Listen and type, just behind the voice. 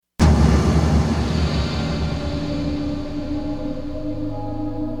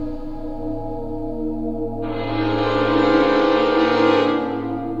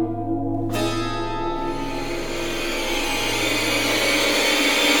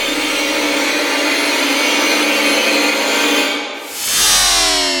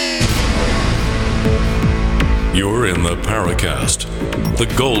Paracast, the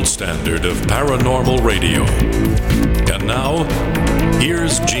gold standard of paranormal radio. And now,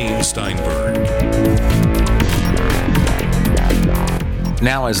 here's Gene Steinberg.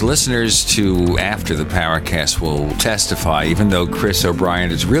 Now, as listeners to After the Paracast will testify, even though Chris O'Brien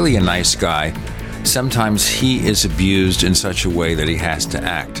is really a nice guy, sometimes he is abused in such a way that he has to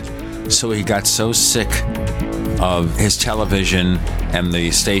act. So he got so sick of his television and the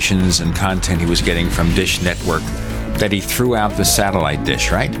stations and content he was getting from Dish Network that he threw out the satellite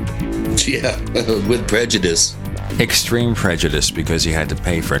dish, right? Yeah, with prejudice. Extreme prejudice, because he had to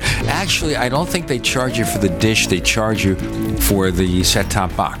pay for it. Actually, I don't think they charge you for the dish. They charge you for the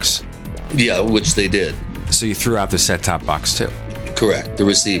set-top box. Yeah, which they did. So you threw out the set-top box, too? Correct, the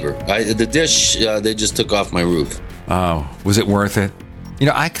receiver. The dish, they just took off my roof. Oh, was it worth it? You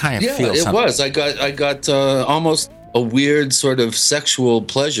know, I kind of feel something. Yeah, it was. I got almost a weird sort of sexual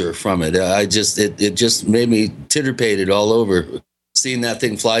pleasure from it. It just made me titterpated all over, seeing that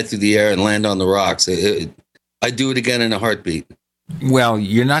thing fly through the air and land on the rocks. I'd do it again in a heartbeat. Well,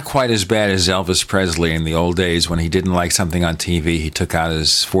 you're not quite as bad as Elvis Presley in the old days when he didn't like something on TV. He took out his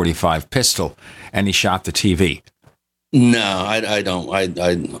 .45 pistol and he shot the TV. No, I don't.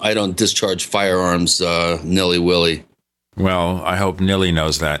 I don't discharge firearms nilly-willy. Well, I hope Nilly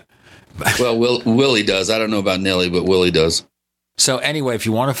knows that. Well, Willie does. I don't know about Nilly, but Willie does. So anyway, if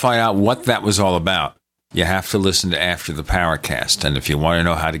you want to find out what that was all about, you have to listen to After the Paracast. And if you want to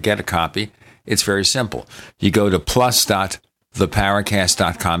know how to get a copy, it's very simple. You go to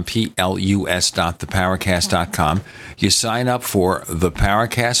plus.theparacast.com, plus.theparacast.com. You sign up for the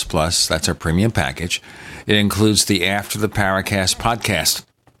Paracast Plus. That's our premium package. It includes the After the Paracast podcast,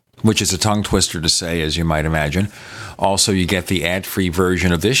 which is a tongue twister to say, as you might imagine. Also, you get the ad-free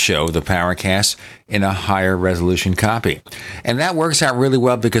version of this show, the Paracast, in a higher resolution copy. And that works out really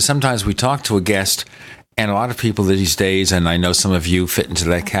well because sometimes we talk to a guest, and a lot of people these days, and I know some of you fit into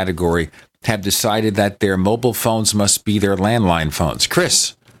that category, have decided that their mobile phones must be their landline phones.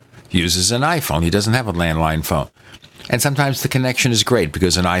 Chris uses an iPhone. He doesn't have a landline phone. And sometimes the connection is great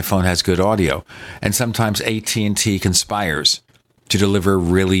because an iPhone has good audio. And sometimes AT&T conspires to deliver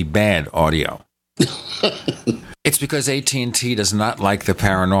really bad audio. It's because AT&T does not like the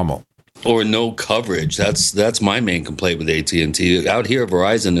paranormal. Or no coverage. That's my main complaint with AT&T. Out here,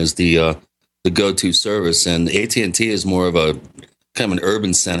 Verizon is the go-to service, and AT&T is more of a kind of an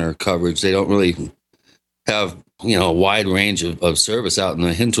urban center coverage. They don't really have, a wide range of service out in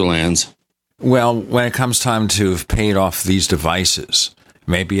the hinterlands. Well, when it comes time to have paid off these devices,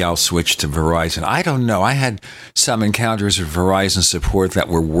 maybe I'll switch to Verizon. I don't know. I had some encounters with Verizon support that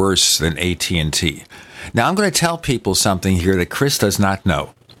were worse than AT&T. Now, I'm going to tell people something here that Chris does not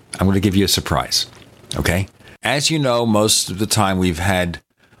know. I'm going to give you a surprise, okay? As you know, most of the time we've had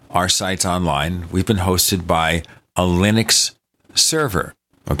our sites online. We've been hosted by a Linux server,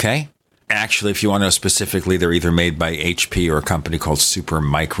 okay? Actually, if you want to know specifically, they're either made by HP or a company called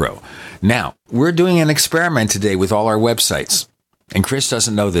Supermicro. Now, we're doing an experiment today with all our websites. And Chris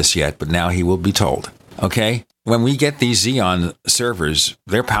doesn't know this yet, but now he will be told. Okay? When we get these Xeon servers,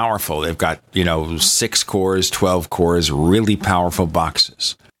 they're powerful. They've got, 6 cores, 12 cores, really powerful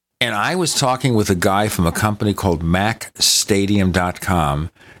boxes. And I was talking with a guy from a company called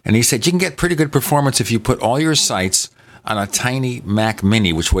MacStadium.com, and he said you can get pretty good performance if you put all your sites on a tiny Mac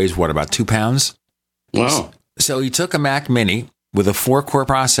Mini, which weighs, about 2 pounds? Wow. So he took a Mac Mini with a 4-core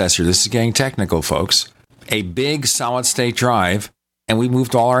processor. This is getting technical, folks. A big solid-state drive, and we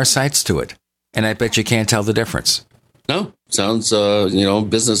moved all our sites to it. And I bet you can't tell the difference. No, sounds,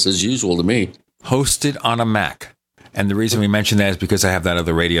 business as usual to me. Hosted on a Mac. And the reason we mention that is because I have that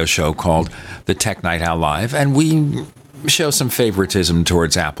other radio show called The Tech Night Owl Live, and we show some favoritism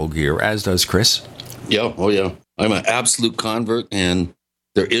towards Apple gear, as does Chris. Yeah, oh yeah. I'm an absolute convert, and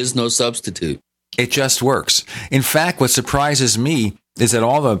there is no substitute. It just works. In fact, what surprises me is that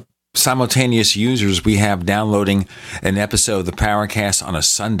all the simultaneous users we have downloading an episode of the Paracast on a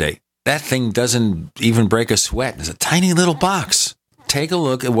Sunday, that thing doesn't even break a sweat. It's a tiny little box. Take a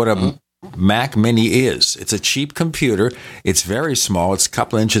look at what a Mac Mini is. It's a cheap computer. It's very small. It's a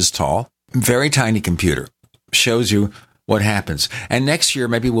couple inches tall. Very tiny computer. Shows you what happens. And next year,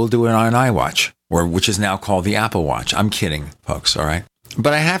 maybe we'll do it on an iWatch, which is now called the Apple Watch. I'm kidding, folks, all right?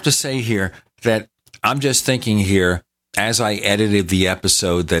 But I have to say here that I'm just thinking here, as I edited the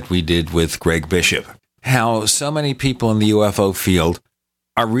episode that we did with Greg Bishop, how so many people in the UFO field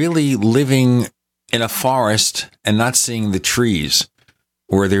are really living in a forest and not seeing the trees,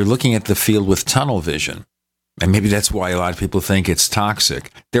 or they're looking at the field with tunnel vision. And maybe that's why a lot of people think it's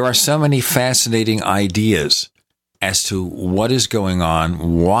toxic. There are so many fascinating ideas as to what is going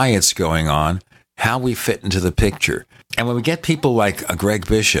on, why it's going on, how we fit into the picture. And when we get people like a Greg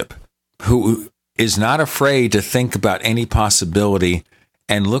Bishop, who is not afraid to think about any possibility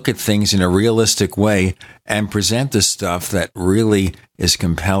and look at things in a realistic way and present the stuff that really is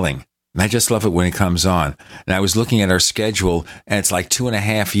compelling. And I just love it when it comes on. And I was looking at our schedule, and it's like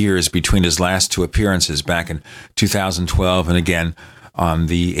 2.5 years between his last two appearances back in 2012 and again on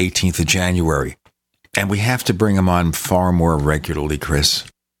the 18th of January. And we have to bring him on far more regularly, Chris.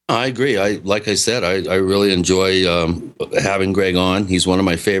 I agree. Like I said, I really enjoy having Greg on. He's one of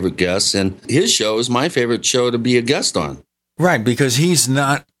my favorite guests, and his show is my favorite show to be a guest on. Right, because he's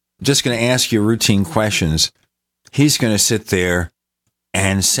not just going to ask you routine questions. He's going to sit there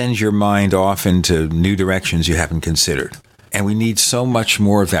and send your mind off into new directions you haven't considered. And we need so much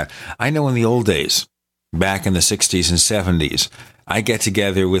more of that. I know in the old days, back in the 60s and 70s, I get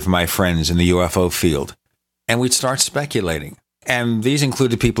together with my friends in the UFO field, and we'd start speculating. And these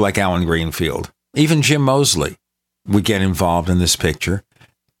included people like Alan Greenfield. Even Jim Moseley would get involved in this picture.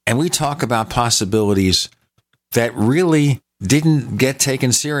 And we talk about possibilities that really didn't get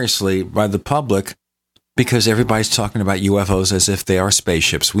taken seriously by the public because everybody's talking about UFOs as if they are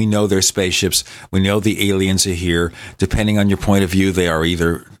spaceships. We know they're spaceships. We know the aliens are here. Depending on your point of view, they are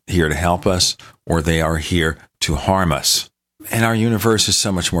either here to help us or they are here to harm us. And our universe is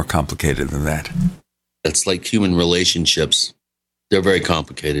so much more complicated than that. It's like human relationships. They're very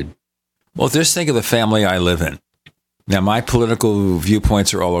complicated. Well, just think of the family I live in. Now, my political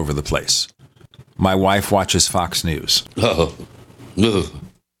viewpoints are all over the place. My wife watches Fox News. Oh.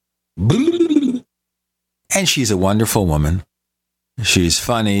 And she's a wonderful woman. She's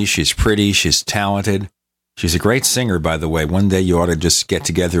funny, she's pretty, she's talented. She's a great singer, by the way. One day you ought to just get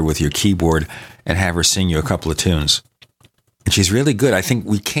together with your keyboard and have her sing you a couple of tunes. And she's really good. I think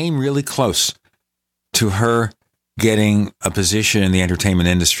we came really close to her getting a position in the entertainment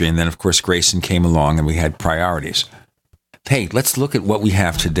industry. And then, of course, Grayson came along and we had priorities. Hey, let's look at what we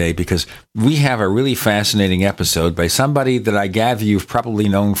have today, because we have a really fascinating episode by somebody that I gather you've probably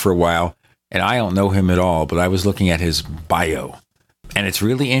known for a while, and I don't know him at all, but I was looking at his bio, and it's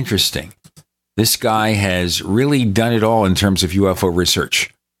really interesting. This guy has really done it all in terms of UFO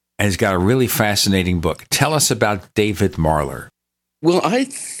research, and he's got a really fascinating book. Tell us about David Marler. Well, I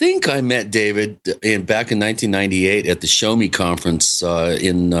think I met David back in 1998 at the Show Me conference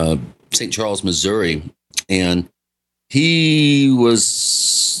in St. Charles, Missouri, and I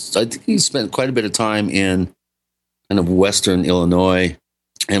think he spent quite a bit of time in kind of Western Illinois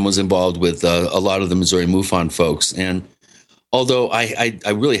and was involved with a lot of the Missouri MUFON folks. And although I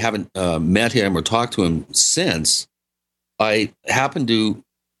really haven't met him or talked to him since, I happened to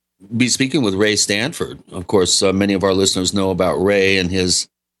be speaking with Ray Stanford. Of course, many of our listeners know about Ray and his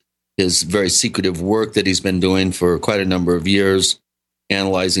very secretive work that he's been doing for quite a number of years,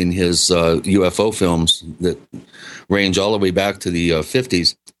 analyzing his UFO films that range all the way back to the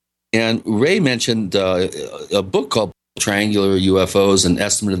 50s. And Ray mentioned a book called Triangular UFOs, An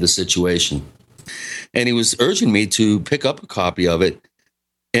Estimate of the Situation. And he was urging me to pick up a copy of it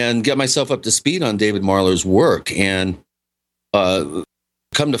and get myself up to speed on David Marler's work. And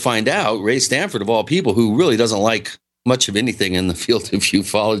come to find out, Ray Stanford, of all people, who really doesn't like much of anything in the field of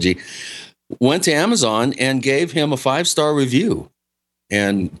ufology, went to Amazon and gave him a 5-star review.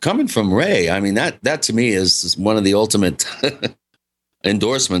 And coming from Ray, I mean, that to me is one of the ultimate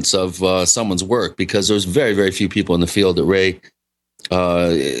endorsements of someone's work, because there's very, very few people in the field that Ray,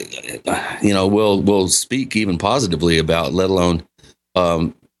 will speak even positively about, let alone,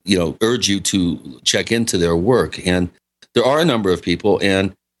 urge you to check into their work. And there are a number of people,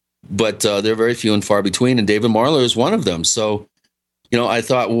 but they're very few and far between. And David Marler is one of them. So, I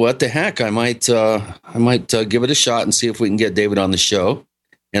thought, what the heck? I might give it a shot and see if we can get David on the show.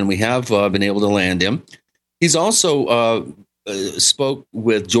 And we have been able to land him. He's also spoke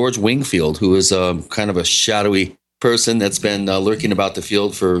with George Wingfield, who is kind of a shadowy person that's been lurking about the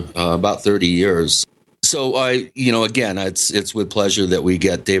field for about 30 years. So again, it's with pleasure that we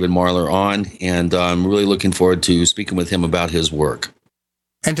get David Marler on, and I'm really looking forward to speaking with him about his work.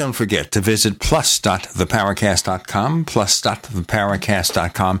 And don't forget to visit plus.theparacast.com,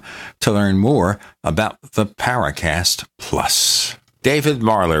 plus.theparacast.com to learn more about the Paracast Plus. David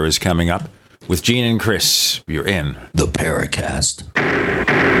Marler is coming up with Gene and Chris. You're in the Paracast.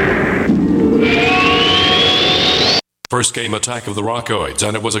 First came Attack of the Rockoids,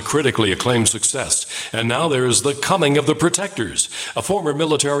 and it was a critically acclaimed success. And now there's The Coming of the Protectors. A former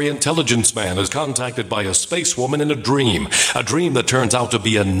military intelligence man is contacted by a space woman in a dream that turns out to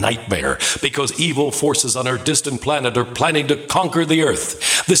be a nightmare, because evil forces on her distant planet are planning to conquer the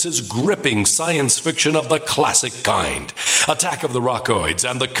Earth. This is gripping science fiction of the classic kind. Attack of the Rockoids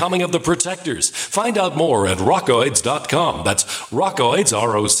and the Coming of the Protectors. Find out more at rockoids.com. That's rockoids,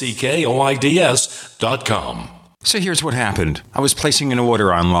 ROCKOIDS.com. So here's what happened. I was placing an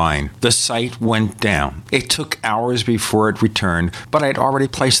order online. The site went down. It took hours before it returned, but I'd already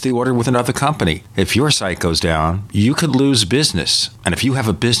placed the order with another company. If your site goes down, you could lose business. And if you have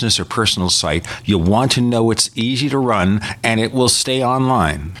a business or personal site, you'll want to know it's easy to run and it will stay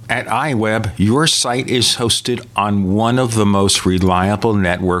online. At iWeb, your site is hosted on one of the most reliable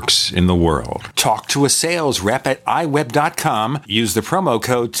networks in the world. Talk to a sales rep at iWeb.com. Use the promo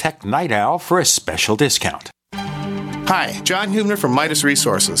code TechNightOwl for a special discount. Hi, John Hubner from Midas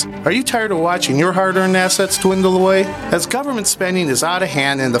Resources. Are you tired of watching your hard-earned assets dwindle away? As government spending is out of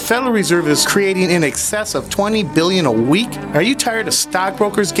hand and the Federal Reserve is creating in excess of $20 billion a week, are you tired of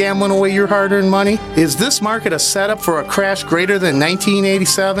stockbrokers gambling away your hard-earned money? Is this market a setup for a crash greater than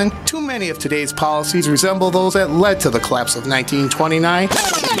 1987? Too many of today's policies resemble those that led to the collapse of 1929.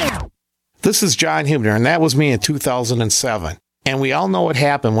 This is John Hubner, and that was me in 2007. And we all know what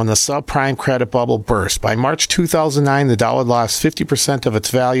happened when the subprime credit bubble burst. By March 2009, the dollar lost 50% of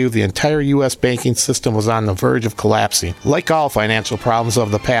its value. The entire U.S. banking system was on the verge of collapsing. Like all financial problems of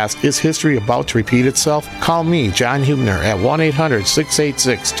the past, is history about to repeat itself? Call me, John Hubner, at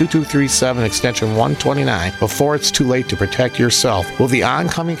 1-800-686-2237, extension 129, before it's too late to protect yourself. Will the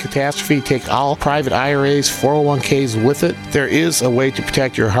oncoming catastrophe take all private IRAs, 401ks with it? There is a way to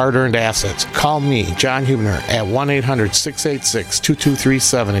protect your hard-earned assets. Call me, John Hubner, at 1-800-686-2237,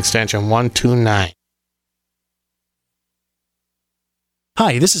 extension 129.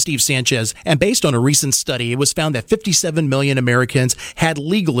 Hi, this is Steve Sanchez, and based on a recent study, it was found that 57 million Americans had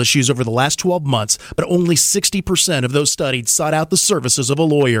legal issues over the last 12 months, but only 60% of those studied sought out the services of a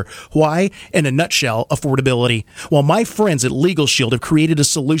lawyer. Why? In a nutshell, affordability. Well, my friends at Legal Shield have created a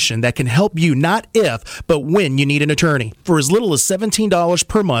solution that can help you not if, but when you need an attorney. For as little as $17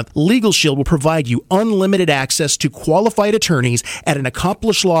 per month, Legal Shield will provide you unlimited access to qualified attorneys at an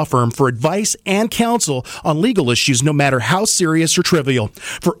accomplished law firm for advice and counsel on legal issues, no matter how serious or trivial.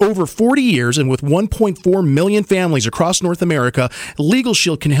 For over 40 years and with 1.4 million families across North America, Legal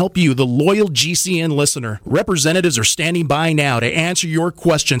Shield can help you, the loyal GCN listener. Representatives are standing by now to answer your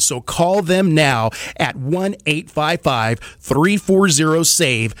questions, so call them now at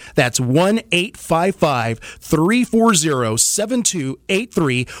 1-855-340-SAVE. That's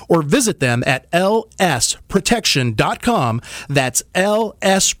 1-855-340-7283, or visit them at lsprotection.com. That's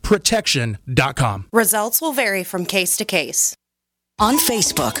lsprotection.com. Results will vary from case to case. On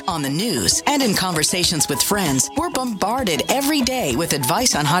Facebook, on the news, and in conversations with friends, we're bombarded every day with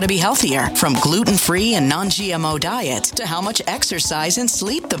advice on how to be healthier, from gluten-free and non-GMO diets to how much exercise and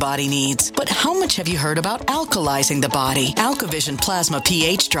sleep the body needs. But how much have you heard about alkalizing the body? AlkaVision Plasma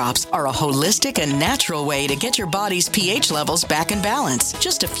pH drops are a holistic and natural way to get your body's pH levels back in balance.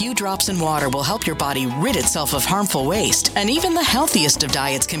 Just a few drops in water will help your body rid itself of harmful waste. And even the healthiest of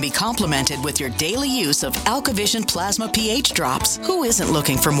diets can be complemented with your daily use of AlkaVision Plasma pH drops. Who isn't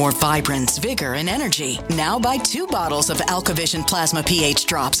looking for more vibrance, vigor, and energy? Now buy 2 bottles of AlkaVision Plasma pH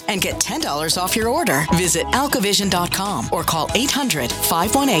drops and get $10 off your order. Visit alkavision.com or call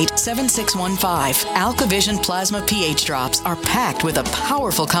 800-518-7615. AlkaVision Plasma pH drops are packed with a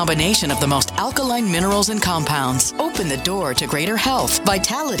powerful combination of the most alkaline minerals and compounds. Open the door to greater health,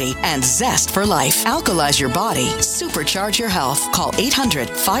 vitality, and zest for life. Alkalize your body. Supercharge your health. Call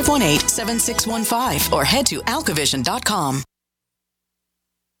 800-518-7615 or head to alkavision.com.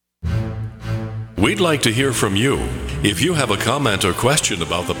 We'd like to hear from you. If you have a comment or question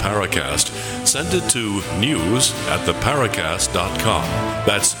about the Paracast, send it to news@theparacast.com.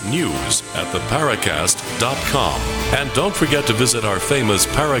 That's news@theparacast.com. And don't forget to visit our famous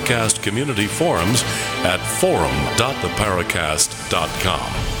Paracast community forums at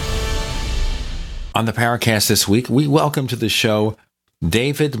forum.theparacast.com. On the Paracast this week, we welcome to the show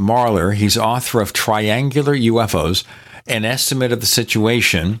David Marler. He's author of Triangular UFOs, An Estimate of the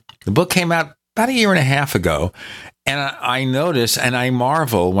Situation. The book came out about a year and a half ago, and I notice and I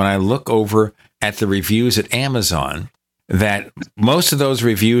marvel when I look over at the reviews at Amazon that most of those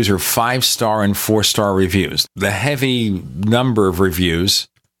reviews are 5-star and 4-star reviews. The heavy number of reviews,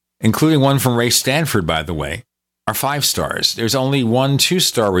 including one from Ray Stanford, by the way, are 5 stars. There's only 1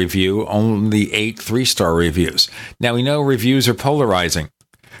 2-star review, only 8 3-star reviews. Now, we know reviews are polarizing.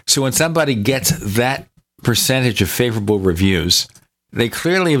 So when somebody gets that percentage of favorable reviews, they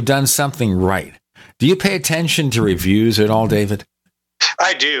clearly have done something right. Do you pay attention to reviews at all, David?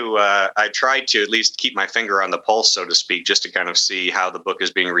 I do. I try to at least keep my finger on the pulse, so to speak, just to kind of see how the book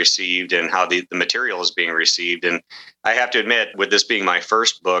is being received and how the material is being received. And I have to admit, with this being my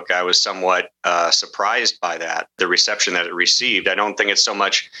first book, I was somewhat surprised by that, the reception that it received. I don't think it's so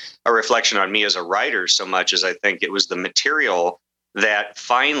much a reflection on me as a writer so much as I think it was the material that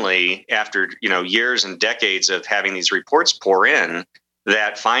finally, after years and decades of having these reports pour in,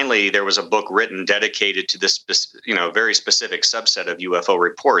 that finally there was a book written dedicated to this, very specific subset of UFO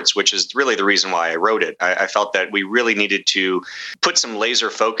reports, which is really the reason why I wrote it. I felt that we really needed to put some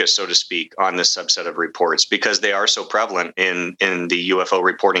laser focus, so to speak, on this subset of reports because they are so prevalent in the UFO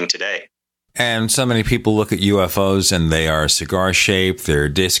reporting today. And so many people look at UFOs and they are cigar-shaped, they're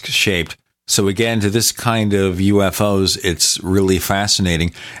disc-shaped. So again, to this kind of UFOs, it's really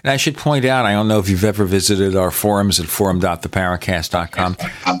fascinating. And I should point out, I don't know if you've ever visited our forums at forum.theparacast.com.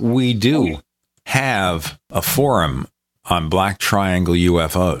 We do have a forum on Black Triangle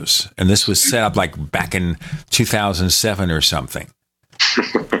UFOs. And this was set up like back in 2007 or something.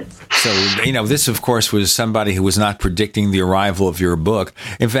 So, this, of course, was somebody who was not predicting the arrival of your book.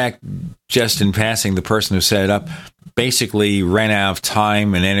 In fact, just in passing, the person who set it up basically ran out of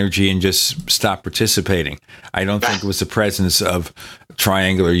time and energy and just stopped participating. I don't think it was the presence of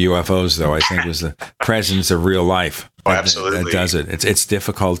triangular UFOs, though. I think it was the presence of real life. Absolutely. That does it. It's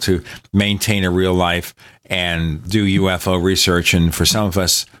difficult to maintain a real life and do UFO research, and for some of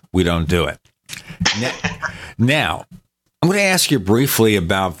us, we don't do it. Now, I'm going to ask you briefly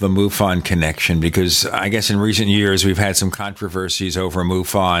about the MUFON connection, because I guess in recent years we've had some controversies over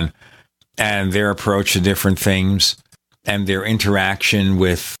MUFON and their approach to different things and their interaction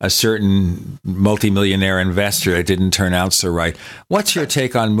with a certain multimillionaire investor that didn't turn out so right. What's your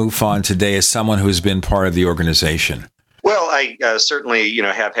take on MUFON today as someone who's been part of the organization? Well, I certainly,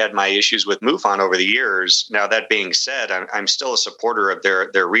 have had my issues with MUFON over the years. Now, that being said, I'm still a supporter of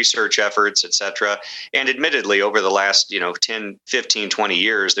their research efforts, et cetera. And admittedly, over the last, 10, 15, 20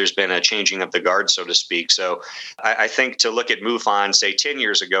 years, there's been a changing of the guard, so to speak. So I think to look at MUFON, say, 10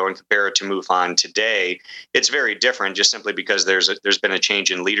 years ago and compare it to MUFON today, it's very different just simply because there's been a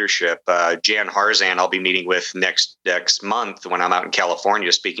change in leadership. Jan Harzan, I'll be meeting with next month when I'm out in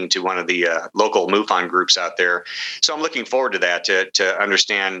California, speaking to one of the local MUFON groups out there. So I'm looking forward to that, to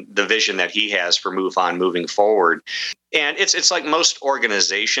understand the vision that he has for MUFON moving forward. And it's like most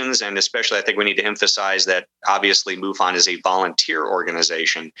organizations, and especially I think we need to emphasize that obviously MUFON is a volunteer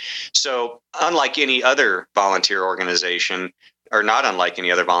organization. So unlike any other volunteer organization, or not unlike any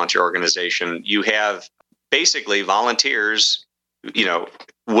other volunteer organization, you have basically volunteers,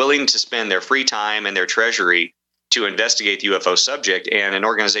 willing to spend their free time and their treasury to investigate the UFO subject. And an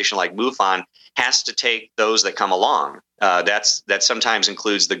organization like MUFON has to take those that come along. That sometimes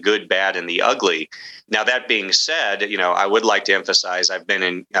includes the good, bad, and the ugly. Now, that being said, I would like to emphasize I've been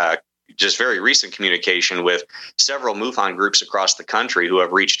in just very recent communication with several MUFON groups across the country who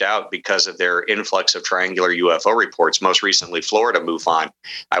have reached out because of their influx of triangular UFO reports, most recently Florida MUFON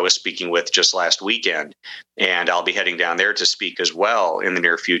I was speaking with just last weekend. And I'll be heading down there to speak as well in the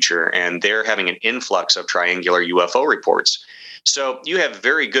near future. And they're having an influx of triangular UFO reports. So you have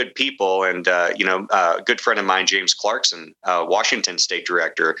very good people, and a good friend of mine, James Clarkson, Washington State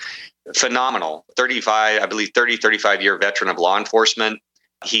Director, phenomenal, 35-year veteran of law enforcement.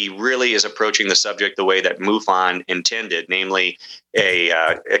 He really is approaching the subject the way that MUFON intended, namely a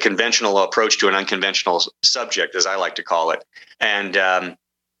conventional approach to an unconventional subject, as I like to call it. And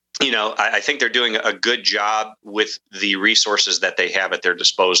I think they're doing a good job with the resources that they have at their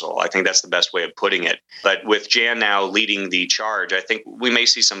disposal. I think that's the best way of putting it. But with Jan now leading the charge, I think we may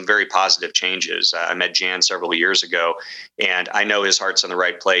see some very positive changes. I met Jan several years ago, and I know his heart's in the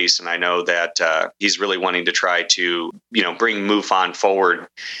right place, and I know that he's really wanting to try to, bring MUFON forward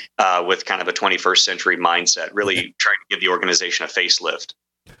with kind of a 21st century mindset, really trying to give the organization a facelift.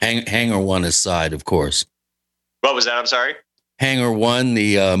 Hangar One aside, of course. What was that? I'm sorry? Hangar One,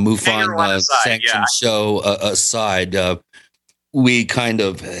 the MUFON sanctioned show aside, we kind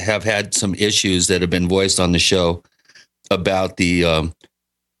of have had some issues that have been voiced on the show about the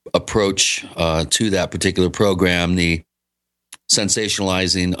approach to that particular program, the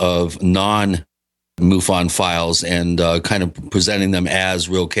sensationalizing of non-MUFON files and kind of presenting them as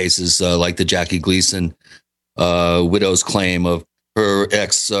real cases, like the Jackie Gleason widow's claim of her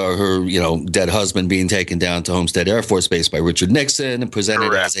dead husband being taken down to Homestead Air Force Base by Richard Nixon and presented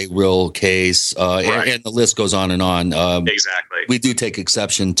Correct. as a real case. And the list goes on and on. Exactly. We do take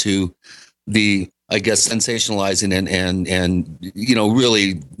exception to I guess, sensationalizing and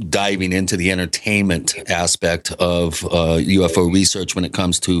really diving into the entertainment aspect of UFO research when it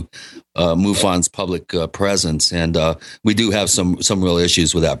comes to MUFON's public presence. And we do have some real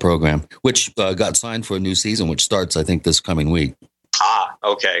issues with that program, which got signed for a new season, which starts, I think, this coming week. Ah,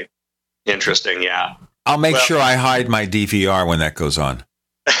 okay. Interesting, yeah. I'll make sure I hide my DVR when that goes on.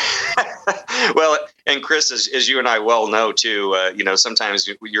 Well, and Chris, as you and I well know, too, sometimes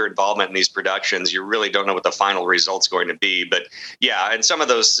your involvement in these productions, you really don't know what the final result's going to be. But yeah, in some of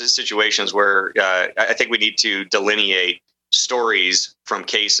those situations where I think we need to delineate stories from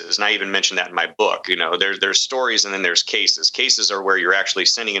cases. And I even mentioned that in my book. There's stories and then there's cases. Cases are where you're actually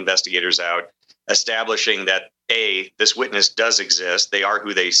sending investigators out, establishing that, A, this witness does exist, they are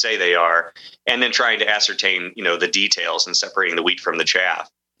who they say they are, and then trying to ascertain, the details and separating the wheat from the chaff.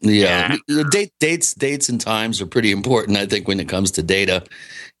 Yeah, dates and times are pretty important, I think, when it comes to data.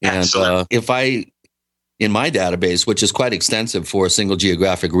 And if in my database, which is quite extensive for a single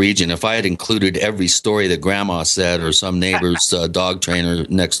geographic region, if I had included every story that grandma said or some neighbor's dog trainer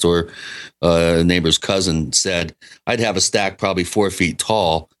next door, neighbor's cousin said, I'd have a stack probably 4 feet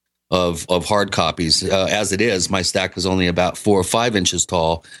tall of hard copies. As it is, my stack is only about 4 or 5 inches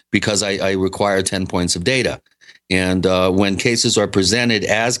tall because I require 10 points of data. And when cases are presented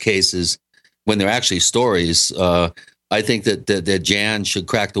as cases, when they're actually stories, I think that Jan should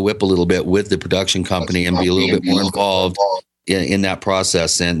crack the whip a little bit with the production company and be a little bit more involved in that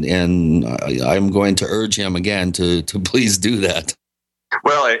process. And I'm going to urge him again to please do that.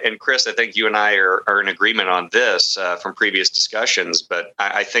 Well, and Chris, I think you and I are in agreement on this from previous discussions. But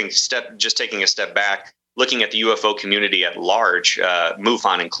I think just taking a step back, looking at the UFO community at large,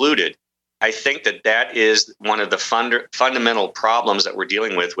 MUFON included, I think that is one of the fundamental problems that we're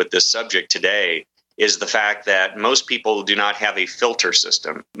dealing with this subject today, is the fact that most people do not have a filter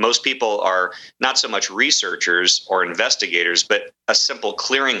system. Most people are not so much researchers or investigators, but a simple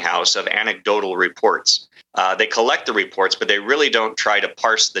clearinghouse of anecdotal reports. They collect the reports, but they really don't try to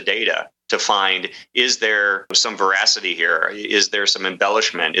parse the data to find, is there some veracity here? Is there some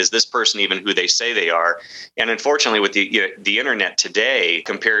embellishment? Is this person even who they say they are? And unfortunately, with the internet today,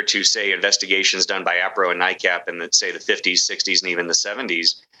 compared to, say, investigations done by APRO and NICAP in, the 50s, 60s, and even the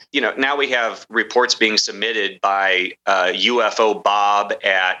 70s, now we have reports being submitted by UFO Bob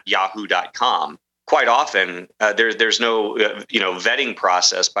at yahoo.com. Quite often, there's no vetting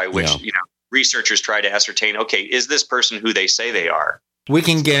process by which researchers try to ascertain, okay, is this person who they say they are? We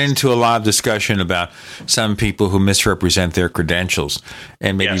can get into a lot of discussion about some people who misrepresent their credentials,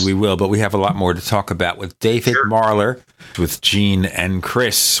 and maybe we will, but we have a lot more to talk about with David Marler, with Gene and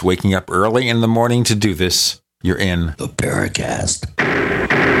Chris, waking up early in the morning to do this. You're in the Paracast.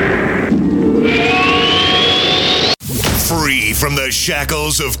 Free from the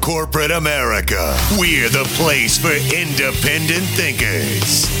shackles of corporate America, we're the place for independent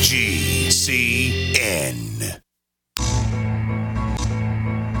thinkers. GCN.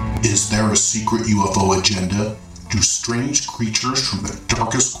 Is there a secret UFO agenda? Do strange creatures from the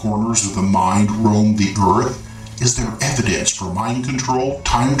darkest corners of the mind roam the earth? Is there evidence for mind control,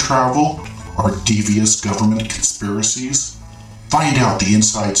 time travel, or devious government conspiracies? Find out the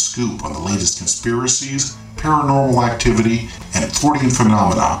inside scoop on the latest conspiracies, paranormal activity, and Fortean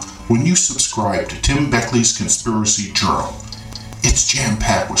phenomena when you subscribe to Tim Beckley's Conspiracy Journal. It's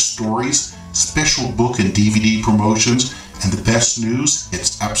jam-packed with stories, special book and DVD promotions, and the best news,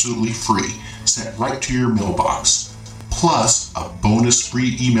 it's absolutely free, sent right to your mailbox. Plus, a bonus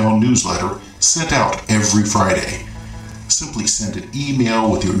free email newsletter sent out every Friday. Simply send an email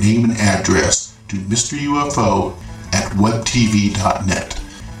with your name and address to Mr. UFO at webtv.net.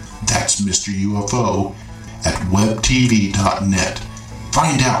 That's Mr. UFO at webtv.net.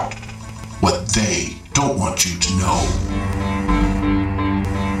 Find out what they don't want you to know.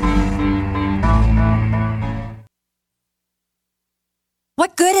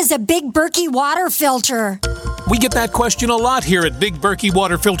 What good is a Big Berkey water filter? We get that question a lot here at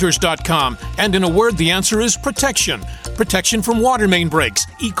BigBerkeyWaterFilters.com, and in a word, the answer is protection. Protection from water main breaks,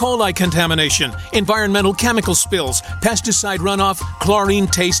 E. coli contamination, environmental chemical spills, pesticide runoff, chlorine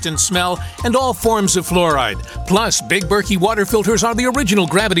taste and smell, and all forms of fluoride. Plus, Big Berkey water filters are the original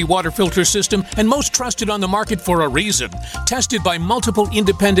gravity water filter system and most trusted on the market for a reason. Tested by multiple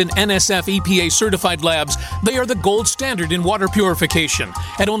independent NSF EPA certified labs, they are the gold standard in water purification.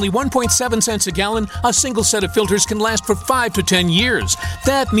 At only 1.7 cents a gallon, a single set of filters filters can last for 5 to 10 years.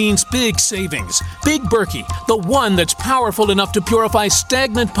 That means big savings. Big Berkey, the one that's powerful enough to purify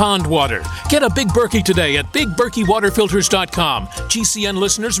stagnant pond water. Get a Big Berkey today at BigBerkeyWaterFilters.com. GCN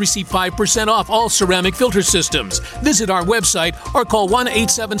listeners receive 5% off all ceramic filter systems. Visit our website or call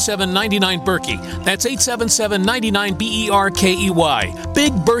 1-877-99-BERKEY. That's 877-99-BERKEY.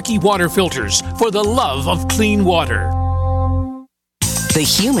 Big Berkey Water Filters, for the love of clean water. The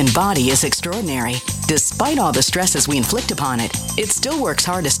human body is extraordinary. Despite all the stresses we inflict upon it, it still works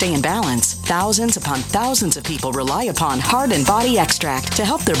hard to stay in balance. Thousands upon thousands of people rely upon Heart and Body Extract to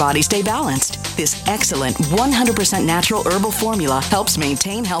help their body stay balanced. This excellent 100% natural herbal formula helps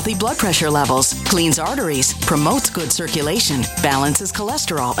maintain healthy blood pressure levels, cleans arteries, promotes good circulation, balances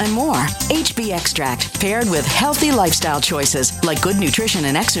cholesterol, and more. HB Extract, paired with healthy lifestyle choices like good nutrition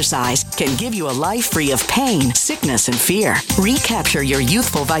and exercise, can give you a life free of pain, sickness, and fear. Recapture your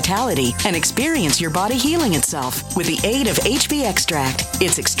youthful vitality and experience your body healing itself with the aid of HB Extract.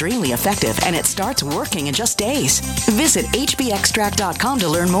 It's extremely effective and it starts working in just days. Visit hbextract.com to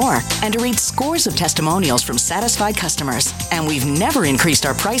learn more and to read scores of testimonials from satisfied customers. And we've never increased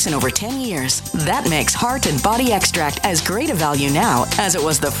our price in over 10 years. That makes Heart and Body Extract as great a value now as it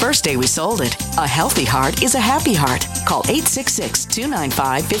was the first day we sold it. A healthy heart is a happy heart. Call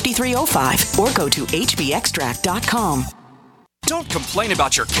 866-295-5305 or go to hbextract.com. Don't complain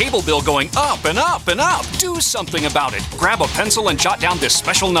about your cable bill going up and up and up. Do something about it. Grab a pencil and jot down this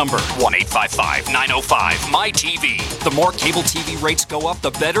special number, 1-855-905-MY-TV. The more cable TV rates go up,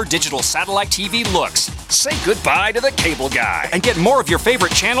 the better digital satellite TV looks. Say goodbye to the cable guy and get more of your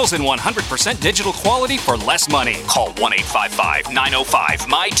favorite channels in 100% digital quality for less money. Call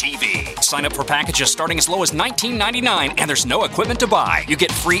 1-855-905-MY-TV. Sign up for packages starting as low as $19.99 and there's no equipment to buy. You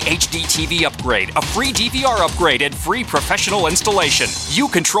get free HD TV upgrade, a free DVR upgrade, and free professional installation. You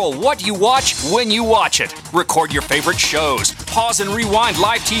control what you watch when you watch it. Record your favorite shows. Pause and rewind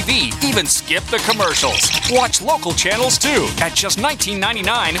live TV. Even skip the commercials. Watch local channels too. At just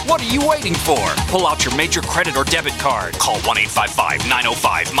 $19.99, what are you waiting for? Pull out your major credit or debit card. Call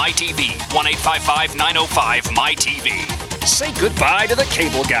 1-855-905-MY-TV. 1-855-905-MY-TV. Say goodbye to the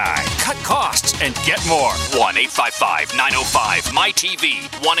cable guy. Cut costs and get more. 1-855-905-MY-TV.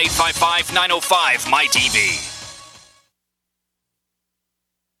 1-855-905-MY-TV.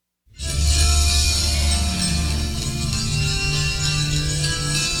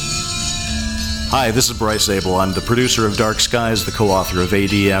 Hi, this is Bryce Abel. I'm the producer of Dark Skies, the co-author of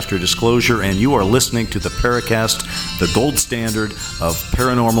AD After Disclosure, and you are listening to the Paracast, the gold standard of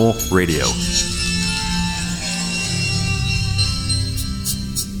paranormal radio.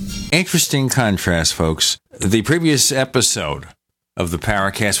 Interesting contrast, folks. The previous episode of the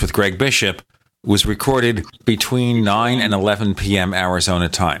Paracast with Greg Bishop was recorded between 9 and 11 p.m. Arizona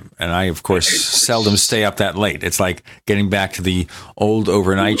time. And I, of course, seldom stay up that late. It's like getting back to the old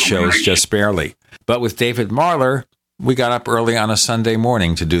overnight shows just barely. But with David Marler, we got up early on a Sunday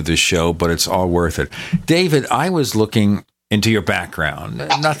morning to do this show, but it's all worth it. David, I was looking into your background.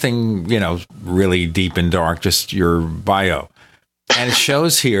 Nothing, really deep and dark, just your bio. And it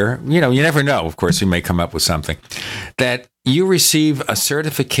shows here, you never know, of course, we may come up with something, that you receive a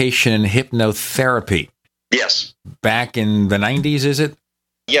certification in hypnotherapy. Yes. Back in the 90s, is it?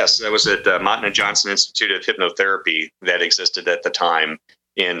 Yes, that was at Mott & Johnson Institute of Hypnotherapy that existed at the time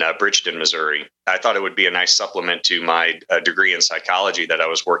in Bridgeton, Missouri. I thought it would be a nice supplement to my degree in psychology that I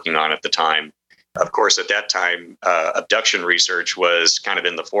was working on at the time. Of course, at that time, abduction research was kind of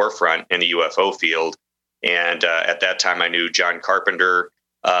in the forefront in the UFO field. And at that time, I knew John Carpenter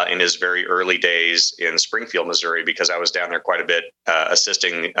in his very early days in Springfield, Missouri, because I was down there quite a bit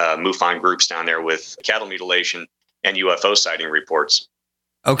assisting MUFON groups down there with cattle mutilation and UFO sighting reports.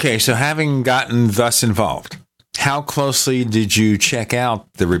 Okay, so having gotten thus involved, how closely did you check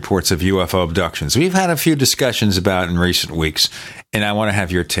out the reports of UFO abductions? We've had a few discussions about it in recent weeks, and I want to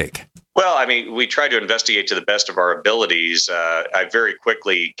have your take. Well, I mean, we try to investigate to the best of our abilities. I very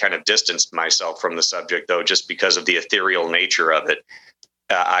quickly kind of distanced myself from the subject, though, just because of the ethereal nature of it.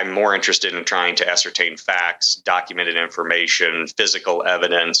 I'm more interested in trying to ascertain facts, documented information, physical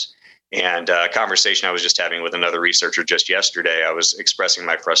evidence. And a conversation I was just having with another researcher just yesterday, I was expressing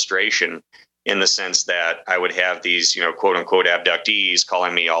my frustration in the sense that I would have these, quote unquote, abductees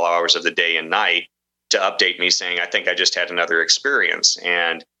calling me all hours of the day and night to update me saying, I think I just had another experience.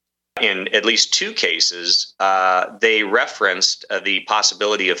 And in at least two cases, they referenced the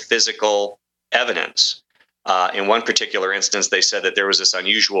possibility of physical evidence. In one particular instance, they said that there was this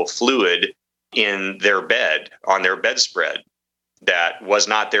unusual fluid in their bed, on their bedspread, that was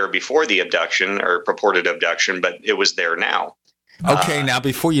not there before the abduction or purported abduction, but it was there now. Okay, now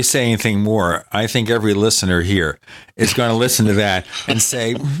before you say anything more, I think every listener here is going to listen to that and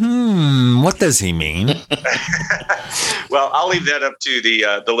say, what does he mean? Well, I'll leave that up to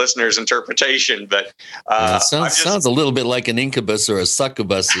the listener's interpretation, but sounds a little bit like an incubus or a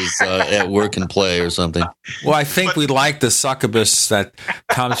succubus is at work and play or something. Well, I think we like the succubus that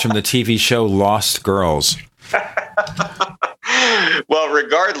comes from the TV show Lost Girls. Well,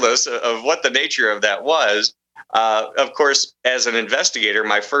 regardless of what the nature of that was, of course, as an investigator,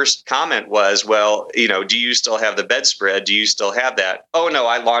 my first comment was, well, do you still have the bedspread? Do you still have that? Oh, no,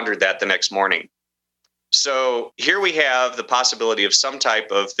 I laundered that the next morning. So here we have the possibility of some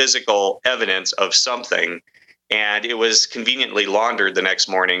type of physical evidence of something, and it was conveniently laundered the next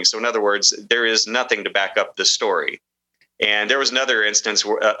morning. So in other words, there is nothing to back up the story. And there was another instance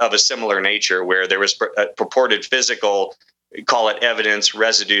of a similar nature where there was a purported physical, call it evidence,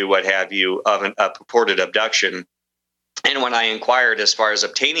 residue, what have you, of a purported abduction. And when I inquired as far as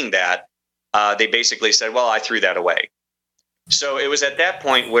obtaining that, they basically said, well, I threw that away. So it was at that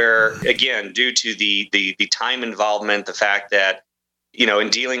point where, again, due to the time involvement, the fact that, in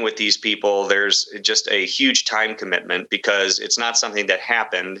dealing with these people, there's just a huge time commitment because it's not something that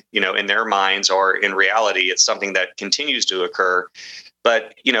happened, in their minds or in reality. It's something that continues to occur.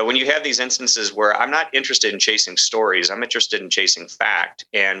 But, when you have these instances where I'm not interested in chasing stories, I'm interested in chasing fact.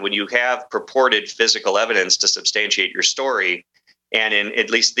 And when you have purported physical evidence to substantiate your story, and in at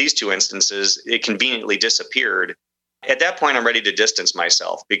least these two instances, it conveniently disappeared, at that point, I'm ready to distance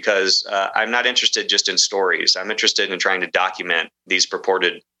myself because I'm not interested just in stories. I'm interested in trying to document these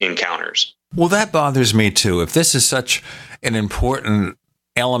purported encounters. Well, that bothers me, too. If this is such an important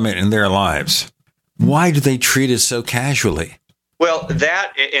element in their lives, why do they treat it so casually? Well,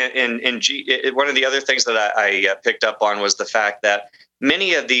 that and one of the other things that I picked up on was the fact that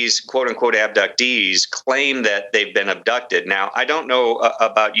many of these quote-unquote abductees claim that they've been abducted. Now, I don't know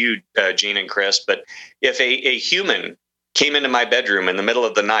about you, Gene and Chris, but if a human came into my bedroom in the middle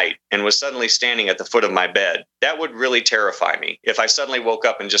of the night and was suddenly standing at the foot of my bed, that would really terrify me. If I suddenly woke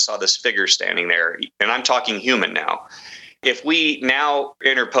up and just saw this figure standing there, and I'm talking human now. If we now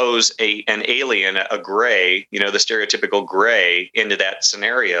interpose an alien, a gray, the stereotypical gray into that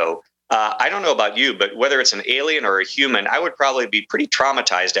scenario, I don't know about you, but whether it's an alien or a human, I would probably be pretty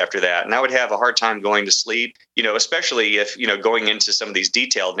traumatized after that. And I would have a hard time going to sleep, especially if, going into some of these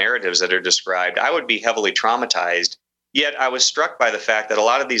detailed narratives that are described, I would be heavily traumatized. Yet I was struck by the fact that a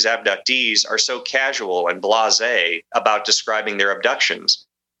lot of these abductees are so casual and blasé about describing their abductions.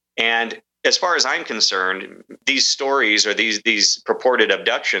 And as far as I'm concerned, these stories or these purported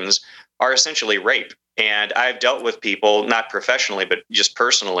abductions are essentially rape. And I've dealt with people, not professionally, but just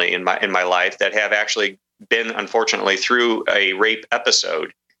personally in my life, that have actually been, unfortunately, through a rape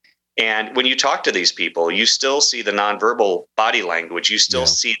episode. And when you talk to these people, you still see the nonverbal body language. You still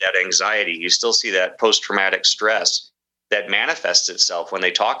see that anxiety. You still see that post-traumatic stress that manifests itself when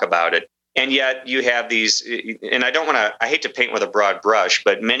they talk about it. And yet you have these, and I hate to paint with a broad brush,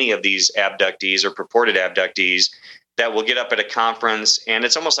 but many of these abductees or purported abductees that will get up at a conference and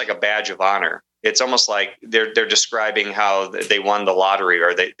it's almost like a badge of honor. It's almost like they're describing how they won the lottery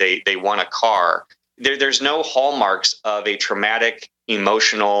or they won a car. There's no hallmarks of a traumatic,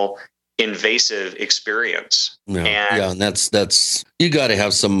 emotional, invasive experience. And that's you got to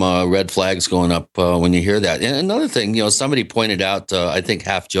have some red flags going up when you hear that. And another thing, somebody pointed out, I think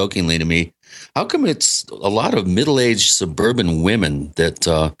half jokingly to me, how come it's a lot of middle-aged suburban women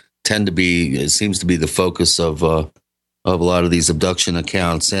that tend to be, it seems to be the focus of a lot of these abduction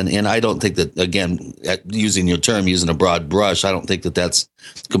accounts. And I don't think that, again, using your term, using a broad brush, I don't think that that's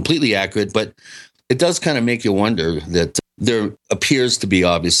completely accurate, but it does kind of make you wonder that there appears to be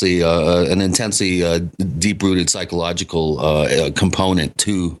obviously an intensely deep-rooted psychological component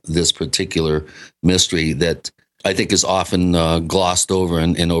to this particular mystery that I think is often glossed over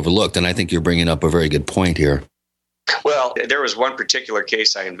and overlooked. And I think you're bringing up a very good point here. Well, there was one particular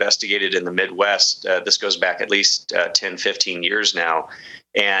case I investigated in the Midwest. This goes back at least 10, 15 years now.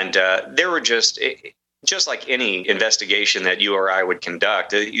 And there were just like any investigation that you or I would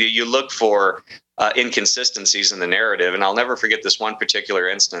conduct, you look for inconsistencies in the narrative. And I'll never forget this one particular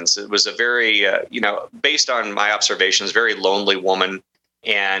instance. It was a very, based on my observations, very lonely woman.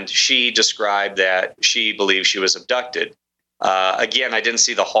 And she described that she believed she was abducted. Again, I didn't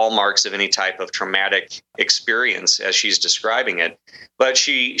see the hallmarks of any type of traumatic experience as she's describing it. But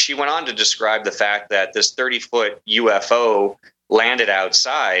she went on to describe the fact that this 30-foot UFO landed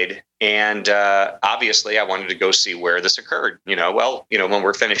outside. And obviously, I wanted to go see where this occurred. When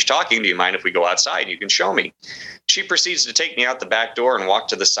we're finished talking, do you mind if we go outside? You can show me. She proceeds to take me out the back door and walk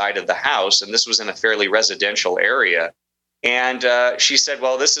to the side of the house. And this was in a fairly residential area. And she said,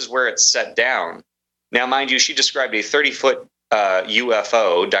 well, this is where it's set down. Now, mind you, she described a 30-foot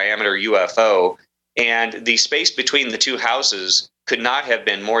UFO, diameter UFO, and the space between the two houses could not have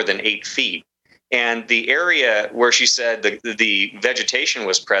been more than 8 feet. And the area where she said the vegetation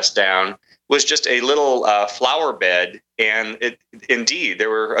was pressed down was just a little flower bed. And indeed, there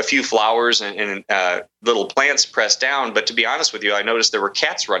were a few flowers and little plants pressed down. But to be honest with you, I noticed there were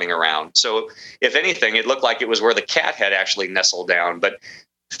cats running around. So if anything, it looked like it was where the cat had actually nestled down. But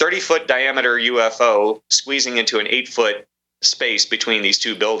 30-foot diameter UFO squeezing into an 8-foot space between these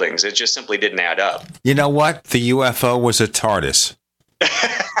two buildings, it just simply didn't add up. You know what? The UFO was a TARDIS.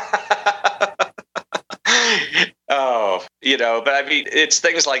 Oh, but I mean, it's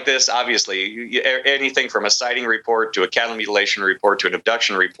things like this, obviously, anything from a sighting report to a cattle mutilation report to an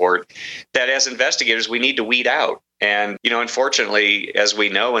abduction report that as investigators, we need to weed out. And, unfortunately, as we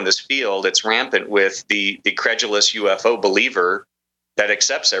know in this field, it's rampant with the credulous UFO believer that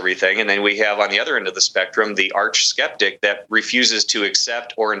accepts everything. And then we have on the other end of the spectrum, the arch skeptic that refuses to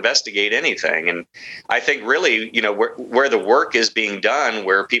accept or investigate anything. And I think really, where the work is being done,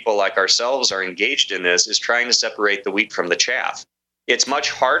 where people like ourselves are engaged in this, is trying to separate the wheat from the chaff. It's much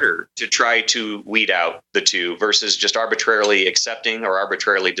harder to try to weed out the two versus just arbitrarily accepting or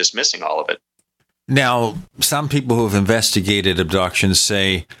arbitrarily dismissing all of it. Now, some people who have investigated abductions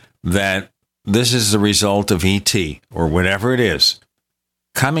say that this is the result of ET or whatever it is,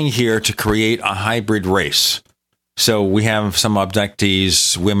 coming here to create a hybrid race. So we have some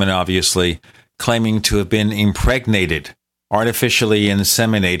abductees, women obviously, claiming to have been impregnated, artificially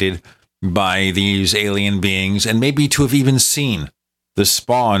inseminated by these alien beings, and maybe to have even seen the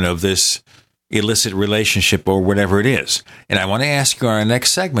spawn of this illicit relationship or whatever it is. And I want to ask you in our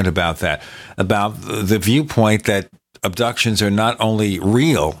next segment about that, about the viewpoint that abductions are not only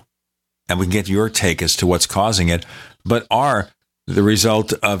real, and we can get your take as to what's causing it, but are the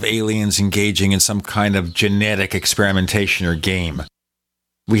result of aliens engaging in some kind of genetic experimentation or game.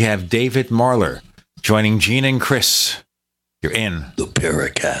 We have David Marler joining Gene and Chris. You're in the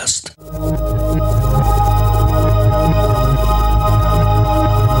Paracast.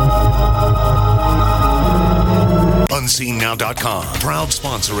 UnseenNow.com, proud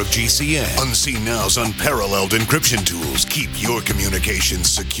sponsor of GCN. Unseen Now's unparalleled encryption tools keep your communications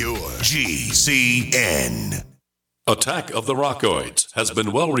secure. GCN. Attack of the Rockoids has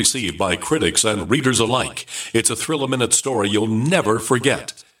been well received by critics and readers alike. It's a thrill-a-minute story you'll never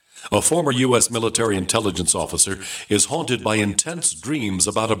forget. A former U.S. military intelligence officer is haunted by intense dreams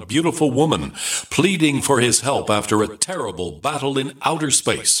about a beautiful woman pleading for his help after a terrible battle in outer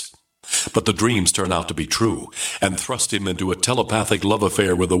space. But the dreams turn out to be true and thrust him into a telepathic love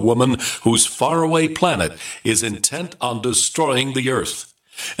affair with a woman whose faraway planet is intent on destroying the Earth.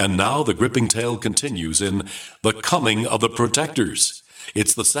 And now the gripping tale continues in The Coming of the Protectors.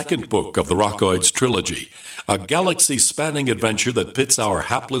 It's the second book of the Rockoids trilogy, a galaxy-spanning adventure that pits our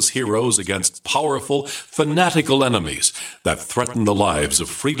hapless heroes against powerful, fanatical enemies that threaten the lives of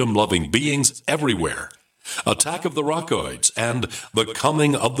freedom-loving beings everywhere. Attack of the Rockoids and The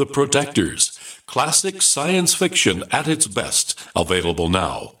Coming of the Protectors. Classic science fiction at its best, available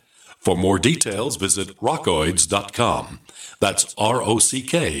now. For more details, visit rockoids.com. That's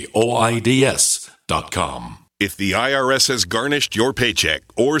ROCKOIDS.com. If the IRS has garnished your paycheck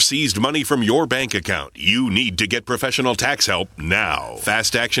or seized money from your bank account, you need to get professional tax help now.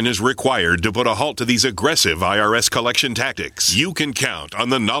 Fast action is required to put a halt to these aggressive IRS collection tactics. You can count on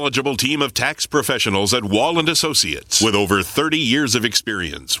the knowledgeable team of tax professionals at Wall & Associates. With over 30 years of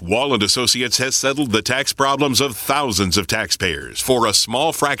experience, Wall & Associates has settled the tax problems of thousands of taxpayers for a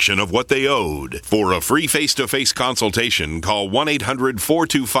small fraction of what they owed. For a free face-to-face consultation, call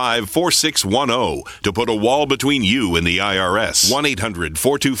 1-800-425-4610 to put a wall between you and the IRS.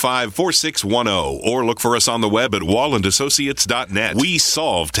 1-800-425-4610 or look for us on the web at wallandassociates.net. We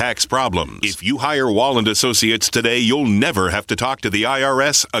solve tax problems. If you hire Wall & Associates today, you'll never have to talk to the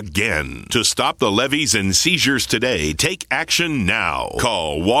IRS again. To stop the levies and seizures today, take action now.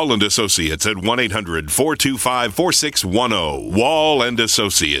 Call Wall & Associates at 1-800-425-4610. Wall &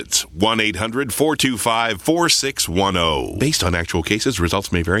 Associates. 1-800-425-4610. Based on actual cases,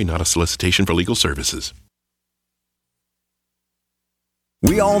 results may vary, not a solicitation for legal services.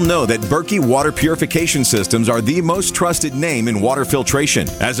 We all know that Berkey water purification systems are the most trusted name in water filtration.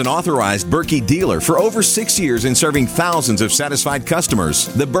 As an authorized Berkey dealer for over 6 years and serving thousands of satisfied customers,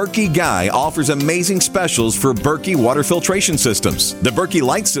 the Berkey Guy offers amazing specials for Berkey water filtration systems. The Berkey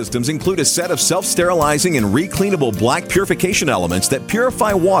Light systems include a set of self-sterilizing and recleanable black purification elements that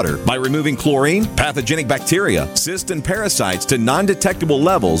purify water by removing chlorine, pathogenic bacteria, cysts, and parasites to non-detectable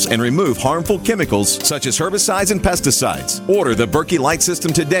levels and remove harmful chemicals such as herbicides and pesticides. Order the Berkey Light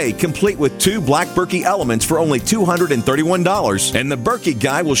system today, complete with 2 black Berkey elements for only $231, and the Berkey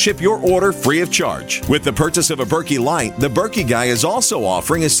Guy will ship your order free of charge. With the purchase of a Berkey Light, the Berkey Guy is also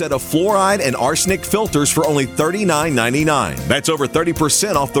offering a set of fluoride and arsenic filters for only $39.99. That's over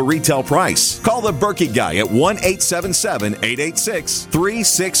 30% off the retail price. Call the Berkey Guy at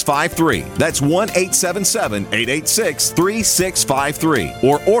 1-877-886-3653. That's 1-877-886-3653.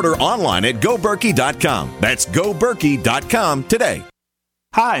 Or order online at goberkey.com. That's goberkey.com today.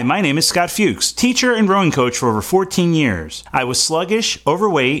 Hi, my name is Scott Fuchs, teacher and rowing coach for over 14 years. I was sluggish,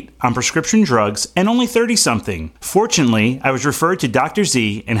 overweight, on prescription drugs, and only 30-something. Fortunately, I was referred to Dr.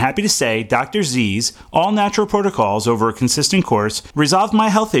 Z, and happy to say Dr. Z's all-natural protocols over a consistent course resolved my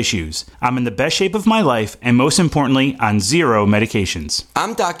health issues. I'm in the best shape of my life, and most importantly, on 0 medications.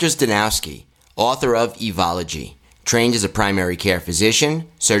 I'm Dr. Zdanowski, author of Evology, trained as a primary care physician,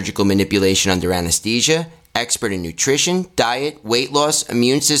 surgical manipulation under anesthesia, expert in nutrition, diet, weight loss,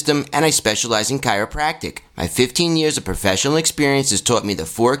 immune system, and I specialize in chiropractic. My 15 years of professional experience has taught me the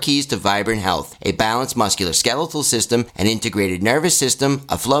 4 keys to vibrant health: a balanced musculoskeletal system, an integrated nervous system,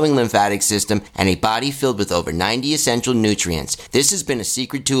 a flowing lymphatic system, and a body filled with over 90 essential nutrients. This has been a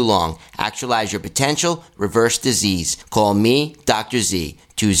secret too long. Actualize your potential, reverse disease. Call me, Dr. Z.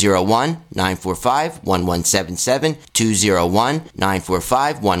 201-945-1177,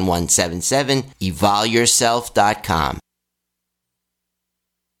 201-945-1177, evolyourself.com.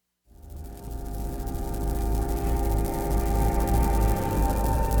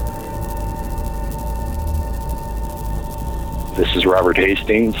 This is Robert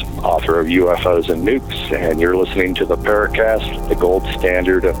Hastings, author of UFOs and Nukes, and you're listening to the Paracast, the gold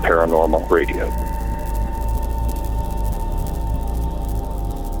standard of paranormal radio.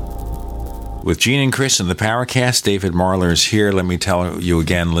 With Gene and Chris in the Paracast, David Marler is here. Let me tell you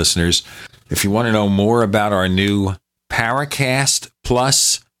again, listeners, if you want to know more about our new Paracast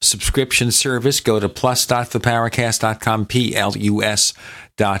Plus subscription service, go to plus.theparacast.com,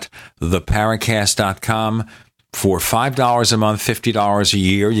 plus.theparacast.com. For $5 a month, $50 a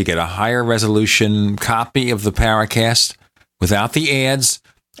year, you get a higher resolution copy of the Paracast without the ads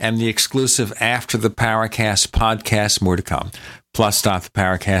and the exclusive After the Paracast podcast. More to come.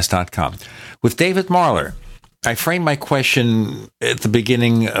 Plus.theparacast.com. With David Marler, I framed my question at the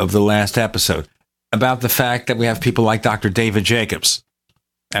beginning of the last episode about the fact that we have people like Dr. David Jacobs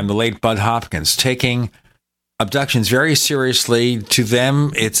and the late Bud Hopkins taking abductions very seriously. To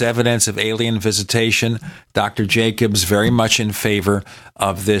them, it's evidence of alien visitation. Dr. Jacobs very much in favor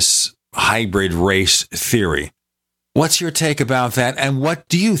of this hybrid race theory. What's your take about that, and what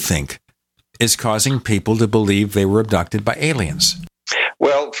do you think is causing people to believe they were abducted by aliens?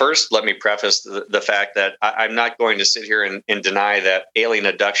 Well, first, let me preface the fact that I'm not going to sit here and deny that alien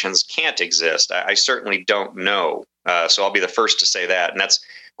abductions can't exist. I certainly don't know. So I'll be the first to say that. And that's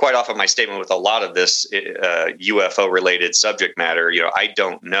quite often my statement with a lot of this UFO-related subject matter. I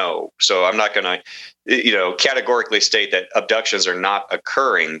don't know. So I'm not going to, categorically state that abductions are not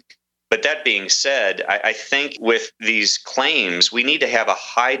occurring. But that being said, I think with these claims, we need to have a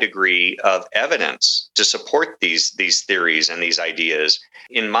high degree of evidence to support these theories and these ideas.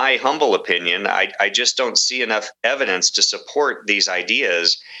 In my humble opinion, I just don't see enough evidence to support these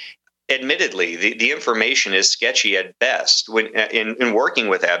ideas. Admittedly, the information is sketchy at best. When in working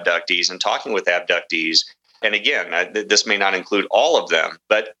with abductees and talking with abductees, and again, this may not include all of them,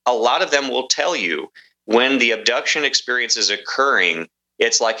 but a lot of them will tell you when the abduction experience is occurring,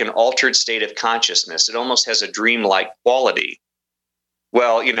 it's like an altered state of consciousness. It almost has a dreamlike quality.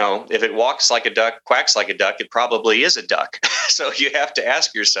 Well, if it walks like a duck, quacks like a duck, it probably is a duck. So you have to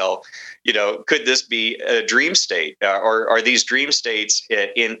ask yourself, could this be a dream state? Or are these dream states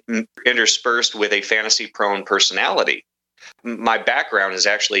interspersed with a fantasy-prone personality? My background is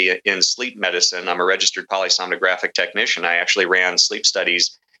actually in sleep medicine. I'm a registered polysomnographic technician. I actually ran sleep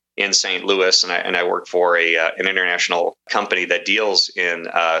studies in St. Louis, and I work for an international company that deals in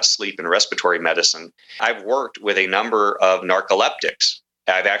sleep and respiratory medicine. I've worked with a number of narcoleptics.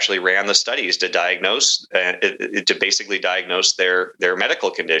 I've actually ran the studies to basically diagnose their medical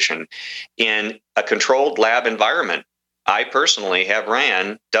condition in a controlled lab environment. I personally have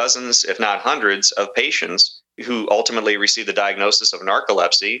ran dozens, if not hundreds, of patients who ultimately received the diagnosis of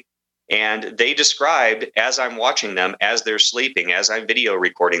narcolepsy. And they described, as I'm watching them, as they're sleeping, as I'm video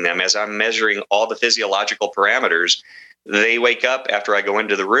recording them, as I'm measuring all the physiological parameters, they wake up after I go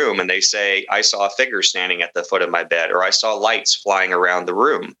into the room and they say, I saw a figure standing at the foot of my bed, or I saw lights flying around the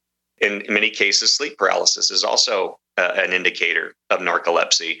room. In many cases, sleep paralysis is also an indicator of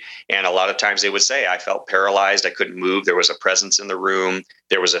narcolepsy. And a lot of times they would say, I felt paralyzed, I couldn't move, there was a presence in the room,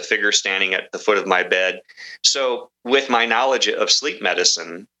 there was a figure standing at the foot of my bed. So with my knowledge of sleep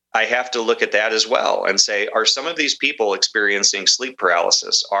medicine, I have to look at that as well and say, are some of these people experiencing sleep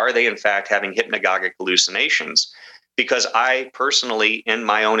paralysis? Are they in fact having hypnagogic hallucinations? Because I personally, in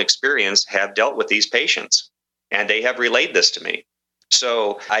my own experience, have dealt with these patients and they have relayed this to me.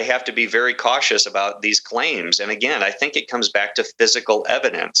 So I have to be very cautious about these claims. And again, I think it comes back to physical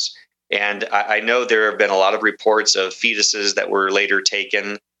evidence. And I know there have been a lot of reports of fetuses that were later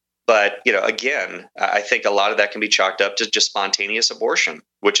taken. But, again, I think a lot of that can be chalked up to just spontaneous abortion,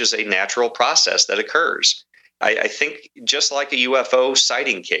 which is a natural process that occurs. I think just like a UFO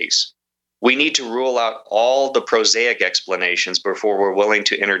sighting case, we need to rule out all the prosaic explanations before we're willing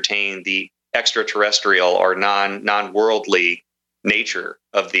to entertain the extraterrestrial or non-worldly nature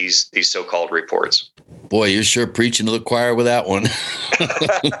of these so-called reports. Boy, you're sure preaching to the choir with that one.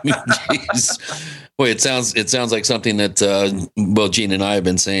 Jeez. Boy, it sounds like something that Gene and I have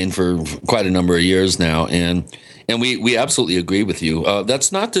been saying for quite a number of years now, and we absolutely agree with you.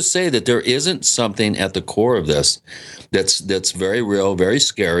 That's not to say that there isn't something at the core of this that's very real, very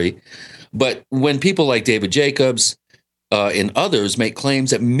scary. But when people like David Jacobs and others make claims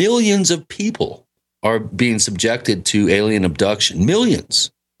that millions of people are being subjected to alien abduction,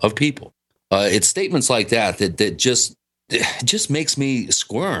 millions of people, it's statements like that just makes me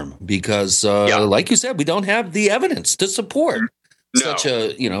squirm because, like you said, we don't have the evidence to support such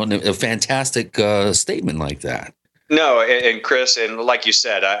a fantastic statement like that. No, and Chris, and like you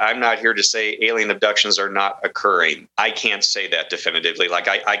said, I'm not here to say alien abductions are not occurring. I can't say that definitively. Like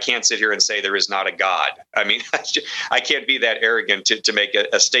I can't sit here and say there is not a God. I mean, I can't be that arrogant to make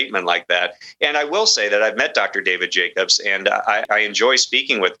a statement like that. And I will say that I've met Dr. David Jacobs, and I enjoy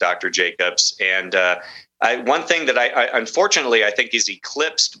speaking with Dr. Jacobs. And one thing that unfortunately, I think is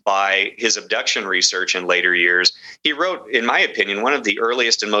eclipsed by his abduction research in later years. He wrote, in my opinion, one of the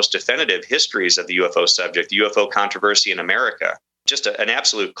earliest and most definitive histories of the UFO subject, the UFO controversy in America. Just an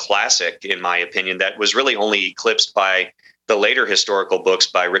absolute classic, in my opinion, that was really only eclipsed by the later historical books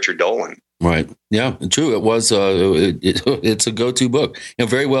by Richard Dolan. Right. Yeah, true. It was. It's a go-to book.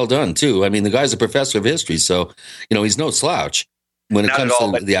 Very well done, too. I mean, the guy's a professor of history, so, he's no slouch when it comes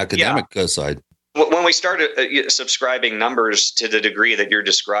to the academic side. When we started subscribing numbers to the degree that you're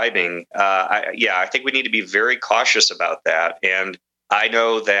describing, I think we need to be very cautious about that. And I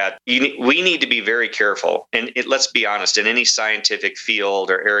know that we need to be very careful. And let's be honest, in any scientific field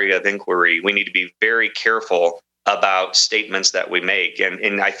or area of inquiry, we need to be very careful about statements that we make.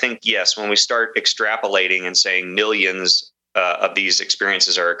 And I think, yes, when we start extrapolating and saying millions of these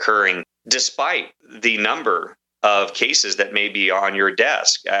experiences are occurring, despite the number of cases that may be on your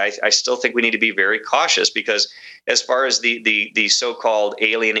desk, I still think we need to be very cautious, because as far as the so-called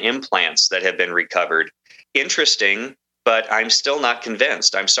alien implants that have been recovered, interesting, but I'm still not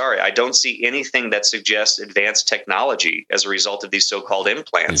convinced. I'm sorry. I don't see anything that suggests advanced technology as a result of these so-called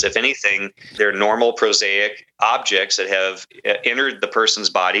implants. If anything, they're normal prosaic objects that have entered the person's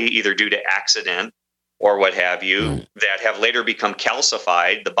body either due to accident or what have you, that have later become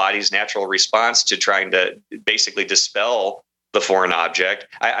calcified, the body's natural response to trying to basically dispel the foreign object.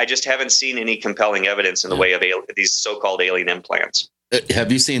 I just haven't seen any compelling evidence in the way of these so-called alien implants.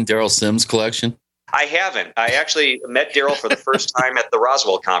 Have you seen Daryl Sims' collection? I haven't. I actually met Daryl for the first time at the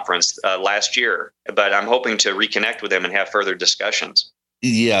Roswell conference last year, but I'm hoping to reconnect with him and have further discussions.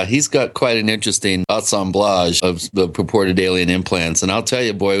 Yeah, he's got quite an interesting assemblage of the purported alien implants. And I'll tell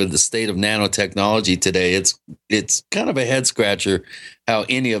you, boy, with the state of nanotechnology today, it's kind of a head scratcher how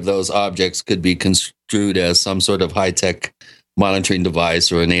any of those objects could be construed as some sort of high-tech monitoring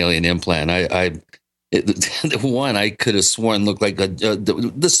device or an alien implant. One I could have sworn looked like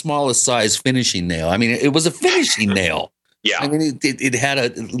the smallest size finishing nail. I mean, it was a finishing nail. Yeah. I mean, it had a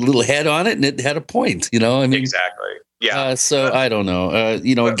little head on it and it had a point, I mean, exactly. Yeah. So I don't know.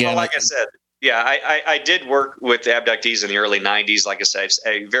 Again, like I said, I did work with abductees in the early 90s. Like I said,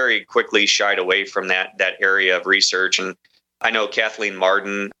 I very quickly shied away from that area of research. And I know Kathleen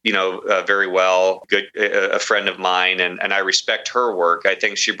Martin, very well, a friend of mine, and I respect her work. I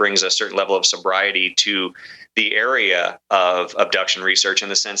think she brings a certain level of sobriety to the area of abduction research, in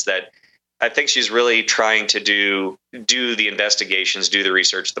the sense that I think she's really trying to do the investigations, do the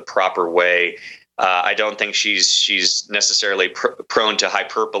research the proper way. I don't think she's necessarily prone to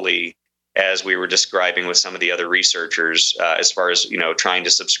hyperbole, as we were describing with some of the other researchers, as far as, trying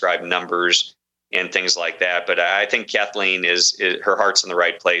to subscribe numbers and things like that. But I think Kathleen is her heart's in the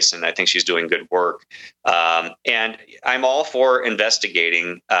right place, and I think she's doing good work. And I'm all for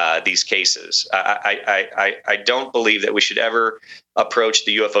investigating these cases. I don't believe that we should ever approach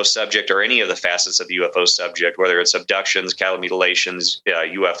the UFO subject or any of the facets of the UFO subject, whether it's abductions, cattle mutilations,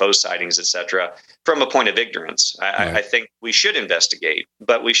 UFO sightings, etc., from a point of ignorance. I think we should investigate,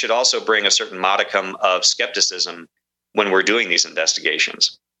 but we should also bring a certain modicum of skepticism when we're doing these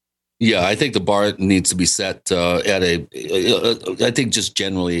investigations. Yeah, I think the bar needs to be set at I think just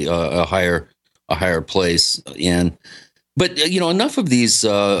generally a higher place. But enough of these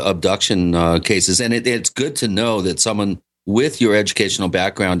abduction cases, and it's good to know that someone with your educational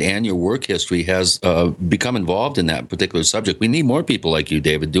background and your work history has become involved in that particular subject. We need more people like you,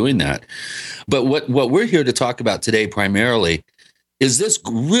 David, doing that. But what we're here to talk about today primarily is this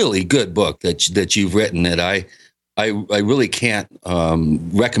really good book that you've written that I really can't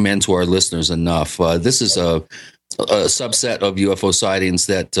recommend to our listeners enough. This is a subset of UFO sightings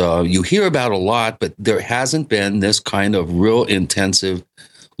that you hear about a lot, but there hasn't been this kind of real intensive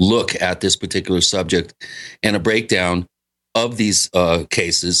look at this particular subject and a breakdown of these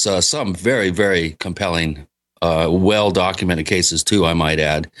cases. Some very, very compelling, well-documented cases too, I might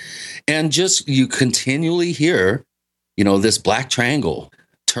add. And just you continually hear, this black triangle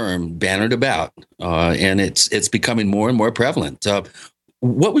term bannered about, and it's becoming more and more prevalent.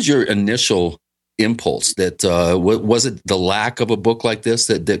 What was your initial impulse? That was it the lack of a book like this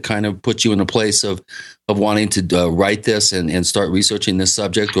that kind of put you in a place of wanting to write this and start researching this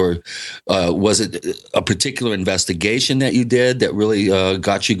subject, or was it a particular investigation that you did that really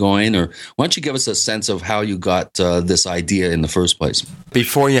got you going? Or why don't you give us a sense of how you got this idea in the first place?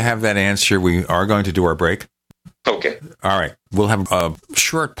 Before you have that answer, we are going to do our break. Okay. All right. We'll have a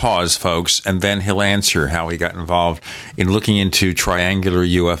short pause, folks, and then he'll answer how he got involved in looking into triangular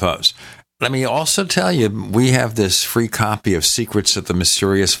UFOs. Let me also tell you, we have this free copy of Secrets of the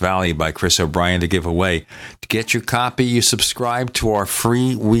Mysterious Valley by Chris O'Brien to give away. To get your copy, you subscribe to our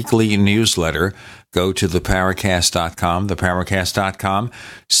free weekly newsletter. Go to theparacast.com,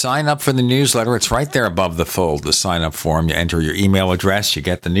 sign up for the newsletter. It's right there above the fold, the sign-up form. You enter your email address, you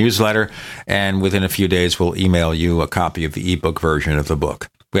get the newsletter, and within a few days, we'll email you a copy of the ebook version of the book.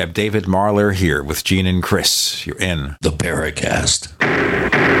 We have David Marler here with Gene and Chris. You're in the Paracast.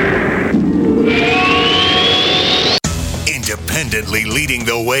 Independently leading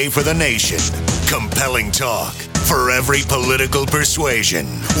the way for the nation. Compelling talk for every political persuasion.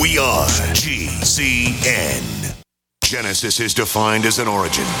 We are GCN. Genesis is defined as an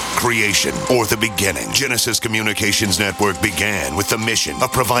origin, creation, or the beginning. Genesis Communications Network began with the mission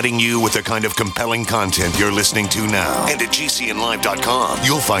of providing you with the kind of compelling content you're listening to now. And at GCNlive.com,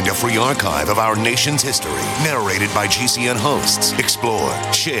 you'll find a free archive of our nation's history, narrated by GCN hosts,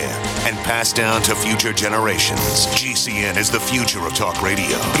 explored, shared, and passed down to future generations. GCN is the future of talk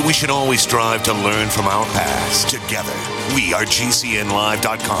radio, but we should always strive to learn from our past. Together, we are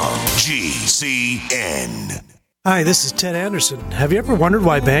GCNlive.com. GCN. Hi, this is Ted Anderson. Have you ever wondered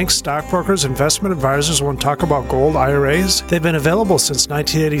why banks, stockbrokers, investment advisors won't talk about gold IRAs? They've been available since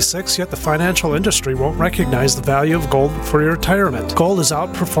 1986, yet the financial industry won't recognize the value of gold for your retirement. Gold has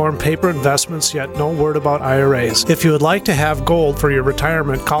outperformed paper investments, yet no word about IRAs. If you would like to have gold for your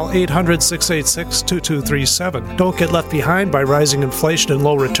retirement, call 800-686-2237. Don't get left behind by rising inflation and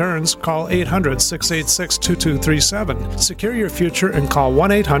low returns. Call 800-686-2237. Secure your future and call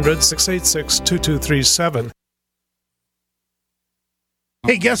 1-800-686-2237.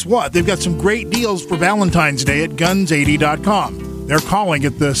 Hey, guess what? They've got some great deals for Valentine's Day at Guns80.com. They're calling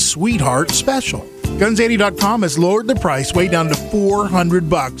it the Sweetheart Special. Guns80.com has lowered the price way down to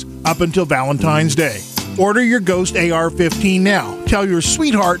 $400 up until Valentine's Day. Order your Ghost AR-15 now. Tell your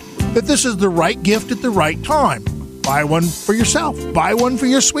sweetheart that this is the right gift at the right time. Buy one for yourself. Buy one for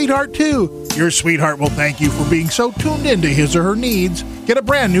your sweetheart, too. Your sweetheart will thank you for being so tuned into his or her needs. Get a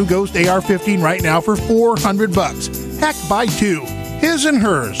brand new Ghost AR-15 right now for $400. Heck, buy two. His and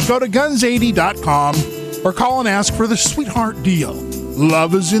hers. Go to Guns80.com or call and ask for the Sweetheart Deal.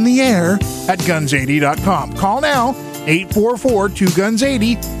 Love is in the air at Guns80.com. Call now,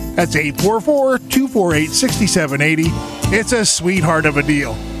 844-2GUNS80. That's 844-248-6780. It's a sweetheart of a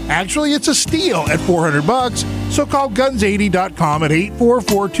deal. Actually, it's a steal at $400, so call Guns80.com at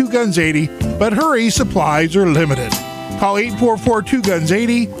 844-2GUNS80. But hurry, supplies are limited. Call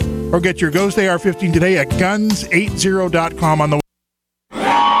 844-2GUNS80 or get your Ghost AR-15 today at Guns80.com on the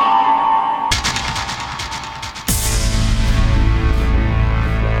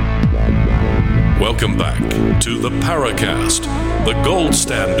the Paracast, the gold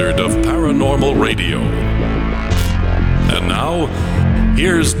standard of paranormal radio. And now,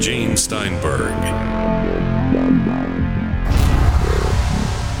 here's Gene Steinberg.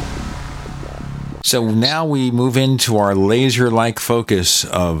 So now we move into our laser-like focus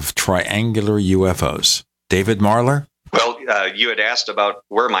of triangular UFOs. David Marler? Well, you had asked about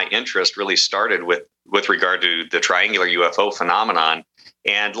where my interest really started with regard to the triangular UFO phenomenon.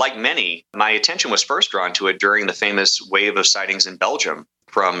 And like many, my attention was first drawn to it during the famous wave of sightings in Belgium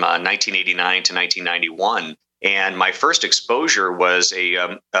from 1989 to 1991. And my first exposure was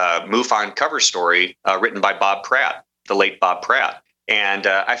a MUFON cover story written by Bob Pratt, the late Bob Pratt. And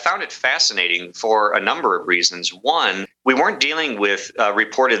I found it fascinating for a number of reasons. One, we weren't dealing with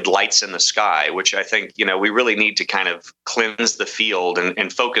reported lights in the sky, which I think, we really need to kind of cleanse the field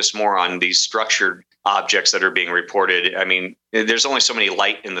and focus more on these structured objects that are being reported. I mean, there's only so many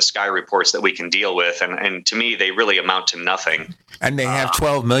light in the sky reports that we can deal with. And to me, they really amount to nothing. And they have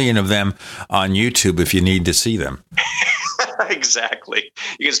 12 million of them on YouTube if you need to see them. Exactly.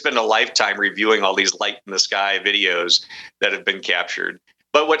 You can spend a lifetime reviewing all these light in the sky videos that have been captured.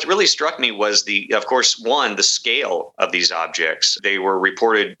 But what really struck me was the scale of these objects. They were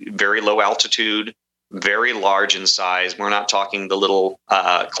reported very low altitude, very large in size. We're not talking the little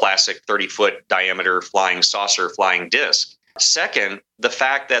classic 30-foot diameter flying saucer, flying disc. Second, the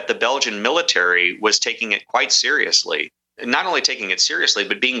fact that the Belgian military was taking it quite seriously. Not only taking it seriously,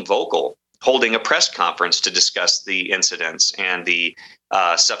 but being vocal, holding a press conference to discuss the incidents and the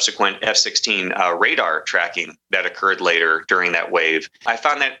subsequent F-16 radar tracking that occurred later during that wave. I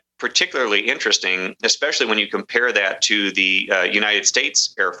found that particularly interesting, especially when you compare that to the United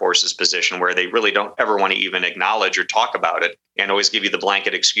States Air Force's position, where they really don't ever want to even acknowledge or talk about it and always give you the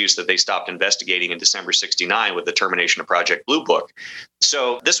blanket excuse that they stopped investigating in December 1969 with the termination of Project Blue Book.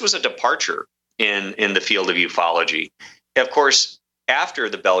 So this was a departure in the field of ufology. Of course, after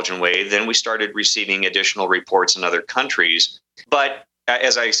the Belgian wave, then we started receiving additional reports in other countries. But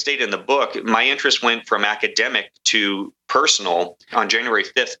as I state in the book, my interest went from academic to personal. On January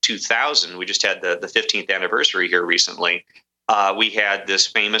 5th, 2000, we just had the 15th anniversary here recently. We had this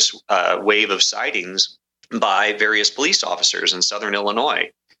famous wave of sightings by various police officers in Southern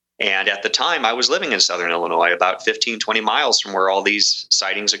Illinois. And at the time, I was living in Southern Illinois, about 15, 20 miles from where all these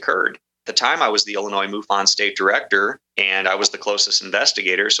sightings occurred. At the time, I was the Illinois MUFON state director, and I was the closest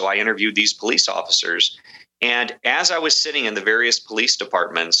investigator, so I interviewed these police officers. And as I was sitting in the various police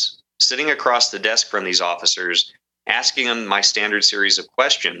departments, sitting across the desk from these officers, asking them my standard series of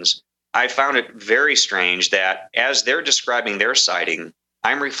questions, I found it very strange that as they're describing their sighting,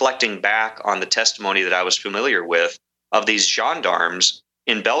 I'm reflecting back on the testimony that I was familiar with of these gendarmes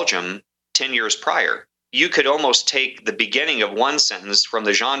in Belgium 10 years prior. You could almost take the beginning of one sentence from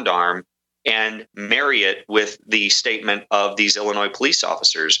the gendarme and marry it with the statement of these Illinois police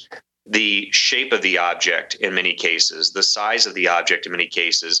officers. The shape of the object in many cases, the size of the object in many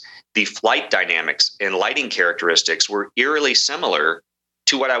cases, the flight dynamics and lighting characteristics were eerily similar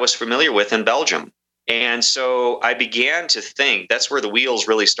to what I was familiar with in Belgium. And so I began to think, that's where the wheels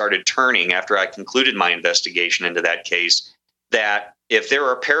really started turning after I concluded my investigation into that case, that if there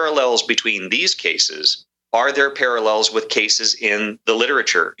are parallels between these cases, are there parallels with cases in the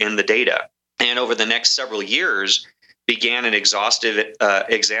literature, in the data? And over the next several years, began an exhaustive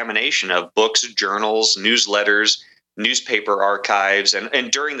examination of books, journals, newsletters, newspaper archives.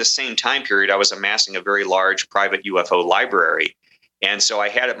 And during the same time period, I was amassing a very large private UFO library. And so I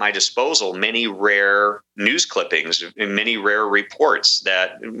had at my disposal many rare news clippings and many rare reports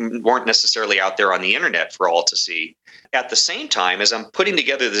that weren't necessarily out there on the internet for all to see. At the same time, as I'm putting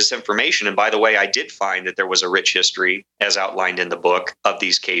together this information, and by the way, I did find that there was a rich history, as outlined in the book, of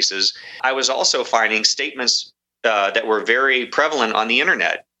these cases, I was also finding statements that were very prevalent on the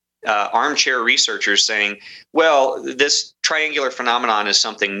internet. Armchair researchers saying, well, this triangular phenomenon is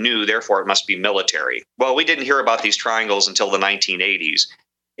something new, therefore it must be military. Well, we didn't hear about these triangles until the 1980s.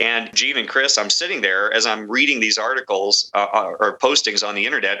 And Gene and Chris, I'm sitting there as I'm reading these articles or postings on the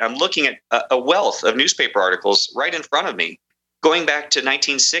internet. I'm looking at a wealth of newspaper articles right in front of me, going back to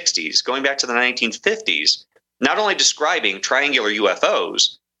 1960s, going back to the 1950s, not only describing triangular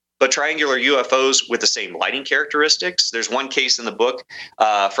UFOs, but triangular UFOs with the same lighting characteristics. There's one case in the book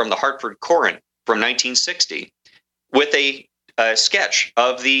from the Hartford Courant from 1960 with a sketch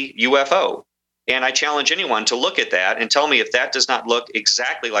of the UFO. And I challenge anyone to look at that and tell me if that does not look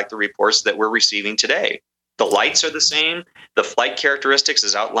exactly like the reports that we're receiving today. The lights are the same. The flight characteristics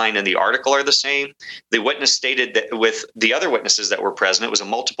as outlined in the article are the same. The witness stated that with the other witnesses that were present, it was a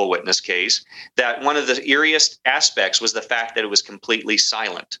multiple witness case, that one of the eeriest aspects was the fact that it was completely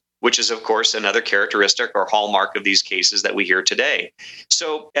silent. which is, of course, another characteristic or hallmark of these cases that we hear today.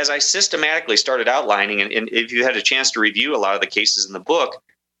 So as I systematically started outlining, and if you had a chance to review a lot of the cases in the book,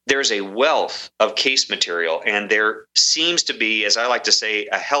 there's a wealth of case material, and there seems to be, as I like to say,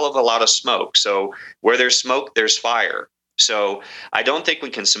 a hell of a lot of smoke. So where there's smoke, there's fire. So I don't think we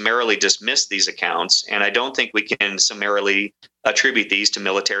can summarily dismiss these accounts, and I don't think we can summarily attribute these to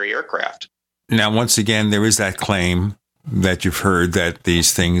military aircraft. Now, once again, there is that claim that you've heard that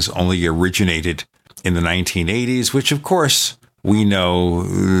these things only originated in the 1980s, which, of course, we know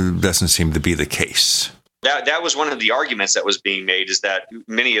doesn't seem to be the case. That was one of the arguments that was being made, is that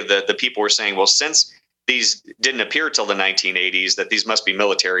many of the people were saying, well, since these didn't appear till the 1980s, that these must be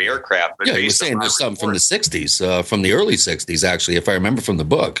military aircraft. But yeah, you were saying there's some from the 60s, from the early 60s, actually, if I remember from the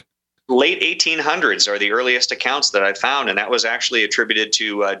book. Late 1800s are the earliest accounts that I found, and that was actually attributed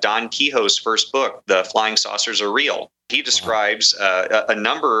to Don Quixote's first book, The Flying Saucers Are Real. He describes a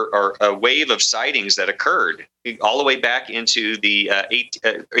number or a wave of sightings that occurred all the way back into the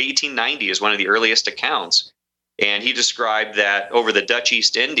 1890 is one of the earliest accounts. And he described that over the Dutch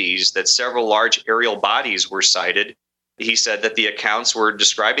East Indies, that several large aerial bodies were sighted. He said that the accounts were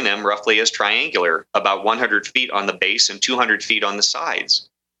describing them roughly as triangular, about 100 feet on the base and 200 feet on the sides.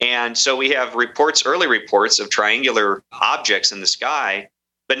 And so we have early reports of triangular objects in the sky,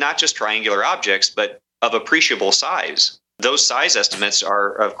 but not just triangular objects, but of appreciable size. Those size estimates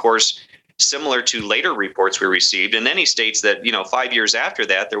are, of course, similar to later reports we received. And then he states that, 5 years after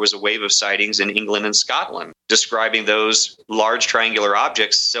that, there was a wave of sightings in England and Scotland, describing those large triangular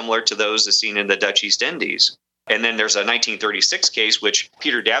objects similar to those as seen in the Dutch East Indies. And then there's a 1936 case, which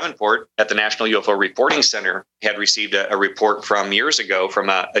Peter Davenport at the National UFO Reporting Center had received a report from years ago from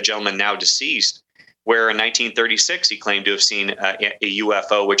a gentleman now deceased, where in 1936 he claimed to have seen a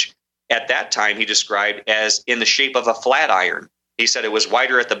UFO, which at that time he described as in the shape of a flat iron. He said it was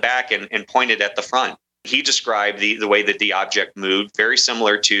wider at the back and pointed at the front. He described the way that the object moved, very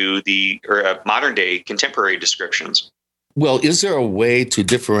similar to the modern-day contemporary descriptions. Well, is there a way to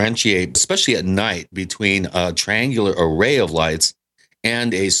differentiate, especially at night, between a triangular array of lights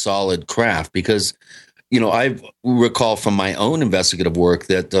and a solid craft? Because, I recall from my own investigative work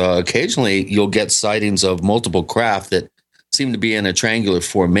that occasionally you'll get sightings of multiple craft that seem to be in a triangular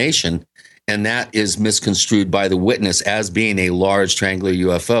formation, and that is misconstrued by the witness as being a large triangular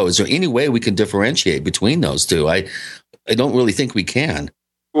UFO. Is there any way we can differentiate between those two? I don't really think we can.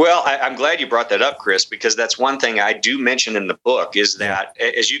 Well, I'm glad you brought that up, Chris, because that's one thing I do mention in the book is that,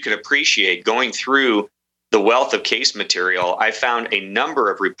 as you can appreciate, going through the wealth of case material, I found a number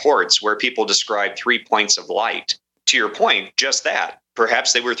of reports where people described 3 points of light. To your point, just that.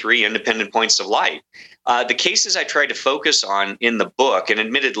 Perhaps they were 3 independent points of light. The cases I tried to focus on in the book, and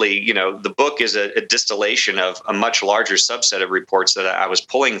admittedly, the book is a distillation of a much larger subset of reports that I was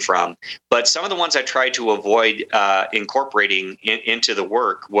pulling from. But some of the ones I tried to avoid incorporating into the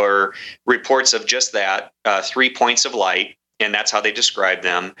work were reports of just that, 3 points of light, and that's how they describe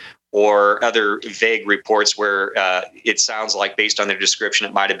them, or other vague reports where it sounds like, based on their description,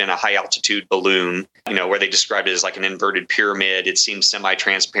 it might have been a high-altitude balloon, where they described it as like an inverted pyramid. It seemed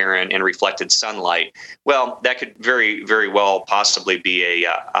semi-transparent and reflected sunlight. Well, that could very, very well possibly be a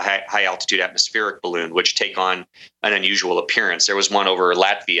high-altitude atmospheric balloon, which take on an unusual appearance. There was one over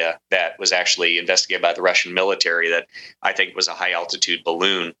Latvia that was actually investigated by the Russian military that I think was a high-altitude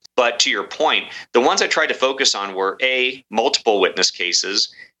balloon. But to your point, the ones I tried to focus on were A, multiple witness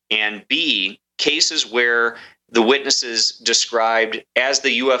cases, and B, cases where the witnesses described as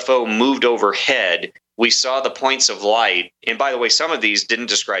the UFO moved overhead, we saw the points of light. And by the way, some of these didn't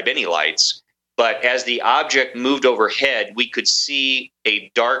describe any lights. But as the object moved overhead, we could see a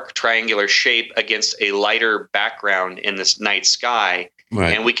dark triangular shape against a lighter background in the night sky.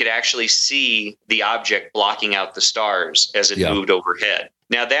 Right. And we could actually see the object blocking out the stars as it moved overhead.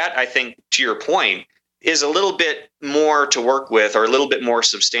 Now that, I think, to your point, is a little bit more to work with, or a little bit more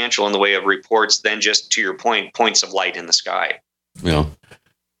substantial in the way of reports than just, to your point, points of light in the sky. Yeah.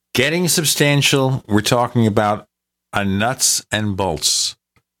 Getting substantial, we're talking about a nuts and bolts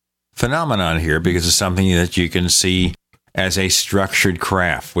phenomenon here, because it's something that you can see as a structured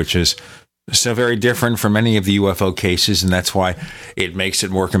craft, which is so very different from any of the UFO cases, and that's why it makes it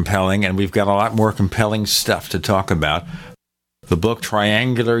more compelling, and we've got a lot more compelling stuff to talk about. The book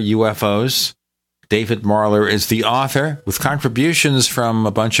Triangular UFOs, David Marler is the author, with contributions from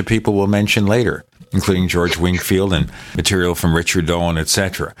a bunch of people we'll mention later, including George Wingfield and material from Richard Dolan,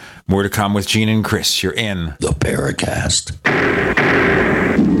 etc. More to come with Gene and Chris. You're in the Paracast.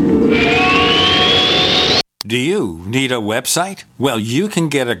 Do you need a website? Well, you can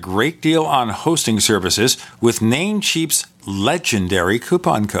get a great deal on hosting services with Namecheap's legendary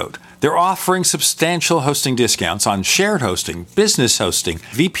coupon code. They're offering substantial hosting discounts on shared hosting, business hosting,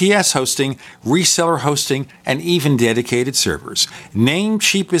 VPS hosting, reseller hosting, and even dedicated servers.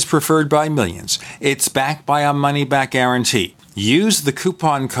 Namecheap is preferred by millions. It's backed by a money-back guarantee. Use the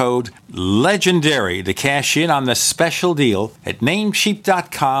coupon code LEGENDARY to cash in on the special deal at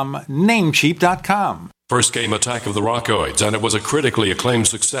Namecheap.com, Namecheap.com. First came Attack of the Rockoids, and it was a critically acclaimed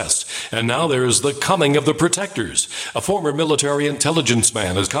success. And now there is The Coming of the Protectors. A former military intelligence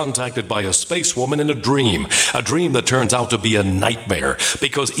man is contacted by a space woman in a dream that turns out to be a nightmare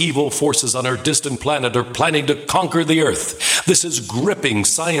because evil forces on her distant planet are planning to conquer the Earth. This is gripping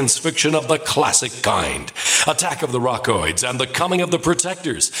science fiction of the classic kind. Attack of the Rockoids and The Coming of the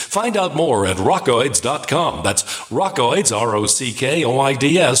Protectors. Find out more at rockoids.com. That's Rockoids,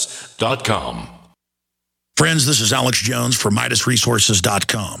 ROCKOIDS.com. Friends, this is Alex Jones for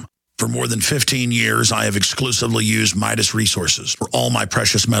MidasResources.com. For more than 15 years, I have exclusively used Midas Resources for all my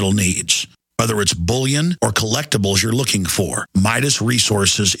precious metal needs. Whether it's bullion or collectibles you're looking for, Midas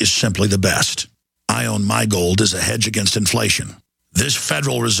Resources is simply the best. I own my gold as a hedge against inflation. This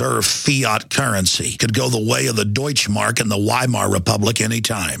Federal Reserve fiat currency could go the way of the Deutschmark and the Weimar Republic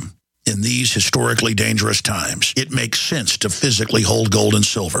anytime. In these historically dangerous times, it makes sense to physically hold gold and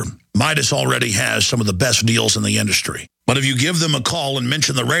silver. Midas already has some of the best deals in the industry. But if you give them a call and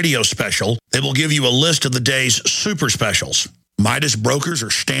mention the radio special, they will give you a list of the day's super specials. Midas brokers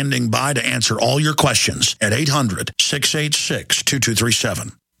are standing by to answer all your questions at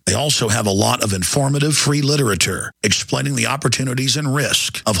 800-686-2237. They also have a lot of informative free literature explaining the opportunities and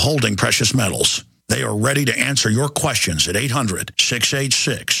risk of holding precious metals. They are ready to answer your questions at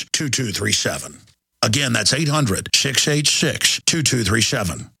 800-686-2237. Again, that's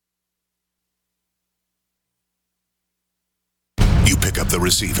 800-686-2237. You pick up the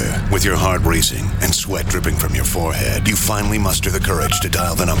receiver with your heart racing and sweat dripping from your forehead. You finally muster the courage to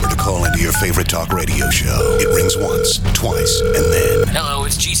dial the number to call into your favorite talk radio show. It rings once, twice, and then... Hello,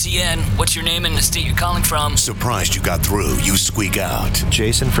 it's GCN. What's your name and the state you're calling from? Surprised you got through, you squeak out.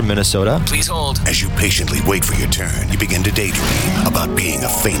 Jason from Minnesota. Please hold. As you patiently wait for your turn, you begin to daydream about being a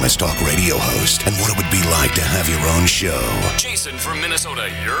famous talk radio host and what it would be like to have your own show. Jason from Minnesota,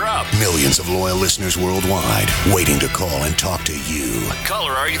 you're up. Millions of loyal listeners worldwide waiting to call and talk to you.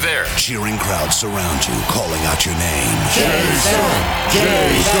 Caller, are you there? Cheering crowds surround you, calling out your name. Jason!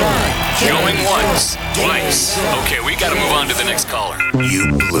 Jason! Going once, twice. Okay, we gotta move on to the next caller.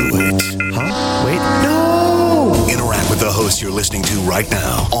 You blew it. Huh? Wait, no! Interact with the host you're listening to right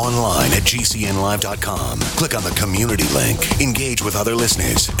now, online at GCNlive.com. Click on the community link. Engage with other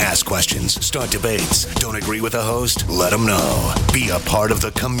listeners. Ask questions. Start debates. Don't agree with the host? Let them know. Be a part of the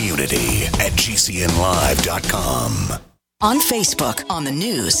community at GCNlive.com. On Facebook, on the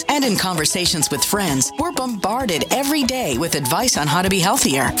news, and in conversations with friends, we're bombarded every day with advice on how to be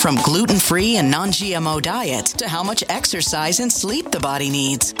healthier, from gluten-free and non-GMO diets to how much exercise and sleep the body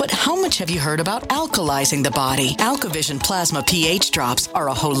needs. But how much have you heard about alkalizing the body? AlkaVision Plasma pH Drops are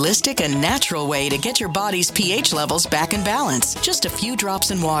a holistic and natural way to get your body's pH levels back in balance. Just a few drops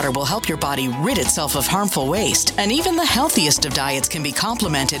in water will help your body rid itself of harmful waste. And even the healthiest of diets can be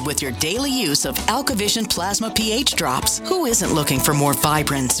complemented with your daily use of AlkaVision Plasma pH Drops. Who isn't looking for more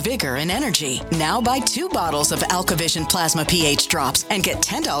vibrance, vigor, and energy? Now buy 2 bottles of AlkaVision Plasma pH Drops and get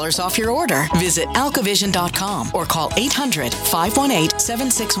 $10 off your order. Visit alkavision.com or call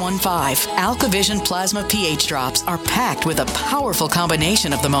 800-518-7615. AlkaVision Plasma pH Drops are packed with a powerful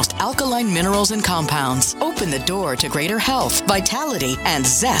combination of the most alkaline minerals and compounds. Open the door to greater health, vitality, and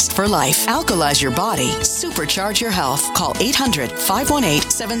zest for life. Alkalize your body. Supercharge your health. Call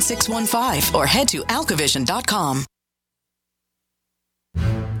 800-518-7615 or head to alkavision.com.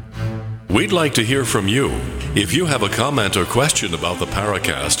 We'd like to hear from you. If you have a comment or question about the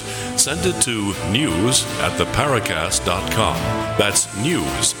Paracast, send it to news@theparacast.com. That's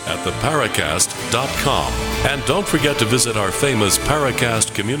news@theparacast.com. And don't forget to visit our famous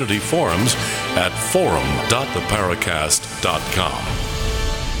Paracast community forums at forum.theparacast.com.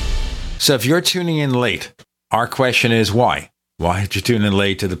 So if you're tuning in late, our question is why? Why did you tune in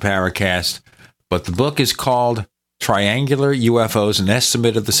late to the Paracast? But the book is called Triangular UFOs, an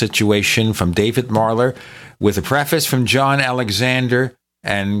estimate of the situation, from David Marler, with a preface from John Alexander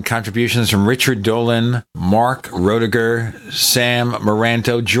and contributions from Richard Dolan, Mark Roediger, Sam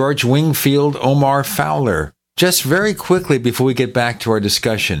Moranto, George Wingfield, Omar Fowler. Just very quickly before we get back to our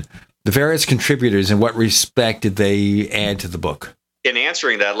discussion, the various contributors, in what respect did they add to the book? in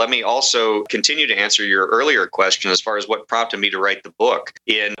answering that, let me also continue to answer your earlier question as far as what prompted me to write the book.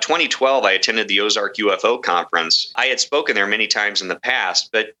 In 2012, I attended the Ozark UFO conference. I had spoken there many times in the past,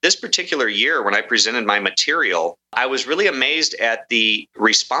 but this particular year when I presented my material, I was really amazed at the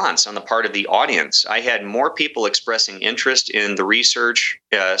response on the part of the audience. I had more people expressing interest in the research,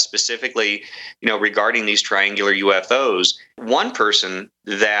 specifically, regarding these triangular UFOs. One person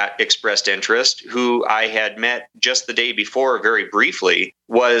that expressed interest, who I had met just the day before very briefly,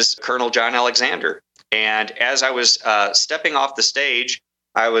 was Colonel John Alexander. And as I was stepping off the stage,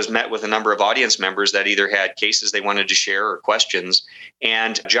 I was met with a number of audience members that either had cases they wanted to share or questions.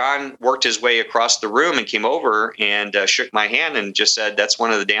 And John worked his way across the room and came over and shook my hand and just said, "That's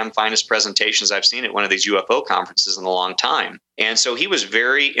one of the damn finest presentations I've seen at one of these UFO conferences in a long time." And so he was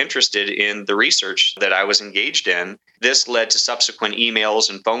very interested in the research that I was engaged in. This led to subsequent emails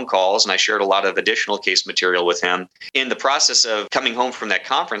and phone calls, and I shared a lot of additional case material with him. In the process of coming home from that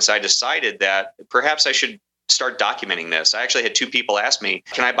conference, I decided that perhaps I should start documenting this. I actually had two people ask me,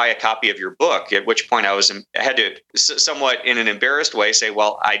 "Can I buy a copy of your book?" At which point I had to somewhat in an embarrassed way say,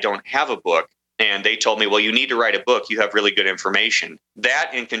 "Well, I don't have a book." And they told me, "Well, you need to write a book. You have really good information."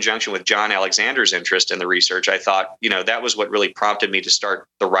 That, in conjunction with John Alexander's interest in the research, I thought, that was what really prompted me to start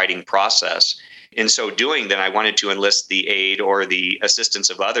the writing process. In so doing, then I wanted to enlist the aid or the assistance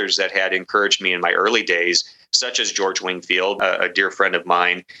of others that had encouraged me in my early days, such as George Wingfield, a dear friend of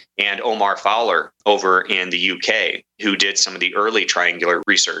mine, and Omar Fowler over in the UK, who did some of the early triangular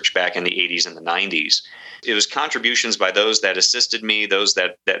research back in the 80s and the 90s. It was contributions by those that assisted me, those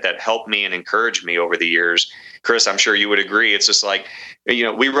that helped me and encouraged me over the years. Chris, I'm sure you would agree. It's just like,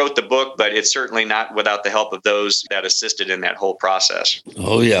 we wrote the book, but it's certainly not without the help of those that assisted in that whole process.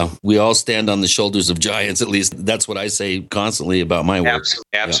 Oh, yeah. We all stand on the shoulders of giants. At least that's what I say constantly about my work.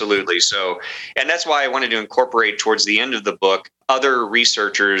 Absolutely. Yeah. So, and that's why I wanted to incorporate towards the end of the book other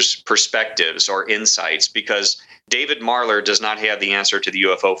researchers' perspectives or insights, because David Marler does not have the answer to the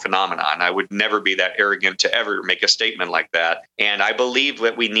UFO phenomenon. I would never be that arrogant to ever make a statement like that. And I believe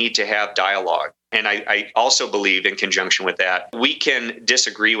that we need to have dialogue. And I also believe, in conjunction with that, we can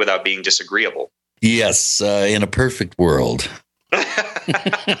disagree without being disagreeable. Yes, in a perfect world.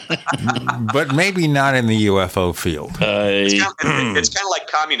 But maybe not in the UFO field. It's kind of like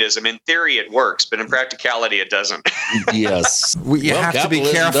communism. In theory, it works, but in practicality, it doesn't. Yes. You have to be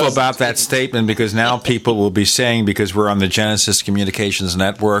careful about that statement, because now people will be saying, because we're on the Genesis Communications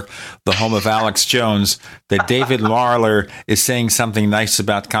Network, the home of Alex Jones, that David Marler is saying something nice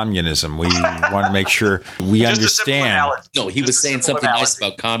about communism. We want to make sure we understand. No, he was saying something nice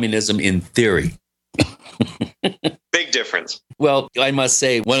about communism in theory. Big difference. Well, I must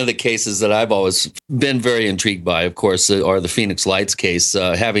say, one of the cases that I've always been very intrigued by, of course, are the Phoenix Lights case,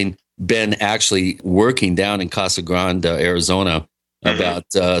 having been actually working down in Casa Grande, Arizona, about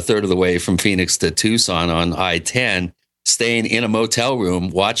a third of the way from Phoenix to Tucson on I-10, staying in a motel room,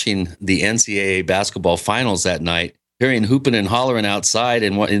 watching the NCAA basketball finals that night, hearing hooping and hollering outside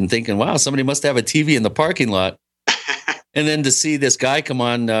and thinking, wow, somebody must have a TV in the parking lot. And then to see this guy come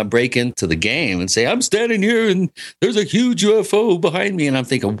on, break into the game and say, "I'm standing here and there's a huge UFO behind me." And I'm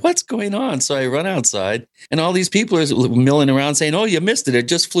thinking, what's going on? So I run outside and all these people are milling around saying, "Oh, you missed it. It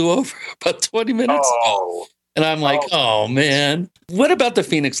just flew over about 20 minutes ago." And I'm like, oh, man. What about the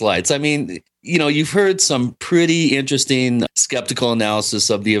Phoenix Lights? I mean, you've heard some pretty interesting skeptical analysis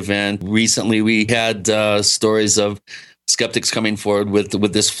of the event. Recently, we had stories of skeptics coming forward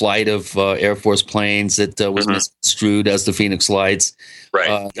with this flight of Air Force planes that was misconstrued as the Phoenix Lights.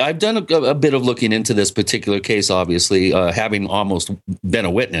 Right. I've done a bit of looking into this particular case, obviously, having almost been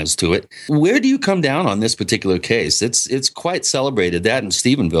a witness to it. Where do you come down on this particular case? It's quite celebrated, that in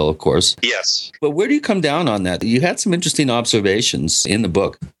Stephenville, of course. Yes. But where do you come down on that? You had some interesting observations in the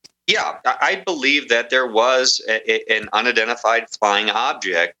book. Yeah, I believe that there was an unidentified flying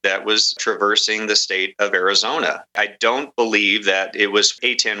object that was traversing the state of Arizona. I don't believe that it was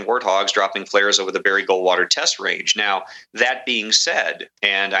A-10 warthogs dropping flares over the Berry Goldwater test range. Now, that being said,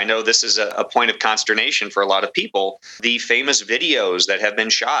 and I know this is a point of consternation for a lot of people, the famous videos that have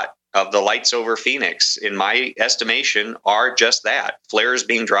been shot of the lights over Phoenix, in my estimation, are just that, flares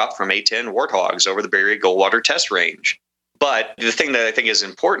being dropped from A-10 warthogs over the Berry Goldwater test range. But the thing that I think is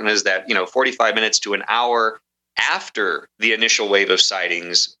important is that, 45 minutes to an hour after the initial wave of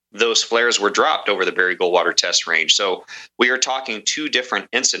sightings, those flares were dropped over the Berry Goldwater test range. So we are talking two different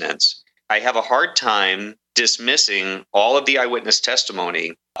incidents. I have a hard time dismissing all of the eyewitness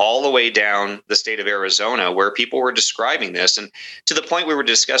testimony all the way down the state of Arizona, where people were describing this. And to the point we were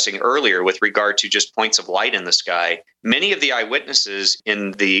discussing earlier with regard to just points of light in the sky, many of the eyewitnesses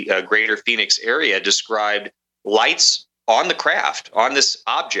in the greater Phoenix area described lights on the craft, on this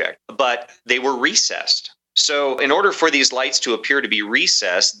object, but they were recessed. So in order for these lights to appear to be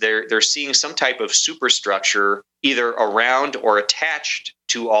recessed, they're seeing some type of superstructure either around or attached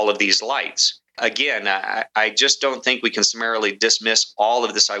to all of these lights. Again, I just don't think we can summarily dismiss all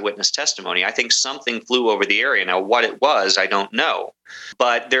of this eyewitness testimony. I think something flew over the area. Now, what it was, I don't know.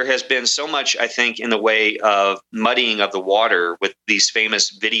 But there has been so much, I think, in the way of muddying of the water with these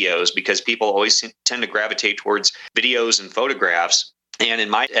famous videos, because people always tend to gravitate towards videos and photographs. And in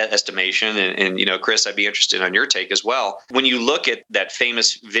my estimation, and Chris, I'd be interested on your take as well, when you look at that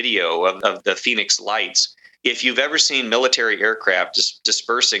famous video of the Phoenix lights, if you've ever seen military aircraft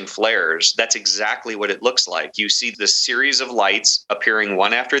dispersing flares, that's exactly what it looks like. You see this series of lights appearing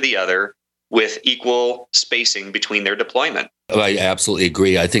one after the other with equal spacing between their deployment. I absolutely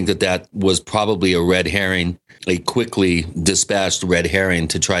agree. I think that was probably a red herring, a quickly dispatched red herring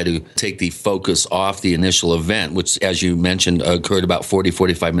to try to take the focus off the initial event, which, as you mentioned, occurred about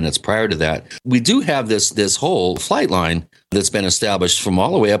 45 minutes prior to that. We do have this whole flight line that's been established from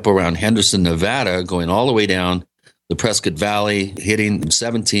all the way up around Henderson, Nevada, going all the way down the Prescott Valley, hitting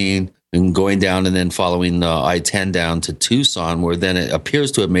 17, and going down and then following I-10 down to Tucson, where then it appears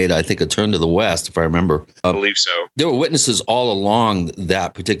to have made, I think, a turn to the west, if I remember. I believe so. There were witnesses all along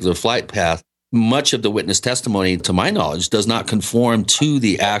that particular flight path. Much of the witness testimony, to my knowledge, does not conform to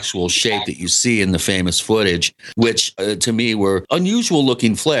the actual shape that you see in the famous footage, which to me were unusual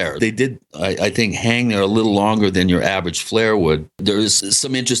looking flares. They did, I think, hang there a little longer than your average flare would. There is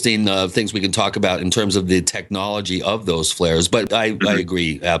some interesting things we can talk about in terms of the technology of those flares, but I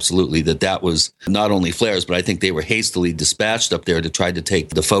agree absolutely that was not only flares, but I think they were hastily dispatched up there to try to take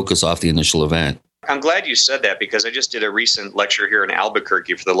the focus off the initial event. I'm glad you said that, because I just did a recent lecture here in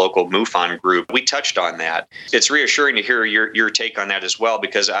Albuquerque for the local MUFON group. We touched on that. It's reassuring to hear your take on that as well,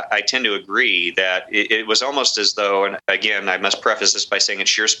 because I tend to agree that it was almost as though, and again, I must preface this by saying it's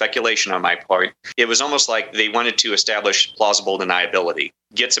sheer speculation on my part, it was almost like they wanted to establish plausible deniability.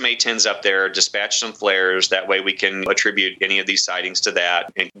 Get some A-10s up there, dispatch some flares. That way we can attribute any of these sightings to that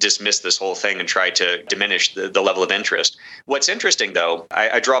and dismiss this whole thing and try to diminish the level of interest. What's interesting, though,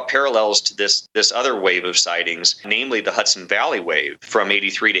 I draw parallels to this other wave of sightings, namely the Hudson Valley wave from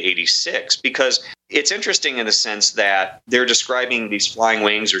 83 to 86, because it's interesting in the sense that they're describing these flying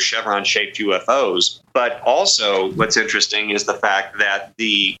wings or chevron-shaped UFOs, but also what's interesting is the fact that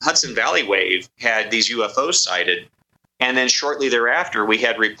the Hudson Valley wave had these UFOs sighted. And then shortly thereafter, we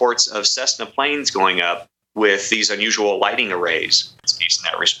had reports of Cessna planes going up with these unusual lighting arrays. It's case in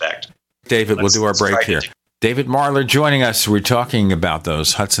that respect. David, we'll do our break here. David Marler joining us. We're talking about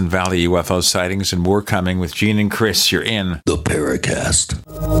those Hudson Valley UFO sightings and more coming with Gene and Chris. You're in the Paracast.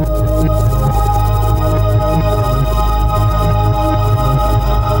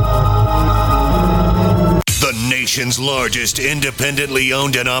 The nation's largest independently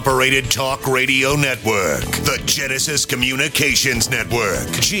owned and operated talk radio network. The Genesis Communications Network.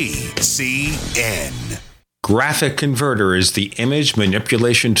 GCN. Graphic Converter is the image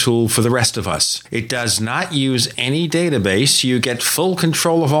manipulation tool for the rest of us. It does not use any database. You get full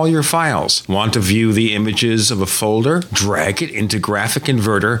control of all your files. Want to view the images of a folder? Drag it into Graphic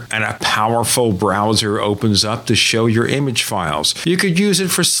Converter and a powerful browser opens up to show your image files. You could use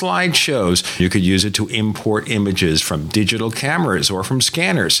it for slideshows. You could use it to import images from digital cameras or from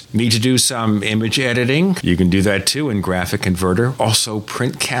scanners. Need to do some image editing? You can do that too in Graphic Converter. Also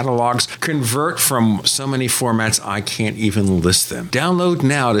print catalogs. Convert from so many formats I can't even list them. Download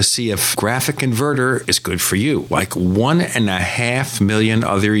now to see if Graphic Converter is good for you, like 1.5 million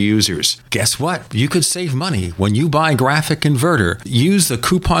other users. Guess what? You could save money when you buy Graphic Converter. Use the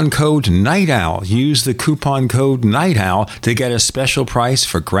coupon code Night Owl. Use the coupon code Night Owl to get a special price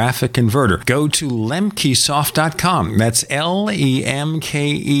for Graphic Converter. Go to lemkesoft.com. That's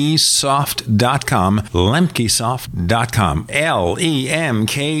LEMKE soft.com. lemkesoft.com.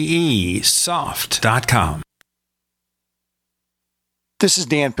 LEMKE soft.com. This is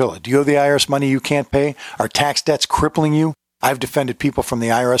Dan Pilla. Do you owe the IRS money you can't pay? Are tax debts crippling you? I've defended people from the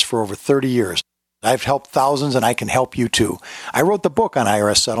IRS for over 30 years. I've helped thousands, and I can help you too. I wrote the book on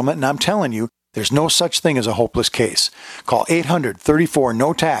IRS settlement, and I'm telling you, there's no such thing as a hopeless case. Call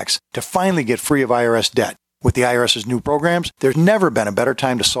 800-34-NO-TAX to finally get free of IRS debt. With the IRS's new programs, there's never been a better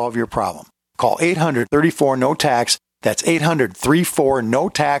time to solve your problem. Call 800-34-NO-TAX. That's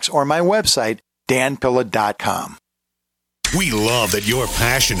 800-34-NO-TAX, or my website, danpilla.com. We love that you're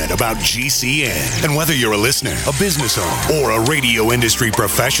passionate about GCN. And whether you're a listener, a business owner, or a radio industry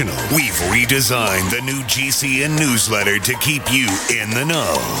professional, we've redesigned the new GCN newsletter to keep you in the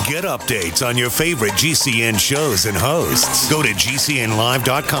know. Get updates on your favorite GCN shows and hosts. Go to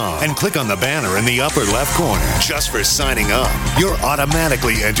GCNlive.com and click on the banner in the upper left corner. Just for signing up, you're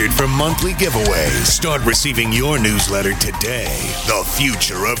automatically entered for monthly giveaways. Start receiving your newsletter today. The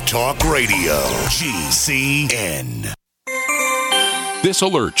future of talk radio. GCN. This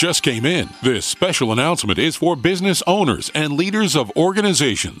alert just came in. This special announcement is for business owners and leaders of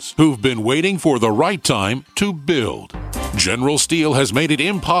organizations who've been waiting for the right time to build. General Steel has made it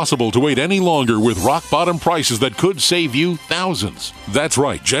impossible to wait any longer with rock-bottom prices that could save you thousands. That's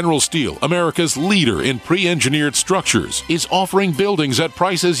right, General Steel, America's leader in pre-engineered structures, is offering buildings at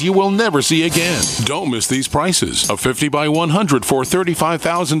prices you will never see again. Don't miss these prices. A 50 by 100 for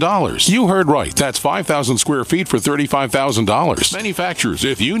 $35,000. You heard right. That's 5,000 square feet for $35,000. Manufacturers,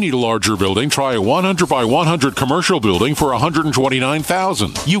 if you need a larger building, try a 100 by 100 commercial building for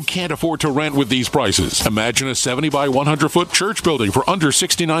 $129,000. You can't afford to rent with these prices. Imagine a 70 by 100-foot church building for under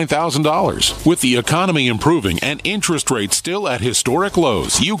 $69,000. With the economy improving and interest rates still at historic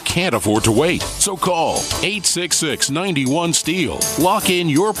lows, you can't afford to wait. So call 866-91-STEEL. Lock in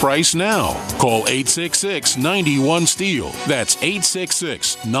your price now. Call 866-91-STEEL. That's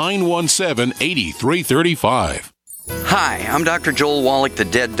 866-917-8335. Hi, I'm Dr. Joel Wallach, the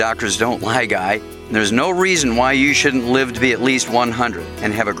Dead Doctors Don't Lie guy. There's no reason why you shouldn't live to be at least 100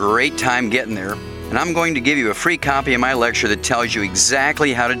 and have a great time getting there. And I'm going to give you a free copy of my lecture that tells you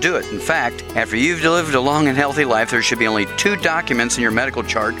exactly how to do it. In fact, after you've lived a long and healthy life, there should be only 2 documents in your medical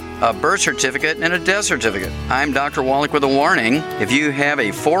chart, a birth certificate and a death certificate. I'm Dr. Wallach with a warning. If you have a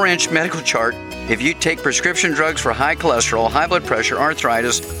 4-inch medical chart, if you take prescription drugs for high cholesterol, high blood pressure,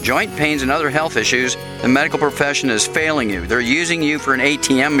 arthritis, joint pains, and other health issues, the medical profession is failing you. They're using you for an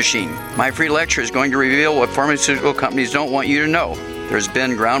ATM machine. My free lecture is going to reveal what pharmaceutical companies don't want you to know. There's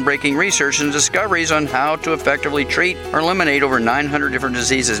been groundbreaking research and discoveries on how to effectively treat or eliminate over 900 different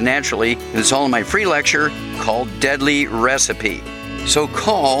diseases naturally, and it's all in my free lecture called Deadly Recipe. So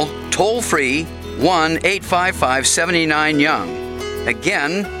call toll-free 1-855-79-YOUNG.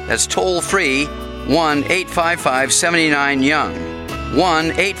 Again, that's toll-free 1-855-79-YOUNG.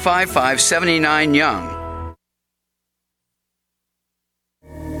 1-855-79-YOUNG.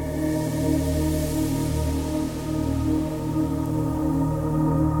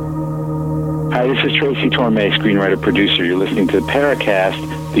 Hi, this is Tracy Torme, screenwriter, producer. You're listening to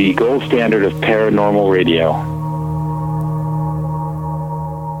Paracast, the gold standard of paranormal radio.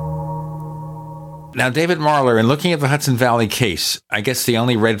 Now, David Marler, in looking at the Hudson Valley case, I guess the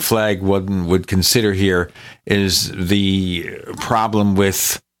only red flag one would consider here is the problem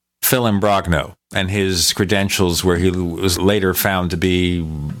with Phil Imbrogno and his credentials, where he was later found to be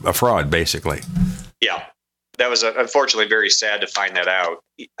a fraud, basically. Yeah. That was unfortunately very sad to find that out.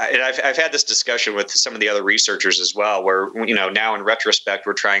 And I've had this discussion with some of the other researchers as well, where, now in retrospect,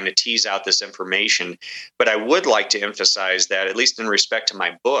 we're trying to tease out this information. But I would like to emphasize that, at least in respect to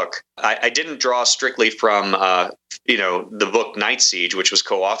my book, I didn't draw strictly from, the book Night Siege, which was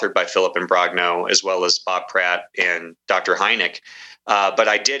co-authored by Philip Imbrogno, as well as Bob Pratt and Dr. Hynek. But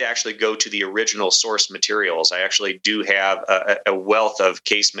I did actually go to the original source materials. I actually do have a wealth of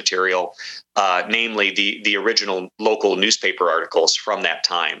case material, namely the original local newspaper articles from that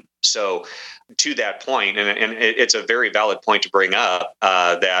time. So to that point, and it's a very valid point to bring up,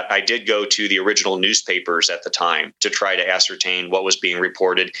 that I did go to the original newspapers at the time to try to ascertain what was being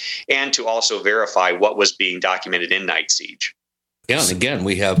reported and to also verify what was being documented in Night Siege. Yeah, and again,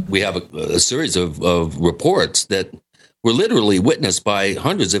 we have a series of reports that were literally witnessed by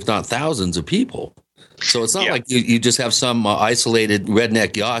hundreds, if not thousands, of people. So it's not like you just have some isolated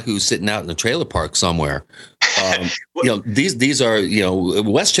redneck yahoo sitting out in a trailer park somewhere. These are,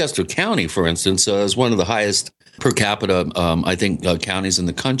 Westchester County, for instance, is one of the highest per capita, counties in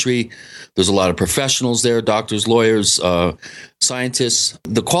the country. There's a lot of professionals there, doctors, lawyers, scientists.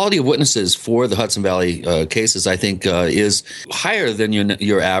 The quality of witnesses for the Hudson Valley cases, I think, is higher than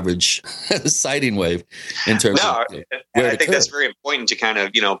your average sighting wave in terms of and I think that's very important to kind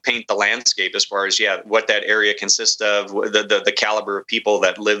of, paint the landscape as far as, what that area consists of, the caliber of people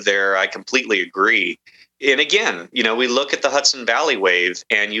that live there. I completely agree. And again, we look at the Hudson Valley wave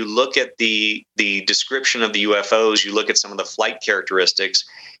and you look at the description of the UFOs, you look at some of the flight characteristics,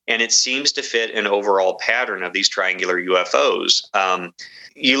 and it seems to fit an overall pattern of these triangular UFOs.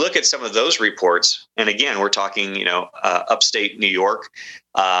 You look at some of those reports, and again, we're talking, upstate New York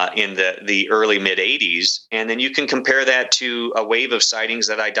in the early mid 80s, and then you can compare that to a wave of sightings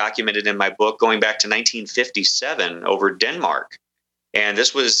that I documented in my book going back to 1957 over Denmark. And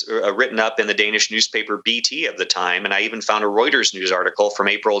this was written up in the Danish newspaper BT of the time, and I even found a Reuters news article from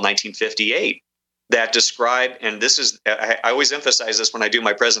April 1958 that described, and this is, I always emphasize this when I do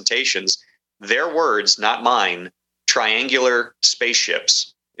my presentations, their words, not mine, triangular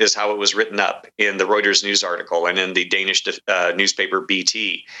spaceships is how it was written up in the Reuters news article and in the Danish newspaper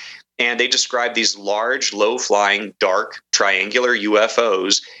BT. And they described these large, low-flying, dark, triangular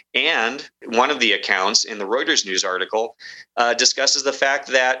UFOs. And one of the accounts in the Reuters news article discusses the fact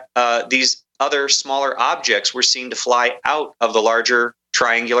that these other smaller objects were seen to fly out of the larger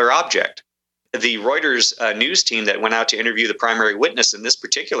triangular object. The Reuters news team that went out to interview the primary witness in this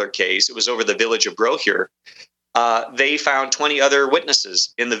particular case, it was over the village of Brohyr, they found 20 other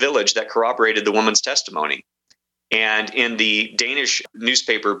witnesses in the village that corroborated the woman's testimony. And in the Danish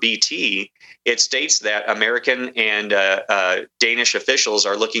newspaper BT, it states that American and Danish officials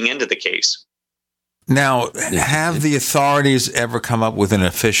are looking into the case. Now, have the authorities ever come up with an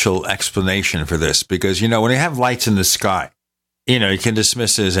official explanation for this? Because, when you have lights in the sky, you can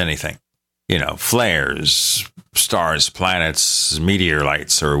dismiss it as anything. Flares, stars, planets, meteor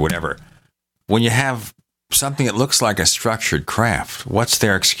lights, or whatever. When you have something that looks like a structured craft, what's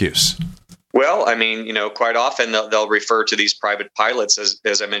their excuse? Well, I mean, quite often they'll refer to these private pilots,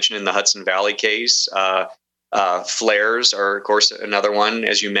 as I mentioned in the Hudson Valley case. Flares are, of course, another one,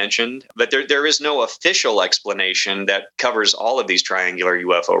 as you mentioned. But there is no official explanation that covers all of these triangular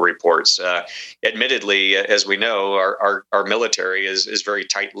UFO reports. Admittedly, as we know, our military is very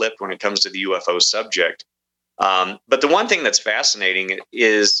tight-lipped when it comes to the UFO subject. But the one thing that's fascinating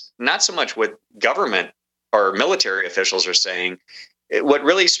is not so much what government or military officials are saying. What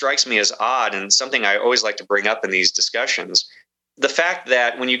really strikes me as odd, and something I always like to bring up in these discussions, the fact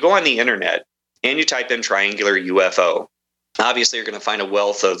that when you go on the internet and you type in triangular UFO, obviously you're going to find a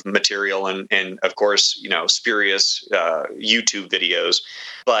wealth of material and of course, spurious YouTube videos.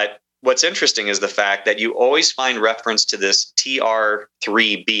 But what's interesting is the fact that you always find reference to this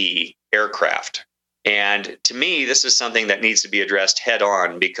TR-3B aircraft. And to me, this is something that needs to be addressed head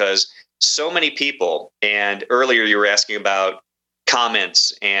on, because so many people, and earlier you were asking about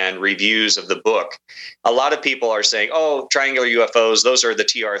comments and reviews of the book, a lot of people are saying, oh, triangular UFOs, those are the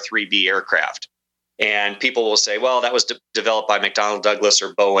TR-3B aircraft. And people will say, well, that was developed by McDonnell Douglas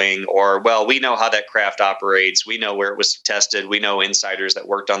or Boeing, or, well, we know how that craft operates. We know where it was tested. We know insiders that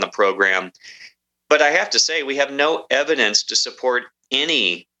worked on the program. But I have to say, we have no evidence to support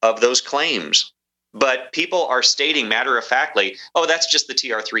any of those claims. But people are stating matter-of-factly, oh, that's just the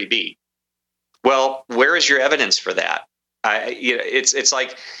TR-3B. Well, where is your evidence for that? It's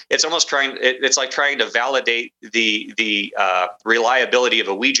like trying to validate the reliability of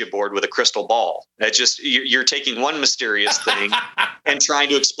a Ouija board with a crystal ball. It's just you're taking one mysterious thing and trying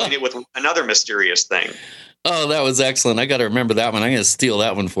to explain it with another mysterious thing. Oh, that was excellent. I got to remember that one. I'm going to steal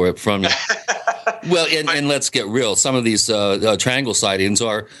that one from you. Well, and let's get real. Some of these triangle sightings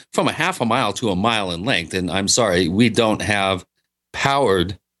are from a half a mile to a mile in length. And I'm sorry, we don't have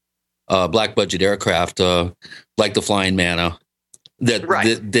powered black budget aircraft like the Flying Manna that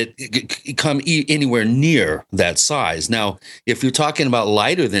come anywhere near that size. Now, if you're talking about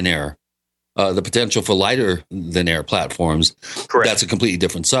lighter than air, the potential for lighter than air platforms, correct, that's a completely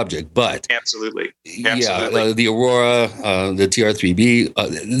different subject. But absolutely. Yeah, the Aurora, the TR-3B,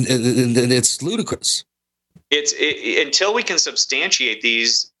 it's ludicrous. Until we can substantiate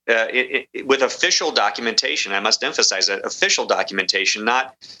these with official documentation. I must emphasize that official documentation,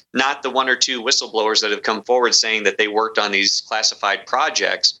 not the one or two whistleblowers that have come forward saying that they worked on these classified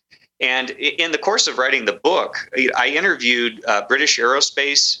projects. And in the course of writing the book, I interviewed British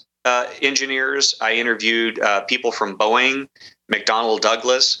aerospace engineers. I interviewed people from Boeing, McDonnell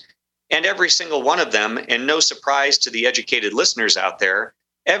Douglas, and every single one of them, and no surprise to the educated listeners out there,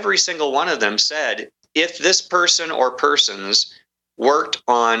 every single one of them said, if this person or persons worked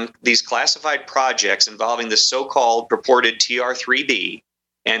on these classified projects involving the so-called purported TR-3B,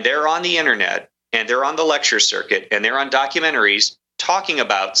 and they're on the internet, and they're on the lecture circuit, and they're on documentaries talking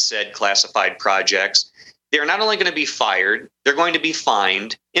about said classified projects, they're not only going to be fired, they're going to be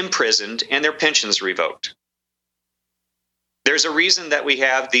fined, imprisoned, and their pensions revoked. There's a reason that we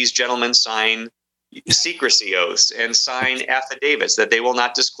have these gentlemen sign secrecy oaths and sign affidavits that they will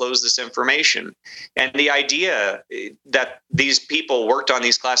not disclose this information. And the idea that these people worked on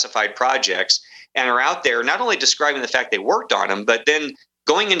these classified projects and are out there not only describing the fact they worked on them, but then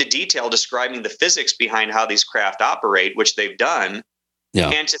going into detail describing the physics behind how these craft operate, which they've done. Yeah.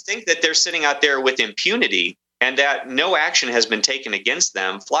 And to think that they're sitting out there with impunity and that no action has been taken against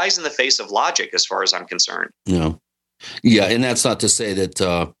them flies in the face of logic, as far as I'm concerned. Yeah. Yeah. And that's not to say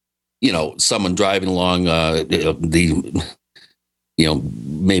that, someone driving along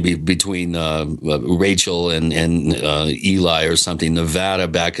maybe between Rachel and Eli or something, Nevada,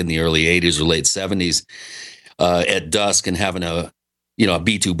 back in the early 80s or late 70s, at dusk and having a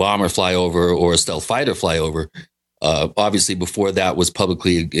B-2 bomber fly over or a stealth fighter fly over. Obviously, before that was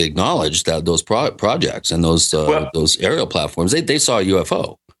publicly acknowledged, that those projects and those aerial platforms, they saw a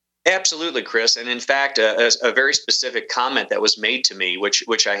UFO. Absolutely, Chris. And in fact, a very specific comment that was made to me,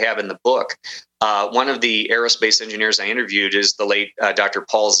 which I have in the book. One of the aerospace engineers I interviewed is the late Dr.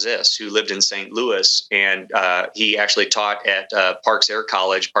 Paul Ziss, who lived in St. Louis, and he actually taught at Parks Air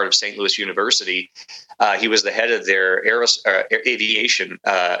College, part of St. Louis University. He was the head of their aviation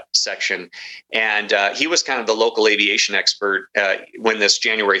section, and he was kind of the local aviation expert when this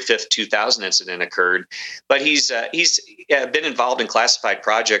January 5th, 2000 incident occurred. But he's been involved in classified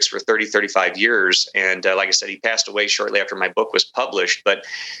projects for 30, 35 years. And like I said, he passed away shortly after my book was published. But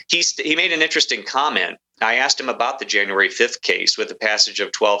he made an interesting comment. I asked him about the January 5th case with a passage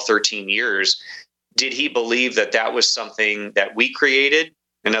of 12, 13 years. Did he believe that that was something that we created?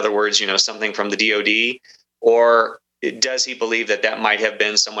 In other words, something from the DOD, or does he believe that that might have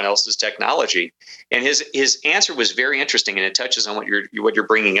been someone else's technology? And his answer was very interesting, and it touches on what you're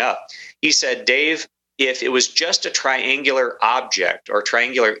bringing up. He said, Dave, if it was just a triangular object or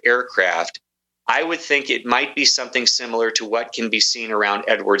triangular aircraft, I would think it might be something similar to what can be seen around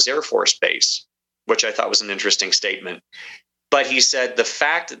Edwards Air Force Base, which I thought was an interesting statement. But he said the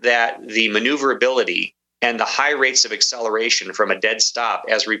fact that the maneuverability and the high rates of acceleration from a dead stop,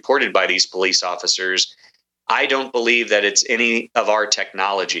 as reported by these police officers, I don't believe that it's any of our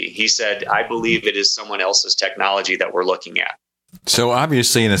technology. He said, I believe it is someone else's technology that we're looking at. So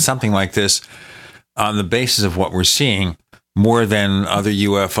obviously, in something like this, on the basis of what we're seeing, more than other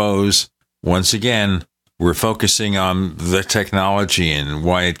UFOs, once again, we're focusing on the technology and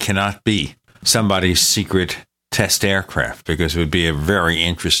why it cannot be somebody's secret test aircraft, because it would be a very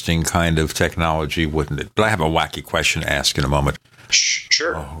interesting kind of technology, wouldn't it? But I have a wacky question to ask in a moment.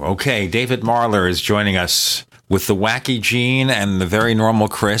 Sure. Okay, David Marler is joining us with the wacky Gene and the very normal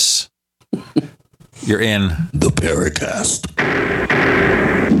Chris. You're in the Paracast.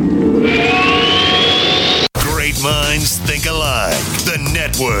 Great minds think alike. The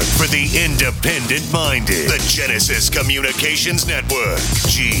network for the independent-minded. The Genesis Communications Network.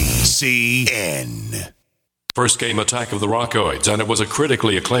 GCN. First came Attack of the Rockoids, and it was a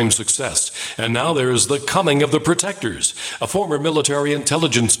critically acclaimed success. And now there's The Coming of the Protectors. A former military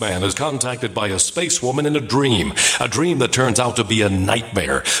intelligence man is contacted by a space woman in a dream that turns out to be a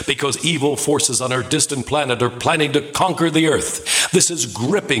nightmare because evil forces on our distant planet are planning to conquer the Earth. This is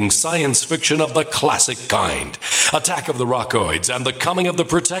gripping science fiction of the classic kind. Attack of the Rockoids and The Coming of the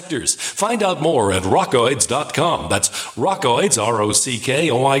Protectors. Find out more at rockoids.com. That's Rockoids,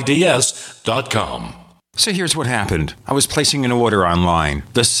 ROCKOIDS.com. So here's what happened. I was placing an order online.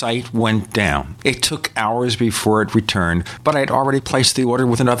 The site went down. It took hours before it returned, but I had already placed the order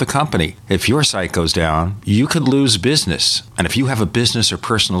with another company. If your site goes down, you could lose business. And if you have a business or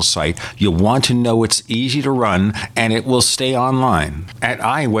personal site, you'll want to know it's easy to run and it will stay online. At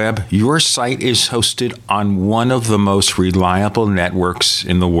iWeb, your site is hosted on one of the most reliable networks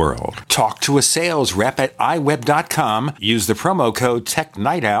in the world. Talk to a sales rep at iWeb.com. Use the promo code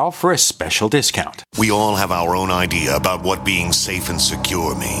TechNightOwl for a special discount. We all have our own idea about what being safe and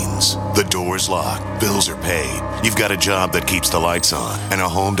secure means. The door's locked, bills are paid, you've got a job that keeps the lights on, and a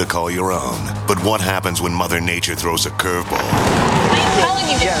home to call your own. But what happens when Mother Nature throws a curveball? I'm telling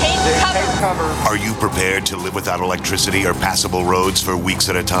you to take cover. Are you prepared to live without electricity or passable roads for weeks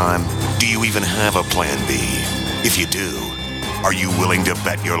at a time? Do you even have a plan B? If you do, are you willing to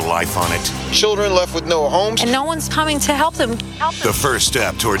bet your life on it? Children left with no homes. And no one's coming to help them. The first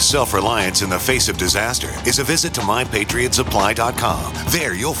step towards self-reliance in the face of disaster is a visit to MyPatriotSupply.com.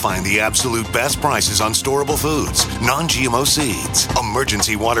 There you'll find the absolute best prices on storable foods, non-GMO seeds,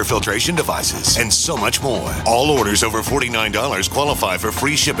 emergency water filtration devices, and so much more. All orders over $49 qualify for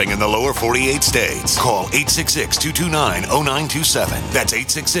free shipping in the lower 48 states. Call 866-229-0927. That's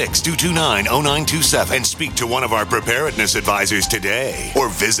 866-229-0927 and speak to one of our preparedness advisors today, or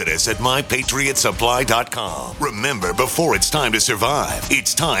visit us at MyPatriotSupply.com. Remember, before it's time to survive,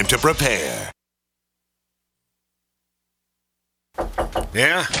 it's time to prepare.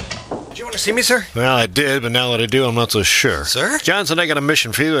 Yeah? you want to see me, sir? Well, I did, but now that I do, I'm not so sure. Sir? Johnson, I got a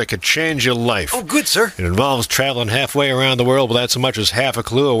mission for you that could change your life. Oh, good, sir. It involves traveling halfway around the world without so much as half a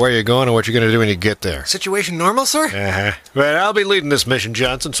clue of where you're going or what you're going to do when you get there. Situation normal, sir? Uh-huh. Well, I'll be leading this mission,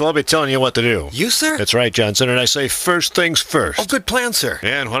 Johnson, so I'll be telling you what to do. You, sir? That's right, Johnson, and I say first things first. Oh, good plan, sir.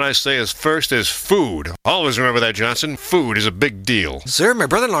 And what I say is first is food. Always remember that, Johnson. Food is a big deal. Sir, my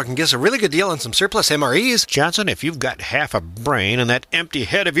brother-in-law can get us a really good deal on some surplus MREs. Johnson, if you've got half a brain and that empty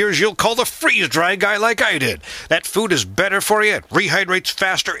head of yours, you'll call the freeze-dry guy like I did. That food is better for you, it rehydrates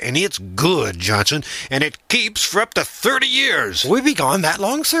faster, and it's good, Johnson, and it keeps for up to 30 years. Will we be gone that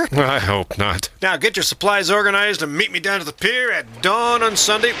long, sir? I hope not. Now get your supplies organized and meet me down to the pier at dawn on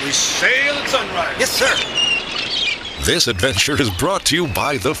Sunday. We sail at sunrise. Yes, sir. This adventure is brought to you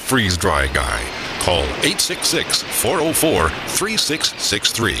by the Freeze Dry Guy. Call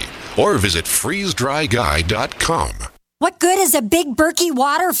 866-404-3663 or visit freezedryguy.com. What good is a Big Berkey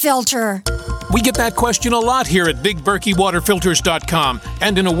water filter? We get that question a lot here at BigBerkeyWaterFilters.com,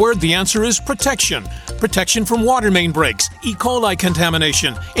 and in a word, the answer is protection. Protection from water main breaks, E. coli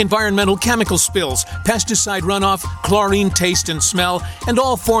contamination, environmental chemical spills, pesticide runoff, chlorine taste and smell, and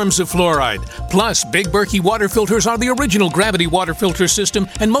all forms of fluoride. Plus, Big Berkey water filters are the original gravity water filter system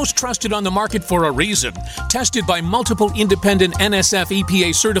and most trusted on the market for a reason. Tested by multiple independent NSF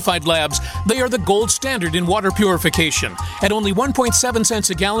EPA certified labs, they are the gold standard in water purification. At only 1.7 cents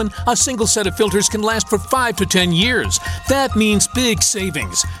a gallon, a single set of filters can last for 5 to 10 years. That means big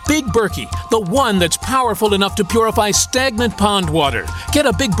savings. Big Berkey, the one that's powerful enough to purify stagnant pond water. Get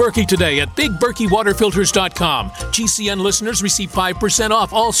a Big Berkey today at BigBerkeyWaterFilters.com. GCN listeners receive 5%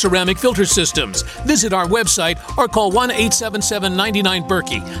 off all ceramic filter systems. Visit our website or call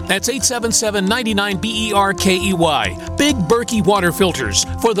 1-877-99-BERKEY. That's 877-99-BERKEY. Big Berkey Water Filters,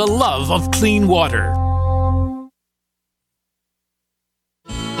 for the love of clean water.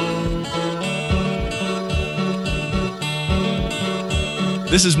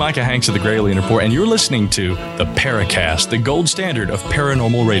 This is Micah Hanks of the Gray Alien Report, and you're listening to the Paracast, the gold standard of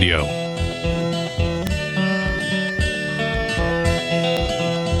paranormal radio.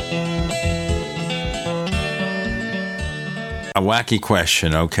 A wacky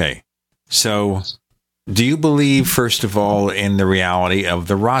question, okay. So, do you believe, first of all, in the reality of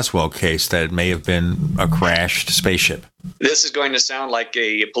the Roswell case, that it may have been a crashed spaceship? This is going to sound like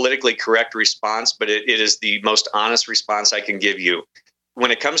a politically correct response, but it is the most honest response I can give you. When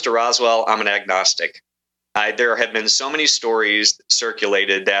it comes to Roswell, I'm an agnostic. There have been so many stories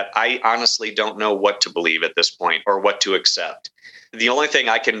circulated that I honestly don't know what to believe at this point or what to accept. The only thing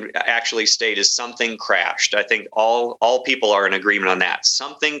I can actually state is something crashed. I think all people are in agreement on that.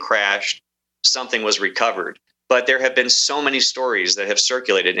 Something crashed, something was recovered. But there have been so many stories that have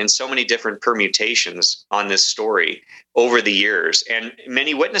circulated and so many different permutations on this story over the years, and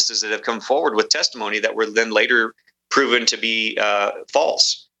many witnesses that have come forward with testimony that were then later proven to be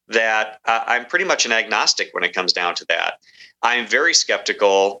false, that I'm pretty much an agnostic when it comes down to that. I'm very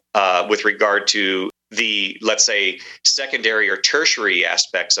skeptical with regard to the, let's say, secondary or tertiary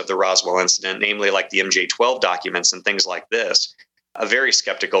aspects of the Roswell incident, namely like the MJ-12 documents and things like this. Very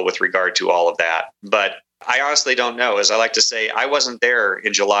skeptical with regard to all of that. But I honestly don't know. As I like to say, I wasn't there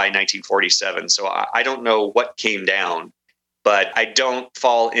in July 1947, so I don't know what came down. But I don't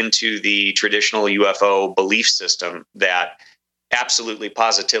fall into the traditional UFO belief system that absolutely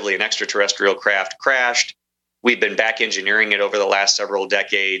positively an extraterrestrial craft crashed. We've been back engineering it over the last several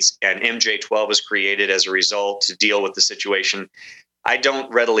decades, and MJ-12 was created as a result to deal with the situation. I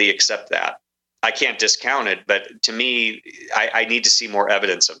don't readily accept that. I can't discount it, but to me, I need to see more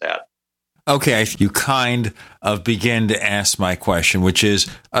evidence of that. Okay, you kind of begin to ask my question, which is,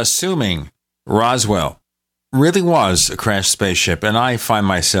 assuming Roswell really was a crashed spaceship, and I find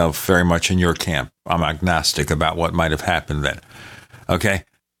myself very much in your camp. I'm agnostic about what might have happened then. Okay?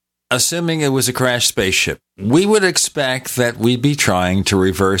 Assuming it was a crashed spaceship, we would expect that we'd be trying to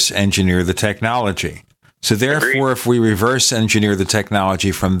reverse engineer the technology. So therefore, if we reverse engineer the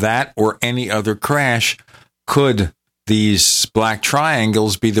technology from that or any other crash, could these black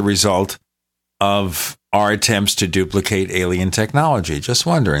triangles be the result of our attempts to duplicate alien technology? Just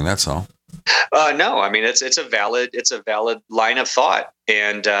wondering, that's all. No, I mean it's a valid line of thought,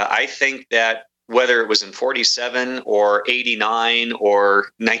 and I think that whether it was in 47 or 89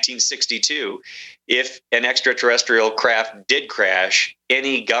 or 1962, if an extraterrestrial craft did crash,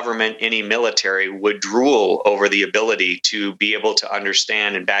 any government, any military would drool over the ability to be able to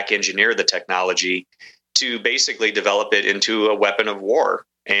understand and back engineer the technology to basically develop it into a weapon of war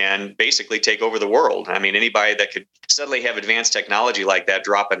and basically take over the world. I mean, anybody that could suddenly have advanced technology like that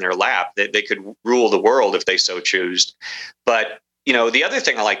drop in their lap, they could rule the world if they so choose. But the other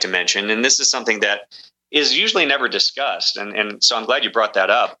thing I like to mention, and this is something that is usually never discussed, and so I'm glad you brought that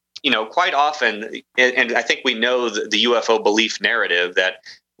up. Quite often, and I think we know the UFO belief narrative that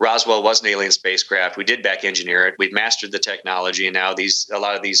Roswell was an alien spacecraft. We did back engineer it. We've mastered the technology, and now a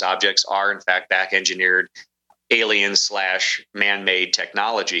lot of these objects are in fact back engineered alien/man-made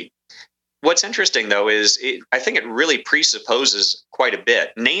technology. What's interesting, though, is I think it really presupposes quite a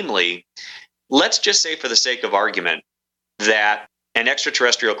bit. Namely, let's just say for the sake of argument that an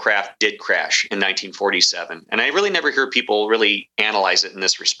extraterrestrial craft did crash in 1947. And I really never hear people really analyze it in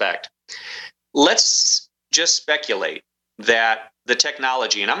this respect. Let's just speculate that the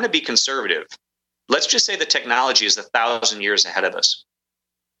technology, and I'm going to be conservative, let's just say the technology is 1,000 years ahead of us.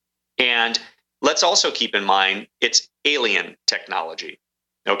 And let's also keep in mind it's alien technology.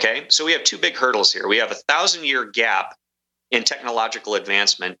 Okay, so we have two big hurdles here. We have 1,000-year gap in technological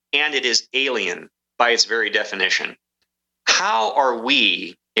advancement, and it is alien by its very definition. How are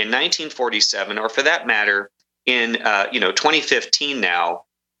we in 1947, or for that matter, in 2015 now,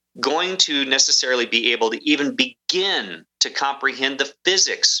 going to necessarily be able to even begin to comprehend the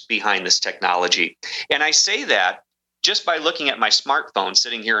physics behind this technology? And I say that just by looking at my smartphone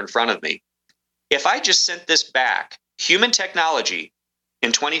sitting here in front of me. If I just sent this back, human technology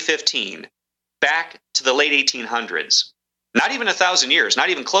in 2015, back to the late 1800s, not even 1,000 years, not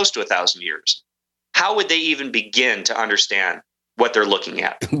even close to 1,000 years, how would they even begin to understand what they're looking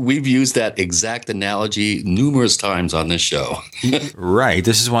at? We've used that exact analogy numerous times on this show. Right.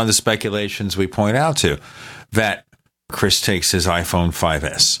 This is one of the speculations we point out to, that Chris takes his iPhone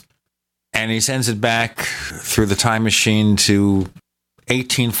 5S and he sends it back through the time machine to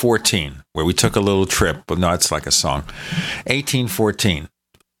 1814, where we took a little trip. But no, it's like a song. 1814.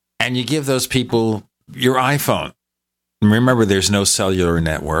 And you give those people your iPhone. Remember, there's no cellular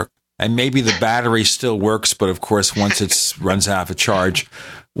network. And maybe the battery still works, but of course, once it runs out of charge,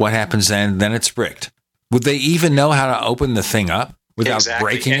 what happens then? Then it's bricked. Would they even know how to open the thing up without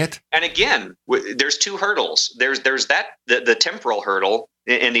breaking it? And again, there's two hurdles. There's the temporal hurdle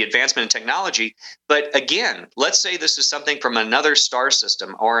in the advancement in technology. But again, let's say this is something from another star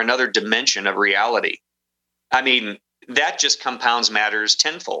system or another dimension of reality. I mean, that just compounds matters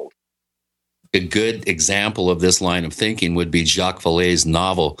tenfold. A good example of this line of thinking would be Jacques Vallée's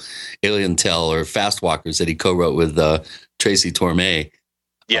novel, Alien Tale, or Fast Walkers, that he co-wrote with Tracy Torme.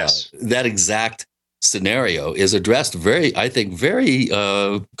 Yes. That exact scenario is addressed very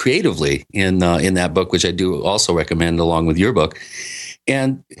creatively in that book, which I do also recommend along with your book.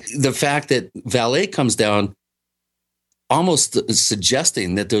 And the fact that Vallée comes down almost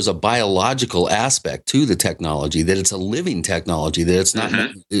suggesting that there's a biological aspect to the technology, that it's a living technology, that it's not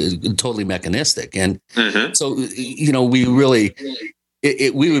totally mechanistic. And so, we really,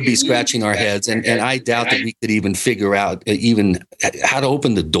 we would be scratching our heads, and I doubt that we could even figure out even how to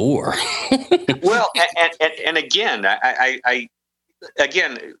open the door. Well, and again,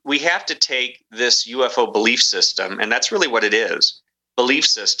 again, we have to take this UFO belief system, and that's really what it is, belief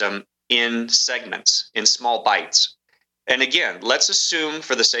system, in segments, in small bites. And again, let's assume,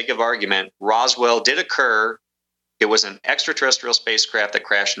 for the sake of argument, Roswell did occur. It was an extraterrestrial spacecraft that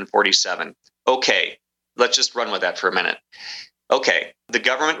crashed in 47. Okay, let's just run with that for a minute. Okay, the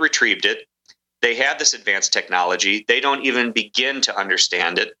government retrieved it. They have this advanced technology. They don't even begin to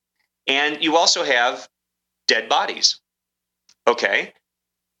understand it. And you also have dead bodies. Okay,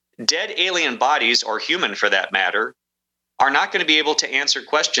 dead alien bodies, or human for that matter, are not going to be able to answer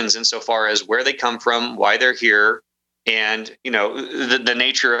questions insofar as where they come from, why they're here, and the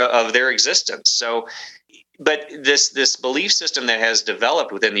nature of their existence. So, but this belief system that has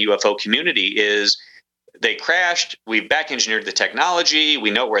developed within the UFO community is they crashed, we back engineered the technology, we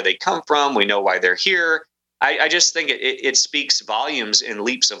know where they come from, we know why they're here. I just think it speaks volumes in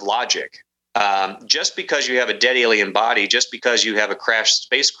leaps of logic. Just because you have a dead alien body, just because you have a crashed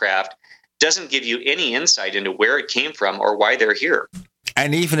spacecraft, doesn't give you any insight into where it came from or why they're here.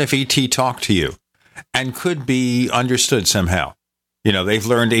 And even if ET talked to you and could be understood somehow, they've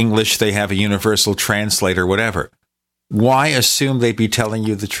learned English, they have a universal translator, whatever, why assume they'd be telling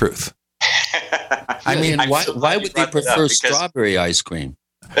you the truth? I mean, why would they prefer strawberry ice cream?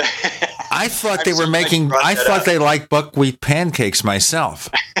 I thought they were making, I thought they liked buckwheat pancakes myself.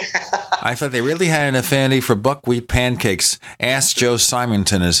 I thought they really had an affinity for buckwheat pancakes. Ask Joe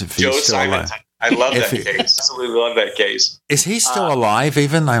Simonton if he's still alive. I love that case. Absolutely love that case. Is he still alive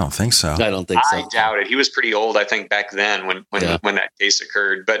even? I don't think so. I don't think so. I doubt it. He was pretty old, I think, back then when that case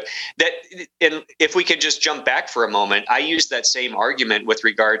occurred. But and if we could just jump back for a moment, I used that same argument with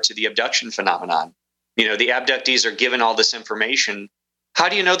regard to the abduction phenomenon. The abductees are given all this information. How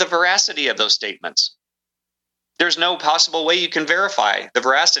do you know the veracity of those statements? there's no possible way you can verify the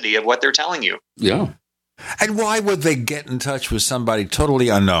veracity of what they're telling you. Yeah. And why would they get in touch with somebody totally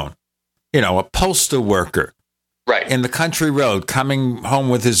unknown? You know, a postal worker. Right. In the country road, coming home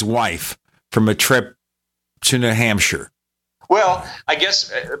with his wife from a trip to New Hampshire. Well, I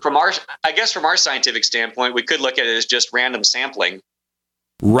guess from our scientific standpoint, we could look at it as just random sampling.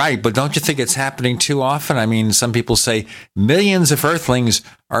 Right, but don't you think it's happening too often? I mean, some people say millions of Earthlings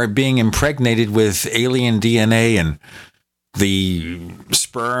are being impregnated with alien DNA and the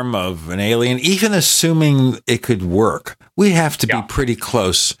sperm of an alien, even assuming it could work. We have to be pretty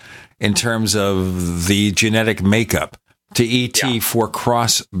close in terms of the genetic makeup to ET for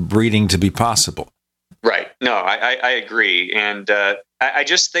crossbreeding to be possible. Right. No, I agree. And I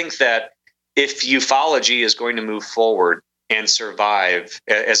just think that if ufology is going to move forward and survive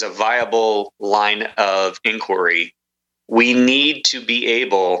as a viable line of inquiry, we need to be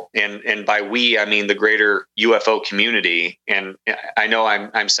able, and by we, I mean the greater UFO community. And I know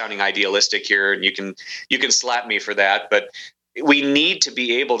I'm sounding idealistic here, and you can slap me for that, but we need to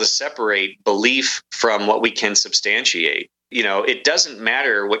be able to separate belief from what we can substantiate. You know, it doesn't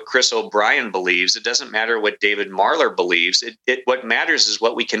matter what Chris O'Brien believes. It doesn't matter what David Marler believes. What matters is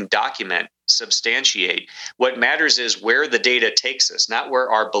what we can document, substantiate. What matters is where the data takes us, not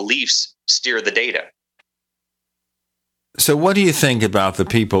where our beliefs steer the data. So what do you think about the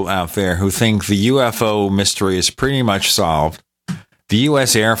people out there who think the UFO mystery is pretty much solved? The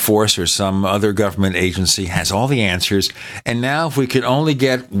U.S. Air Force or some other government agency has all the answers. And now if we could only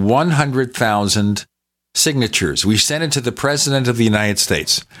get 100,000 signatures, we send it to the President of the United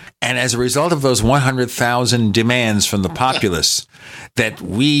States. And as a result of those 100,000 demands from the populace that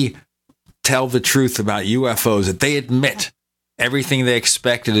we tell the truth about UFOs, that they admit everything they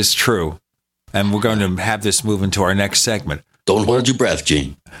expected is true. And we're going to have this move into our next segment. Don't hold your breath,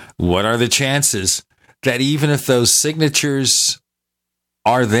 Gene. What are the chances that even if those signatures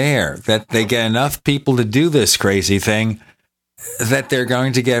are there, that they get enough people to do this crazy thing, that they're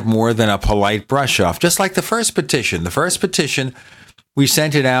going to get more than a polite brush off? Just like the first petition. The first petition, we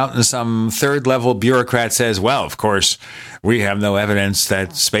sent it out and some third-level bureaucrat says, well, of course, we have no evidence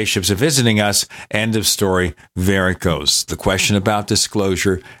that spaceships are visiting us. End of story. There it goes. The question about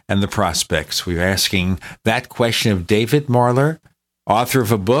disclosure and the prospects. We're asking that question of David Marler, author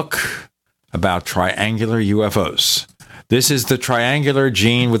of a book about triangular UFOs. This is the Triangular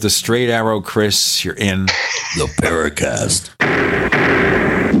Gene with the straight arrow, Chris. You're in the Paracast.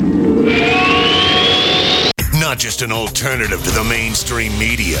 Not just an alternative to the mainstream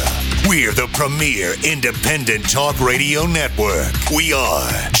media. We're the premier independent talk radio network. We are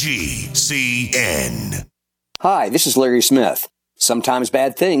GCN. Hi, this is Larry Smith. Sometimes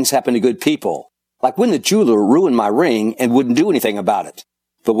bad things happen to good people. Like when the jeweler ruined my ring and wouldn't do anything about it.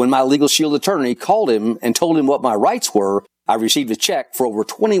 But when my Legal Shield attorney called him and told him what my rights were, I received a check for over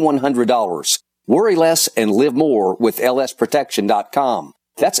 $2,100. Worry less and live more with lsprotection.com.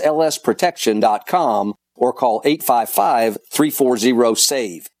 That's lsprotection.com or call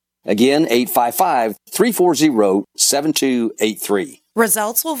 855-340-SAVE. Again, 855-340-7283.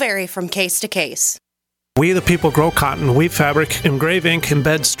 Results will vary from case to case. We the people grow cotton, weave fabric, engrave ink,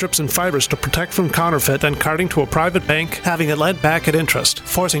 embed strips and fibers to protect from counterfeit, then carting to a private bank, having it lent back at interest,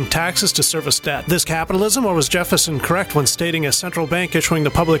 forcing taxes to service debt. This capitalism, or was Jefferson correct when stating a central bank issuing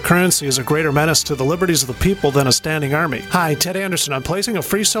the public currency is a greater menace to the liberties of the people than a standing army? Hi, Ted Anderson. I'm placing a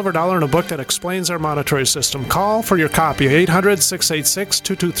free silver dollar in a book that explains our monetary system. Call for your copy,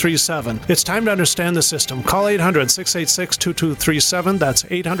 800-686-2237. It's time to understand the system. Call 800-686-2237. That's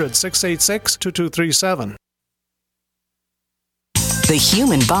 800-686-2237. The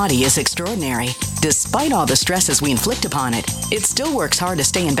human body is extraordinary. Despite all the stresses we inflict upon it, it still works hard to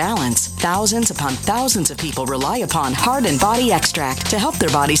stay in balance. Thousands upon thousands of people rely upon Heart and Body Extract to help their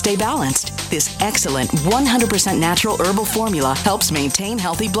body stay balanced. This excellent 100% natural herbal formula helps maintain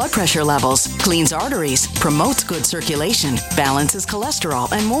healthy blood pressure levels, cleans arteries, promotes good circulation, balances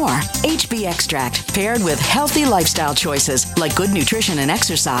cholesterol, and more. HB Extract, paired with healthy lifestyle choices like good nutrition and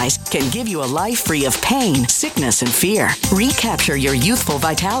exercise, can give you a life free of pain, sickness, and fear. Recapture your youthful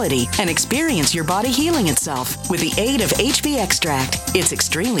vitality and experience your body healing itself with the aid of HB Extract. It's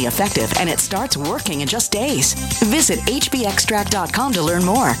extremely effective and it starts working in just days. Visit hbextract.com to learn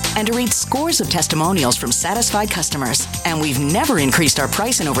more and to read scores of testimonials from satisfied customers. And we've never increased our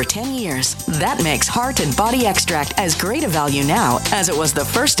price in over 10 years. That makes Heart and Body Extract as great a value now as it was the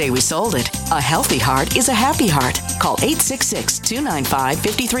first day we sold it. A healthy heart is a happy heart. Call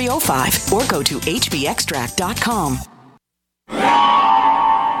 866-295-5305 or go to hbextract.com.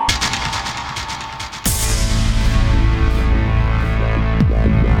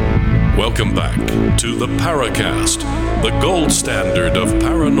 Welcome back to the Paracast, the gold standard of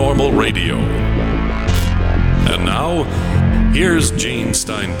paranormal radio. And now, here's Gene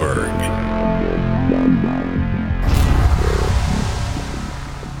Steinberg.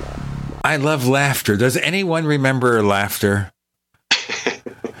 I love laughter. Does anyone remember laughter?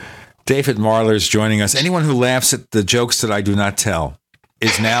 David Marler is joining us. Anyone who laughs at the jokes that I do not tell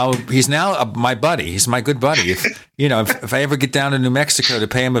he's now my buddy. He's my good buddy. If I ever get down to New Mexico to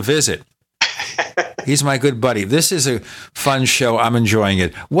pay him a visit, he's my good buddy. This is a fun show. I'm enjoying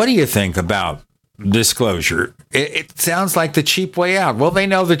it. What do you think about disclosure? It sounds like the cheap way out. Well, they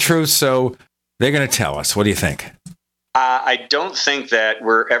know the truth, so they're going to tell us. What do you think? I don't think that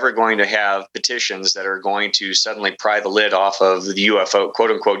we're ever going to have petitions that are going to suddenly pry the lid off of the UFO,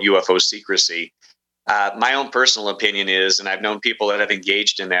 quote unquote, UFO secrecy. My own personal opinion is, and I've known people that have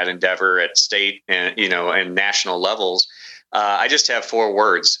engaged in that endeavor at state and, and national levels. I just have 4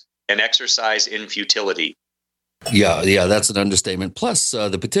 words: an exercise in futility. Yeah, that's an understatement. Plus,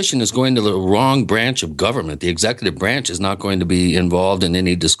 the petition is going to the wrong branch of government. The executive branch is not going to be involved in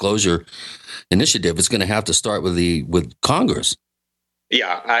any disclosure initiative. It's going to have to start with Congress.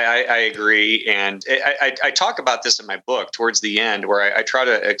 Yeah, I agree, and I talk about this in my book towards the end, where I try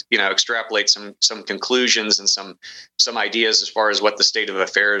to extrapolate some conclusions and some ideas as far as what the state of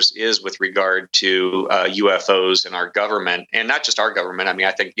affairs is with regard to UFOs and our government, and not just our government. I mean,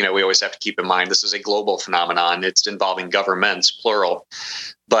 I think we always have to keep in mind this is a global phenomenon. It's involving governments, plural,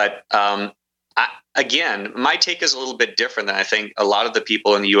 but. Again, my take is a little bit different than I think a lot of the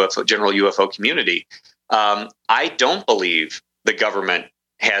people in the general UFO community. I don't believe the government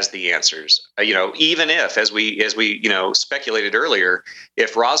has the answers. Even if, as we speculated earlier,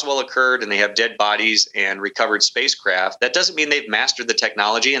 if Roswell occurred and they have dead bodies and recovered spacecraft, that doesn't mean they've mastered the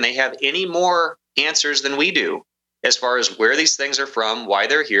technology and they have any more answers than we do as far as where these things are from, why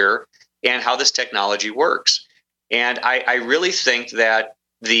they're here, and how this technology works. And I really think that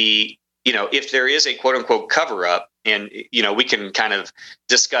if there is a quote unquote cover up, and, we can kind of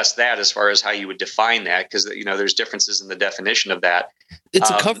discuss that as far as how you would define that, because, there's differences in the definition of that. It's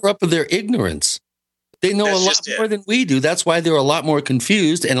a cover up of their ignorance. They know a lot more than we do. That's why they're a lot more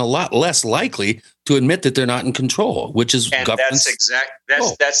confused and a lot less likely to admit that they're not in control, which is government's.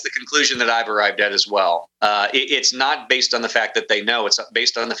 That's the conclusion that I've arrived at as well. It's not based on the fact that they know. It's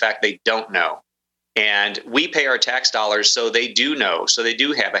based on the fact they don't know. And we pay our tax dollars so they do know, so they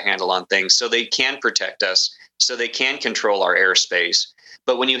do have a handle on things, so they can protect us, so they can control our airspace.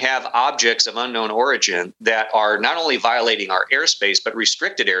 But when you have objects of unknown origin that are not only violating our airspace, but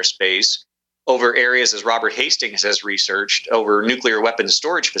restricted airspace over areas, as Robert Hastings has researched, over nuclear weapons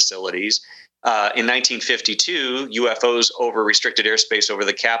storage facilities, in 1952, UFOs over restricted airspace over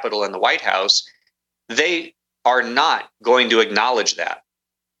the Capitol and the White House, they are not going to acknowledge that.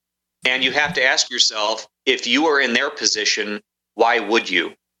 And you have to ask yourself, if you were in their position, why would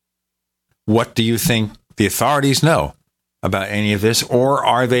you? What do you think the authorities know about any of this, or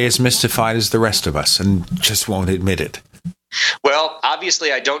are they as mystified as the rest of us and just won't admit it? Well,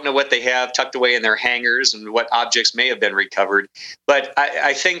 obviously, I don't know what they have tucked away in their hangars and what objects may have been recovered. But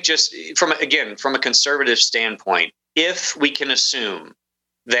I think just from a conservative standpoint, if we can assume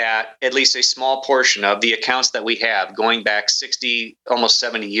that at least a small portion of the accounts that we have going back 60, almost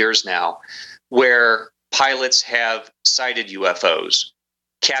 70 years now, where pilots have sighted UFOs,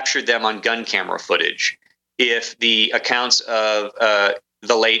 captured them on gun camera footage, if the accounts of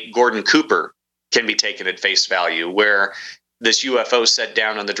the late Gordon Cooper can be taken at face value, where this UFO set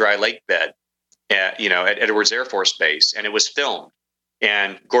down on the dry lake bed, at Edwards Air Force Base, and it was filmed.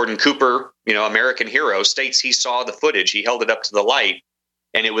 And Gordon Cooper, American hero, states he saw the footage. He held it up to the light,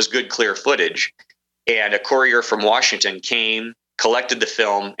 and it was good, clear footage. And a courier from Washington came, collected the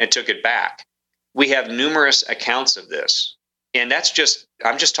film, and took it back. We have numerous accounts of this. And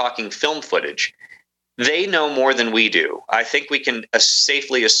I'm just talking film footage. They know more than we do. I think we can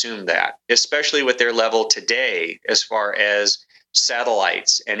safely assume that, especially with their level today as far as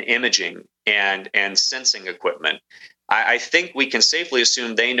satellites and imaging and sensing equipment. I think we can safely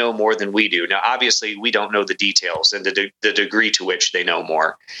assume they know more than we do. Now, obviously, we don't know the details and the degree to which they know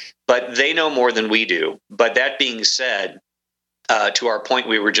more, but they know more than we do. But that being said, to our point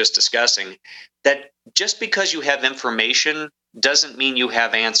we were just discussing, that just because you have information doesn't mean you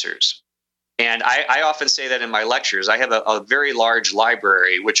have answers. And I often say that in my lectures. I have a very large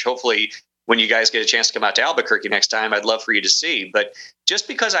library, which hopefully when you guys get a chance to come out to Albuquerque next time, I'd love for you to see. But just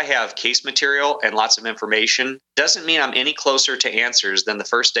because I have case material and lots of information doesn't mean I'm any closer to answers than the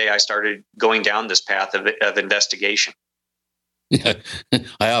first day I started going down this path of investigation. Yeah,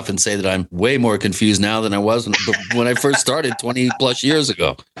 I often say that I'm way more confused now than I was when I first started 20 plus years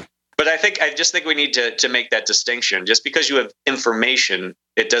ago. But I just think we need to make that distinction. Just because you have information,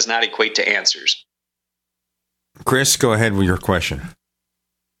 it does not equate to answers. Chris, go ahead with your question.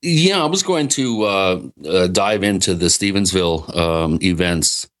 Yeah, I was going to dive into the Stevensville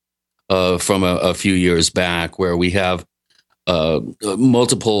events from a few years back, where we have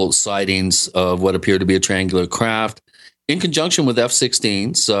multiple sightings of what appeared to be a triangular craft in conjunction with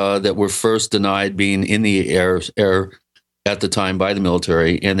F-16s that were first denied being in the air at the time by the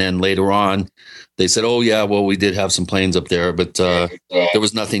military. And then later on, they said, oh, yeah, well, we did have some planes up there, but there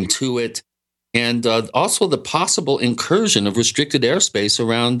was nothing to it. And also the possible incursion of restricted airspace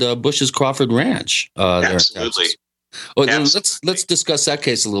around Bush's Crawford Ranch. Absolutely. Oh, then let's discuss that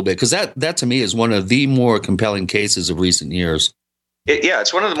case a little bit, because that to me is one of the more compelling cases of recent years.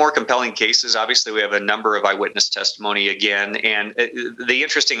 It's one of the more compelling cases. Obviously, we have a number of eyewitness testimony again. And the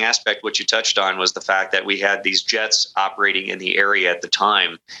interesting aspect, which you touched on, was the fact that we had these jets operating in the area at the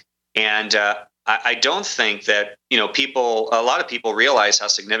time. And I don't think that, a lot of people realize how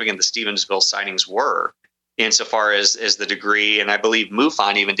significant the Stevensville sightings were insofar as the degree. And I believe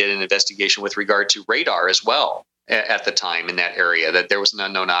MUFON even did an investigation with regard to radar as well at the time in that area, that there was an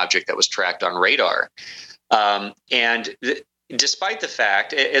unknown object that was tracked on radar. Despite the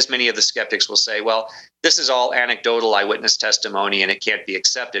fact, as many of the skeptics will say, well, this is all anecdotal eyewitness testimony and it can't be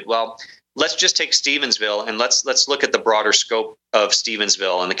accepted. Well, let's just take Stevensville and let's look at the broader scope of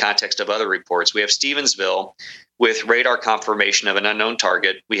Stevensville in the context of other reports. We have Stevensville with radar confirmation of an unknown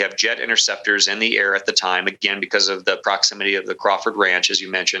target. We have jet interceptors in the air at the time, again, because of the proximity of the Crawford Ranch, as you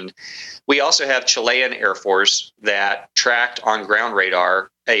mentioned. We also have Chilean Air Force that tracked on ground radar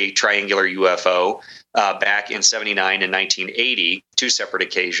a triangular UFO back in 79 and 1980, two separate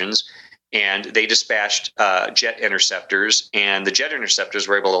occasions. And they dispatched jet interceptors, and the jet interceptors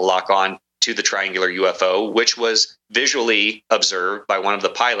were able to lock on to the triangular UFO, which was visually observed by one of the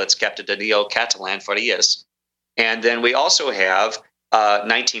pilots, Captain Danilo Catalan Farias. And then we also have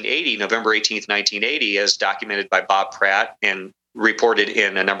 1980, November 18th, 1980, as documented by Bob Pratt and reported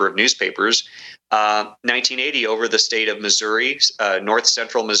in a number of newspapers. 1980 over the state of Missouri, north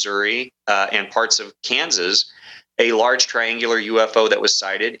central Missouri, and parts of Kansas, a large triangular UFO that was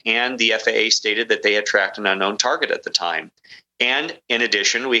sighted, and the FAA stated that they had tracked an unknown target at the time. And in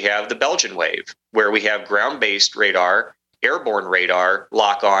addition, we have the Belgian wave, where we have ground-based radar, airborne radar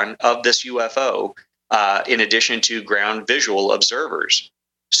lock-on of this UFO, in addition to ground visual observers.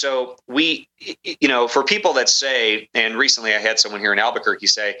 So we, for people that say, and recently I had someone here in Albuquerque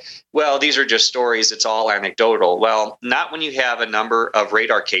say, well, these are just stories, it's all anecdotal. Well, not when you have a number of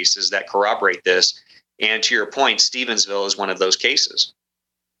radar cases that corroborate this. And to your point, Stevensville is one of those cases.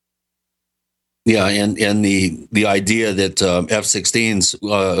 Yeah, and the idea that F-16s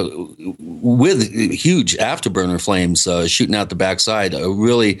with huge afterburner flames shooting out the backside,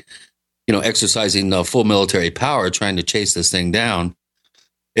 really, exercising full military power, trying to chase this thing down.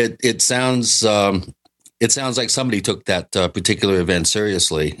 It sounds like somebody took that particular event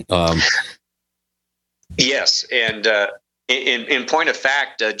seriously. Yes, and in point of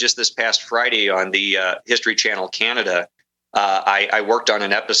fact, just this past Friday on the History Channel Canada, I worked on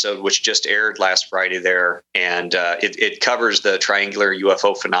an episode which just aired last Friday there, and it covers the triangular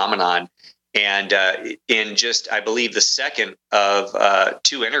UFO phenomenon. And in just, I believe, the second of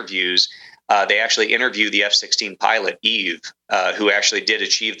two interviews, they actually interviewed the F-16 pilot, Eve, who actually did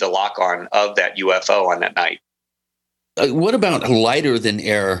achieve the lock-on of that UFO on that night. What about lighter than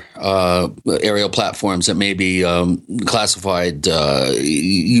air aerial platforms that may be classified?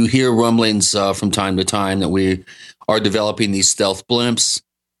 You hear rumblings from time to time that we are developing these stealth blimps.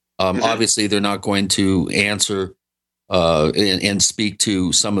 Obviously, they're not going to answer and speak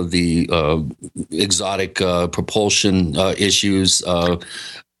to some of the exotic propulsion issues.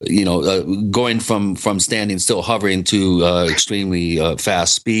 Going from standing still, hovering to extremely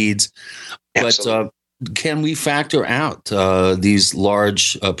fast speeds. Absolutely. But can we factor out these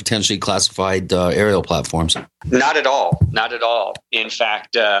large, potentially classified aerial platforms? Not at all. Not at all. In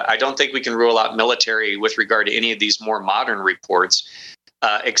fact, I don't think we can rule out military with regard to any of these more modern reports,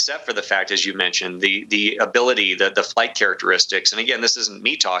 except for the fact, as you mentioned, the ability, the flight characteristics. And again, this isn't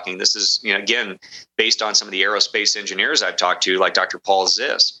me talking. This is, again, based on some of the aerospace engineers I've talked to, like Dr. Paul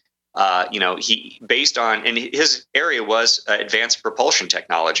Ziss. He based on, and his area was advanced propulsion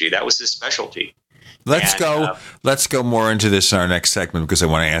technology. That was his specialty. Let's go more into this in our next segment, because I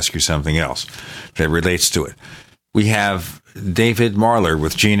want to ask you something else that relates to it. We have David Marler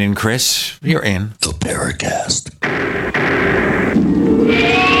with Gene and Chris. You're in the Paracast.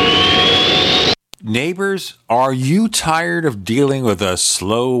 Neighbors, are you tired of dealing with a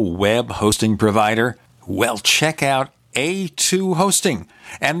slow web hosting provider? Well, check out A2 Hosting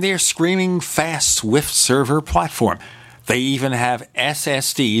and their screaming fast Swift server platform. They even have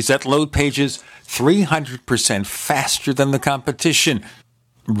SSDs that load pages 300% faster than the competition.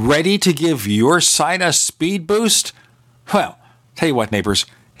 Ready to give your site a speed boost? Well, tell you what, neighbors,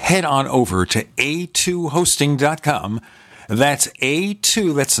 head on over to a2hosting.com. That's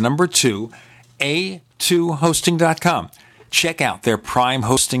A2, that's the number 2, a2hosting.com. Check out their Prime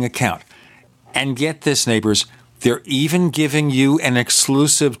hosting account. And get this, neighbors, they're even giving you an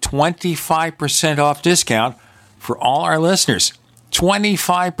exclusive 25% off discount for all our listeners.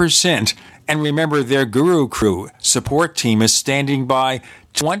 25%. And remember, their Guru Crew support team is standing by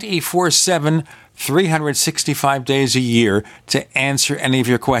 24/7, 365 days a year to answer any of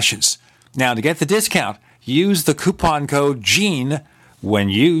your questions. Now, to get the discount, use the coupon code GENE when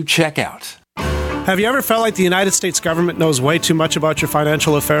you check out. Have you ever felt like the United States government knows way too much about your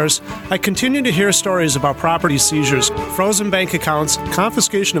financial affairs? I continue to hear stories about property seizures, frozen bank accounts,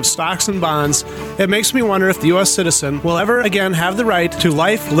 confiscation of stocks and bonds. It makes me wonder if the U.S. citizen will ever again have the right to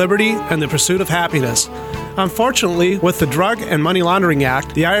life, liberty, and the pursuit of happiness. Unfortunately, with the Drug and Money Laundering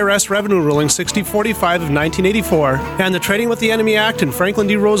Act, the IRS Revenue Ruling 6045 of 1984, and the Trading with the Enemy Act and Franklin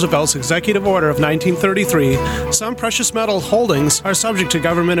D. Roosevelt's Executive Order of 1933, some precious metal holdings are subject to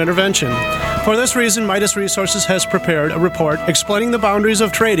government intervention. For this reason, Midas Resources has prepared a report explaining the boundaries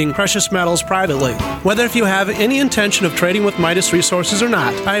of trading precious metals privately. Whether if you have any intention of trading with Midas Resources or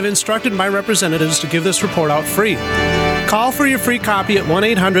not, I have instructed my representatives to give this report out free. Call for your free copy at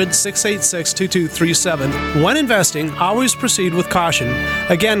 1-800-686-2237. When investing, always proceed with caution.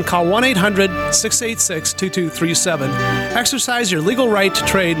 Again, call 1-800-686-2237. Exercise your legal right to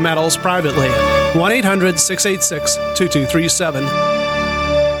trade metals privately. 1-800-686-2237.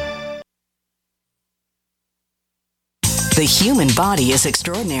 The human body is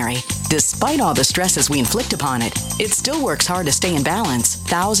extraordinary. Despite all the stresses we inflict upon it, it still works hard to stay in balance.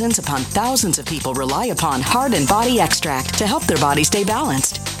 Thousands upon thousands of people rely upon Heart and Body Extract to help their body stay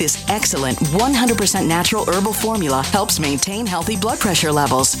balanced. This excellent 100% natural herbal formula helps maintain healthy blood pressure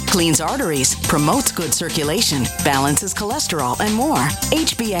levels, cleans arteries, promotes good circulation, balances cholesterol, and more.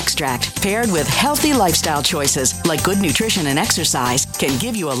 HB Extract, paired with healthy lifestyle choices like good nutrition and exercise, can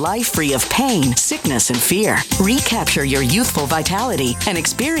give you a life free of pain, sickness, and fear. Recapture your youthful vitality and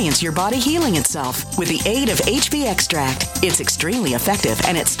experience your body healing itself with the aid of HB Extract. It's extremely effective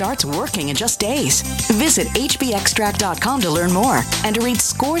and it starts working in just days. Visit hbextract.com to learn more and to read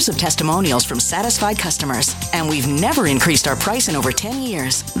scores of testimonials from satisfied customers. And we've never increased our price in over 10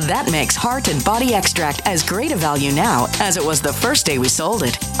 years. That makes Heart and Body Extract as great a value now as it was the first day we sold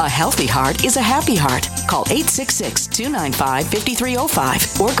it. A healthy heart is a happy heart. Call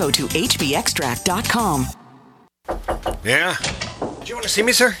 866-295-5305 or go to hbextract.com. Yeah? Did you want to see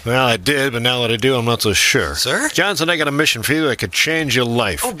me, sir? Well, I did, but now that I do, I'm not so sure. Sir? Johnson, I got a mission for you that could change your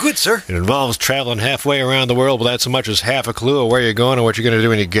life. Oh, good, sir. It involves traveling halfway around the world without so much as half a clue of where you're going or what you're going to do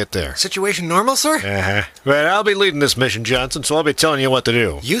when you get there. Situation normal, sir? Uh-huh. But I'll be leading this mission, Johnson, so I'll be telling you what to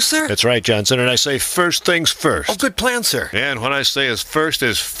do. You, sir? That's right, Johnson, and I say first things first. Oh, good plan, sir. And what I say is first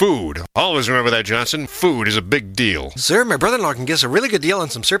is food. Always remember that, Johnson. Food is a big deal. Sir, my brother-in-law can get us a really good deal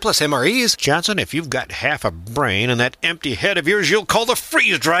on some surplus MREs. Johnson, if you've got half a brain and that empty head of yours, you'll call the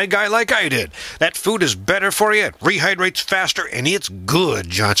freeze-dry guy like I did. That food is better for you, it rehydrates faster, and it's good,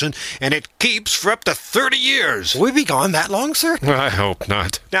 Johnson, and it keeps for up to 30 years. Will we be gone that long, sir? I hope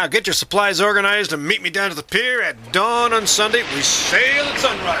not. Now get your supplies organized and meet me down to the pier at dawn on Sunday. We sail at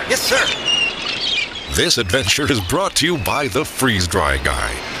sunrise. Yes, sir. This adventure is brought to you by the Freeze Dry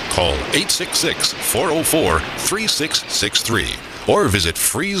Guy. Call 866-404-3663 or visit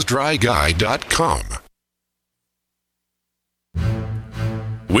freezedryguy.com.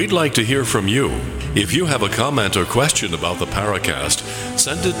 We'd like to hear from you. If you have a comment or question about the Paracast,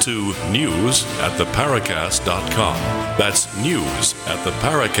 send it to news@theparacast.com. That's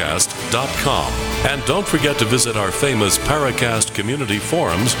news@theparacast.com. And don't forget to visit our famous Paracast community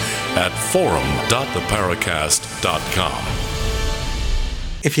forums at forum.theparacast.com.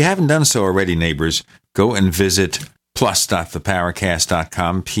 If you haven't done so already, neighbors, go and visit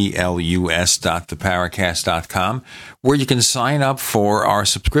plus.theparacast.com, plus.theparacast.com, where you can sign up for our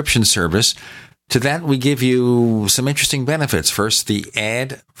subscription service. To that, we give you some interesting benefits. First, the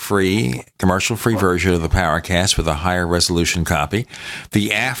ad-free, commercial-free version of the Paracast with a higher resolution copy.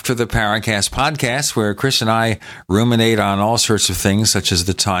 The After the Paracast podcast, where Chris and I ruminate on all sorts of things, such as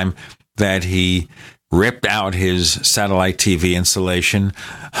the time that he ripped out his satellite TV installation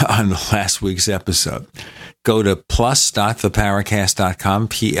on the last week's episode. Go to plus.theparacast.com,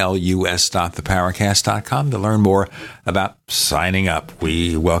 plus.theparacast.com to learn more about signing up.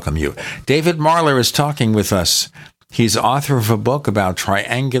 We welcome you. David Marler is talking with us. He's author of a book about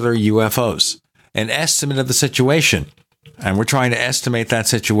triangular UFOs, an estimate of the situation. And we're trying to estimate that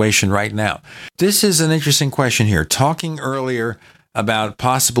situation right now. This is an interesting question here. Talking earlier about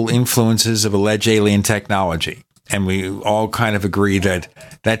possible influences of alleged alien technology. And we all kind of agree that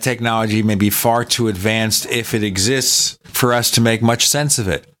that technology may be far too advanced if it exists for us to make much sense of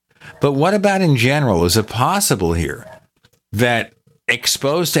it. But what about in general? Is it possible here that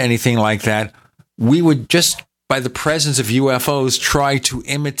exposed to anything like that, we would just, by the presence of UFOs, try to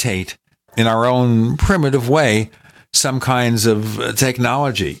imitate in our own primitive way some kinds of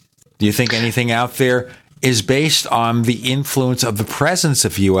technology? Do you think anything out there is based on the influence of the presence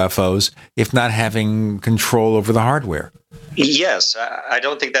of UFOs, if not having control over the hardware? Yes, I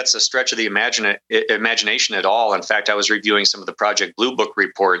don't think that's a stretch of the imagination at all. In fact, I was reviewing some of the Project Blue Book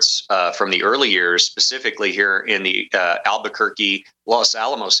reports from the early years, specifically here in the Albuquerque, Los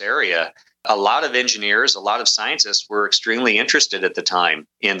Alamos area. A lot of engineers, a lot of scientists were extremely interested at the time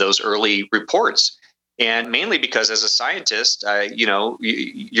in those early reports. And mainly because as a scientist,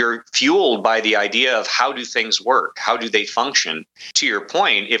 you're fueled by the idea of how do things work? How do they function? To your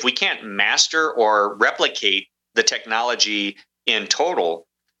point, if we can't master or replicate the technology in total,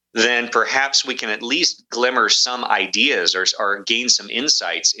 then perhaps we can at least glimmer some ideas or gain some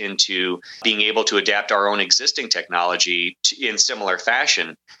insights into being able to adapt our own existing technology in similar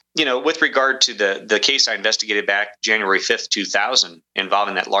fashion. With regard to the case I investigated back January 5th, 2000,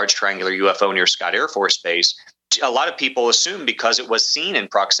 involving that large triangular UFO near Scott Air Force Base, a lot of people assumed because it was seen in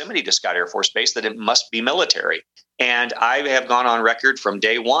proximity to Scott Air Force Base that it must be military. And I have gone on record from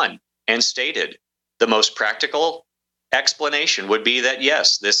day one and stated the most practical explanation would be that,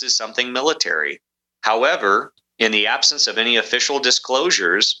 yes, this is something military. However, in the absence of any official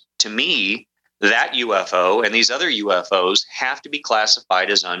disclosures, to me, that UFO and these other UFOs have to be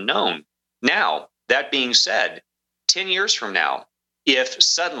classified as unknown. Now, that being said, 10 years from now, if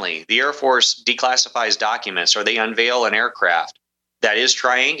suddenly the Air Force declassifies documents or they unveil an aircraft that is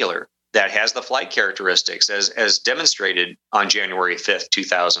triangular, that has the flight characteristics as demonstrated on January 5th,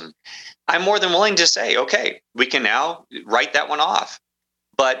 2000, I'm more than willing to say, okay, we can now write that one off.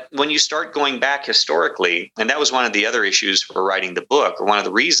 But when you start going back historically, and that was one of the other issues for writing the book, or one of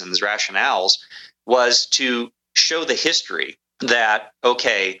the reasons, rationales, was to show the history that,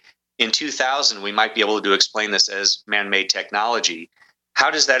 okay, in 2000, we might be able to explain this as man-made technology. How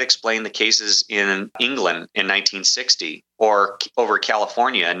does that explain the cases in England in 1960 or over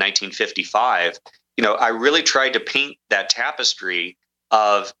California in 1955? I really tried to paint that tapestry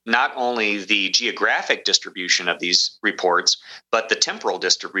of not only the geographic distribution of these reports, but the temporal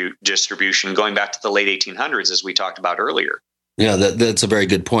distribution going back to the late 1800s, as we talked about earlier. Yeah, that's a very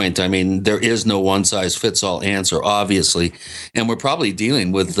good point. I mean, there is no one-size-fits-all answer, obviously, and we're probably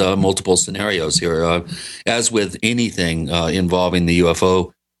dealing with multiple scenarios here. As with anything involving the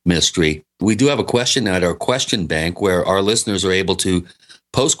UFO mystery, we do have a question at our question bank where our listeners are able to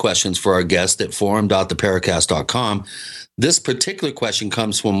post questions for our guest at forum.theparacast.com. This particular question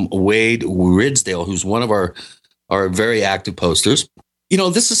comes from Wade Ridsdale, who's one of our very active posters.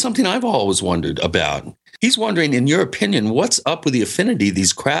 This is something I've always wondered about. He's wondering, in your opinion, what's up with the affinity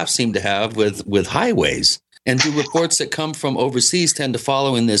these craft seem to have with highways? And do reports that come from overseas tend to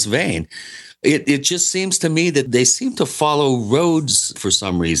follow in this vein? It just seems to me that they seem to follow roads for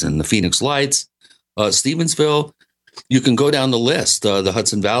some reason. The Phoenix Lights, Stevensville, you can go down the list. The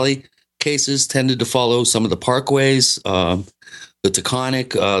Hudson Valley cases tended to follow some of the parkways, the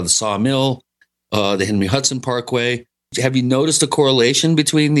Taconic, the Sawmill, the Henry Hudson Parkway. Have you noticed a correlation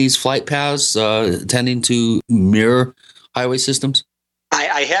between these flight paths tending to mirror highway systems?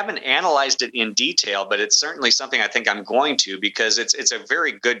 I haven't analyzed it in detail, but it's certainly something I think I'm going to, because it's a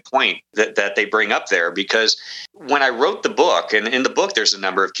very good point that they bring up there. Because when I wrote the book, and in the book there's a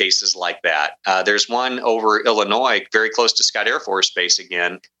number of cases like that. There's one over Illinois, very close to Scott Air Force Base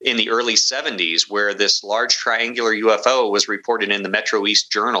again, in the early 70s, where this large triangular UFO was reported in the Metro East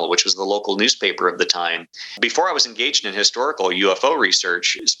Journal, which was the local newspaper of the time. Before I was engaged in historical UFO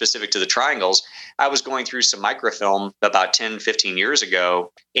research specific to the triangles, I was going through some microfilm about 10, 15 years ago,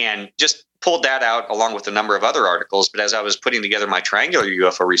 and just pulled that out along with a number of other articles. But as I was putting together my triangular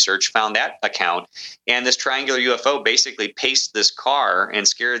UFO research, found that account. And this triangular UFO basically paced this car and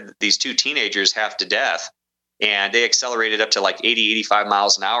scared these two teenagers half to death. And they accelerated up to like 80, 85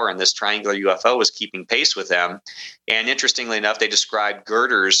 miles an hour. And this triangular UFO was keeping pace with them. And interestingly enough, they described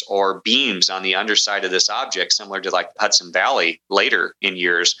girders or beams on the underside of this object, similar to like Hudson Valley later in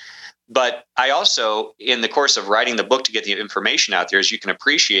years. But I also, in the course of writing the book to get the information out there, as you can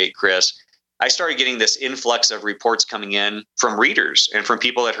appreciate, Chris, I started getting this influx of reports coming in from readers and from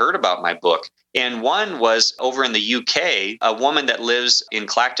people that heard about my book. And one was over in the UK, a woman that lives in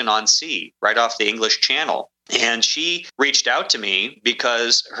Clacton-on-Sea, right off the English Channel. And she reached out to me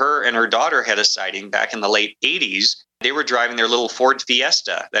because her and her daughter had a sighting back in the late 80s. They were driving their little Ford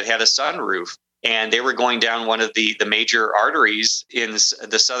Fiesta that had a sunroof. And they were going down one of the major arteries in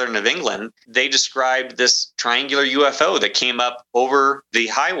the southern of England. They described this triangular UFO that came up over the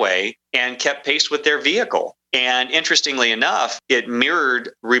highway and kept pace with their vehicle. And interestingly enough, it mirrored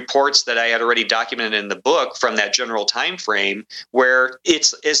reports that I had already documented in the book from that general time frame, where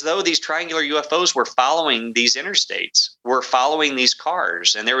it's as though these triangular UFOs were following these interstates, were following these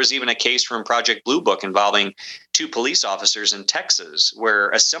cars. And there was even a case from Project Blue Book involving 2 police officers in Texas where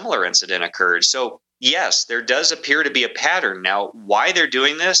a similar incident occurred. So yes, there does appear to be a pattern. Now, why they're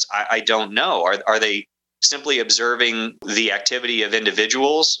doing this, I don't know. Are they simply observing the activity of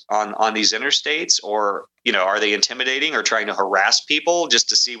individuals on these interstates, or are they intimidating or trying to harass people just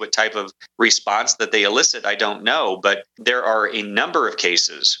to see what type of response that they elicit? I don't know, but there are a number of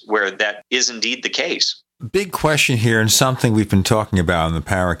cases where that is indeed the case. Big question here, and something we've been talking about in the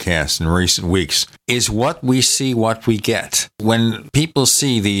Paracast in recent weeks, is what we see, what we get. When people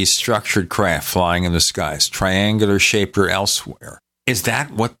see these structured craft flying in the skies, triangular shaped or elsewhere, is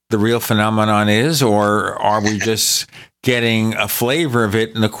that what the real phenomenon is, or are we just getting a flavor of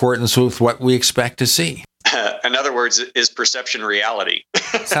it in accordance with what we expect to see? In other words, is perception reality?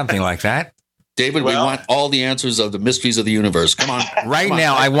 Something like that. David, we want all the answers of the mysteries of the universe. Come on.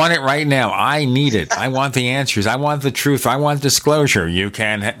 Now. I want it right now. I need it. I want the answers. I want the truth. I want disclosure. You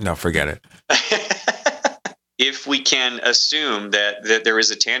can... No, forget it. If we can assume that there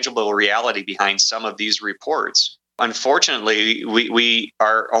is a tangible reality behind some of these reports, unfortunately, we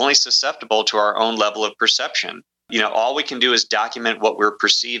are only susceptible to our own level of perception. All we can do is document what we're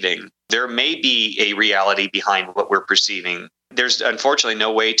perceiving. There may be a reality behind what we're perceiving. There's unfortunately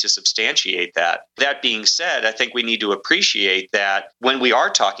no way to substantiate that. That being said, I think we need to appreciate that when we are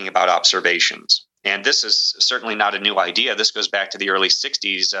talking about observations, and this is certainly not a new idea. This goes back to the early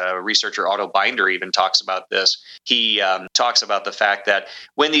 60s. Researcher Otto Binder even talks about this. He talks about the fact that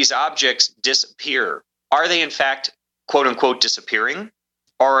when these objects disappear, are they in fact, quote unquote, disappearing?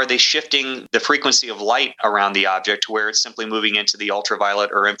 Or are they shifting the frequency of light around the object where it's simply moving into the ultraviolet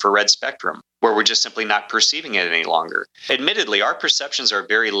or infrared spectrum, where we're just simply not perceiving it any longer? Admittedly, our perceptions are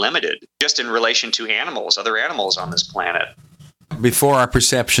very limited just in relation to other animals on this planet. Before our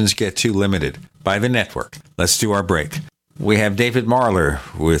perceptions get too limited by the network, let's do our break. We have David Marler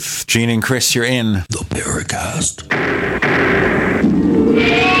with Gene and Chris. You're in the Paracast.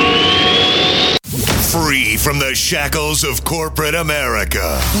 Free from the shackles of corporate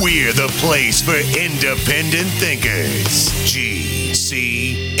America, we're the place for independent thinkers.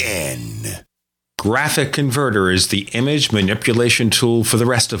 GCN. Graphic Converter is the image manipulation tool for the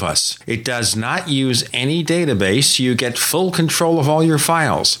rest of us. It does not use any database. You get full control of all your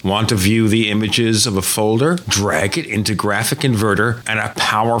files. Want to view the images of a folder? Drag it into Graphic Converter and a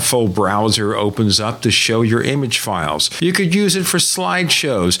powerful browser opens up to show your image files. You could use it for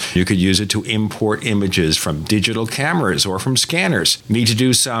slideshows. You could use it to import images from digital cameras or from scanners. Need to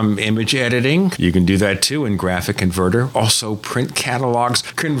do some image editing? You can do that too in Graphic Converter. Also print catalogs.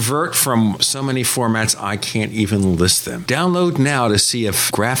 Convert from so many formats I can't even list them. Download now to see if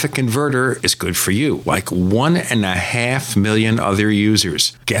Graphic Converter is good for you, like 1.5 million other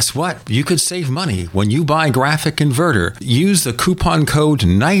users. Guess what? You could save money when you buy Graphic Converter. Use the coupon code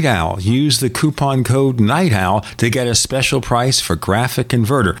Night Owl. Use the coupon code Night Owl to get a special price for Graphic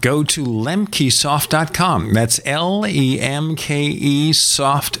Converter. Go to lemkesoft.com. That's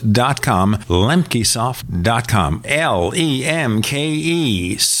LEMKEsoft.com. lemkesoft.com.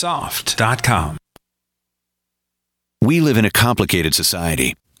 LEMKEsoft.com. We live in a complicated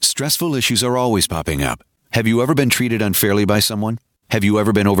society. Stressful issues are always popping up. Have you ever been treated unfairly by someone? Have you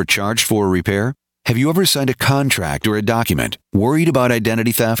ever been overcharged for a repair? Have you ever signed a contract or a document? Worried about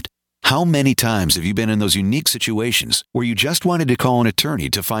identity theft? How many times have you been in those unique situations where you just wanted to call an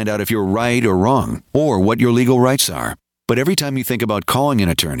attorney to find out if you're right or wrong, or what your legal rights are? But every time you think about calling an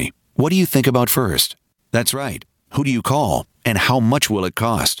attorney, what do you think about first? That's right. Who do you call, and how much will it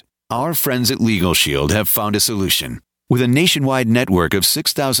cost? Our friends at Legal Shield have found a solution. With a nationwide network of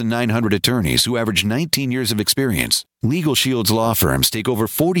 6,900 attorneys who average 19 years of experience, Legal Shield's law firms take over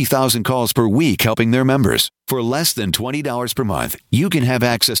 40,000 calls per week helping their members. For less than $20 per month, you can have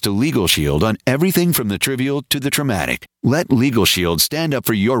access to Legal Shield on everything from the trivial to the traumatic. Let Legal Shield stand up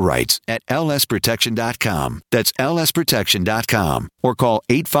for your rights at lsprotection.com. That's lsprotection.com. Or call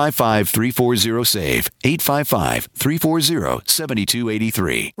 855-340-SAVE,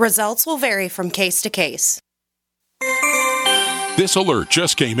 855-340-7283. Results will vary from case to case. This alert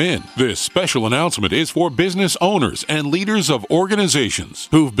just came in. This special announcement is for business owners and leaders of organizations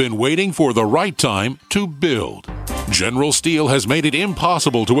who've been waiting for the right time to build. General Steel has made it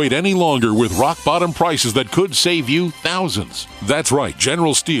impossible to wait any longer with rock-bottom prices that could save you thousands. That's right,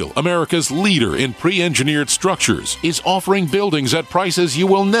 General Steel, America's leader in pre-engineered structures, is offering buildings at prices you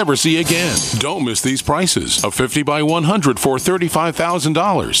will never see again. Don't miss these prices. A 50 by 100 for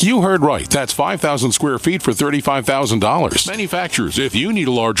 $35,000. You heard right. That's 5,000 square feet for $35,000. Manufacturers, if you need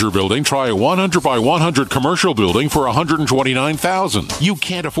a larger building, try a 100 by 100 commercial building for $129,000. You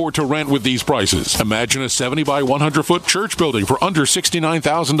can't afford to rent with these prices. Imagine a 70 by 100-foot church building for under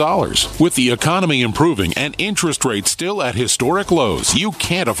 $69,000. With the economy improving and interest rates still at historic lows, you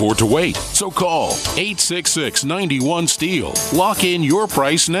can't afford to wait. So call 866-91-STEEL. Lock in your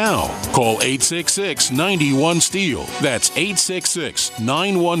price now. Call 866-91-STEEL. That's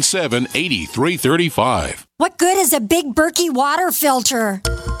 866-917-8335. What good is a Big Berkey water filter?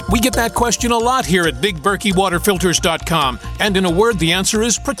 We get that question a lot here at BigBerkeyWaterFilters.com. And in a word, the answer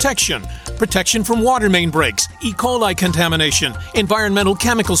is protection. Protection from water main breaks, E. coli contamination, environmental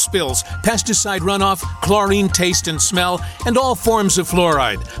chemical spills, pesticide runoff, chlorine taste and smell, and all forms of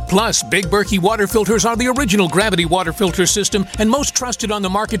fluoride. Plus, Big Berkey water filters are the original gravity water filter system and most trusted on the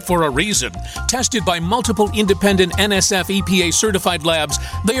market for a reason. Tested by multiple independent NSF EPA certified labs,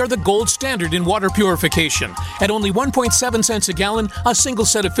 they are the gold standard in water purification. At only 1.7 cents a gallon, a single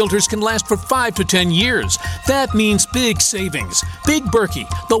set of filters can last for 5 to 10 years. That means big savings. Big Berkey,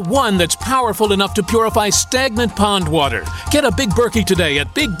 the one that's powerful enough to purify stagnant pond water. Get a Big Berkey today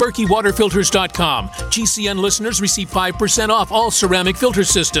at BigBerkeyWaterFilters.com. GCN listeners receive 5% off all ceramic filter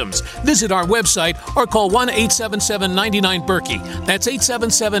systems. Visit our website or call 1-877-99-BERKEY. That's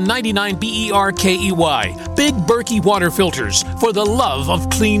 877-99-BERKEY. Big Berkey Water Filters, for the love of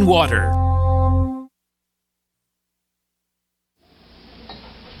clean water.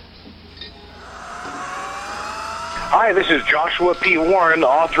 Hi, this is Joshua P. Warren,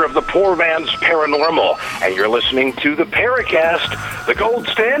 author of The Poor Man's Paranormal, and you're listening to the Paracast, the gold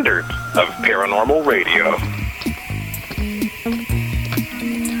standard of paranormal radio.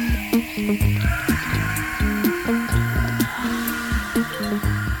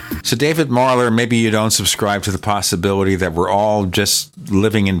 So, David Marler, maybe you don't subscribe to the possibility that we're all just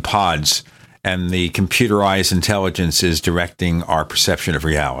living in pods and the computerized intelligence is directing our perception of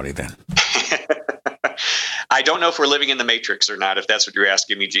reality then? I don't know if we're living in the Matrix or not, if that's what you're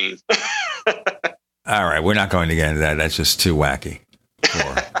asking me, Gene. All right, we're not going to get into that. That's just too wacky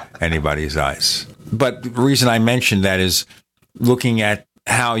for anybody's eyes. But the reason I mentioned that is looking at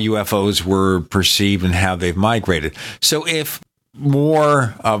how UFOs were perceived and how they've migrated. So if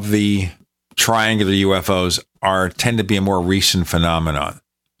more of the triangular UFOs tend to be a more recent phenomenon,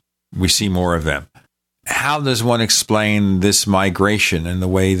 we see more of them. How does one explain this migration and the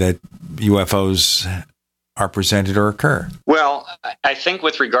way that UFOs are presented or occur? Well, I think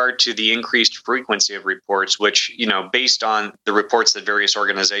with regard to the increased frequency of reports, which, based on the reports that various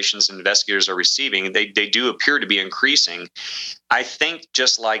organizations and investigators are receiving, they do appear to be increasing. I think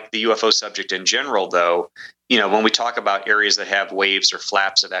just like the UFO subject in general, though, when we talk about areas that have waves or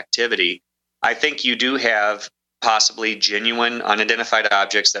flaps of activity, I think you do have possibly genuine unidentified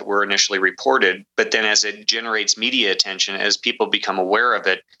objects that were initially reported, but then as it generates media attention, as people become aware of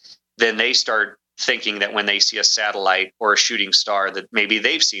it, then they start thinking that when they see a satellite or a shooting star that maybe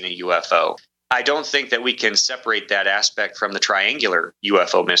they've seen a UFO. I don't think that we can separate that aspect from the triangular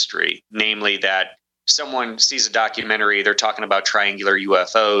UFO mystery, namely that someone sees a documentary, they're talking about triangular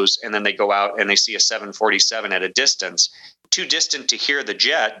UFOs, and then they go out and they see a 747 at a distance, too distant to hear the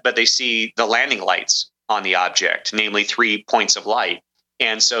jet, but they see the landing lights on the object, namely 3 points of light.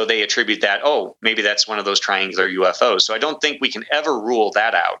 And so they attribute that, maybe that's one of those triangular UFOs. So I don't think we can ever rule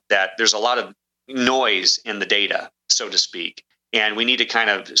that out, that there's a lot of noise in the data, so to speak. And we need to kind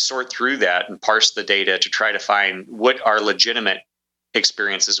of sort through that and parse the data to try to find what are legitimate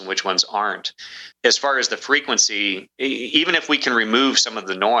experiences and which ones aren't. As far as the frequency, even if we can remove some of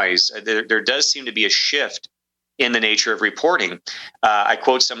the noise, there does seem to be a shift in the nature of reporting. I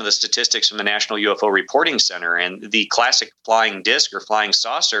quote some of the statistics from the National UFO Reporting Center, and the classic flying disc or flying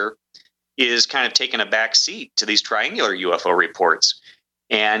saucer is kind of taking a back seat to these triangular UFO reports.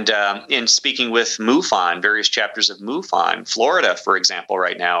 And in speaking with MUFON, various chapters of MUFON, Florida, for example,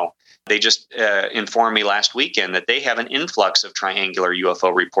 right now, they just informed me last weekend that they have an influx of triangular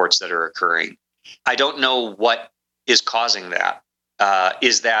UFO reports that are occurring. I don't know what is causing that.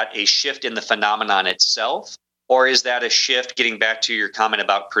 Is that a shift in the phenomenon itself? Or is that a shift, getting back to your comment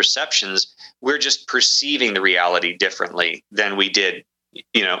about perceptions, we're just perceiving the reality differently than we did,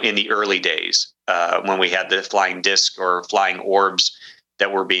 in the early days when we had the flying disc or flying orbs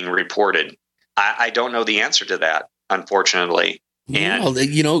that were being reported. I don't know the answer to that, unfortunately. And well,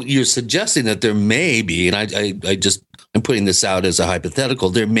 you're suggesting that there may be, and I'm putting this out as a hypothetical,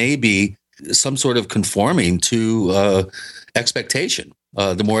 there may be some sort of conforming to expectation.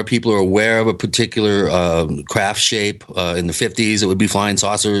 The more people are aware of a particular craft shape, in the 50s, it would be flying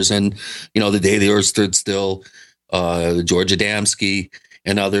saucers. And, the day the Earth stood still, George Adamski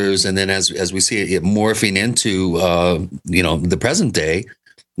and others. And then as we see it morphing into, the present day,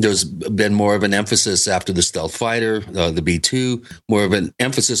 there's been more of an emphasis after the stealth fighter, the B-2, more of an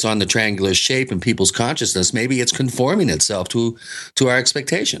emphasis on the triangular shape in people's consciousness. Maybe it's conforming itself to our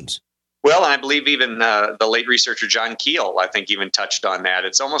expectations. Well, and I believe even the late researcher John Keel, I think, even touched on that.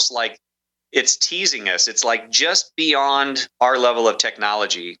 It's almost like it's teasing us. It's like just beyond our level of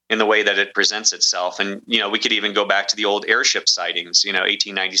technology in the way that it presents itself. And, we could even go back to the old airship sightings,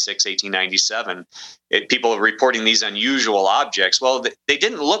 1896, 1897. People are reporting these unusual objects. Well, they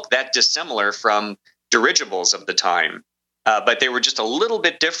didn't look that dissimilar from dirigibles of the time, but they were just a little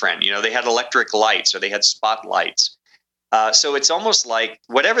bit different. They had electric lights or they had spotlights. So it's almost like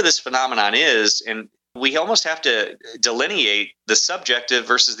whatever this phenomenon is, and we almost have to delineate the subjective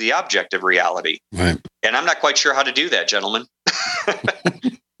versus the objective reality. Right. And I'm not quite sure how to do that, gentlemen.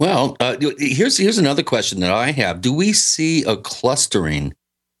 Well, here's another question that I have. Do we see a clustering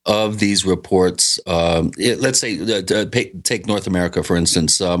of these reports? Let's say, take North America, for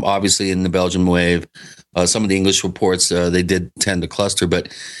instance. Obviously, in the Belgian wave, some of the English reports, they did tend to cluster.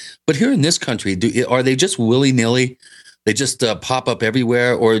 But here in this country, are they just willy-nilly? They just pop up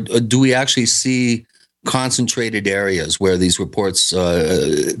everywhere? Or do we actually see concentrated areas where these reports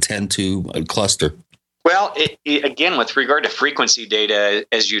tend to cluster? Well, again, with regard to frequency data,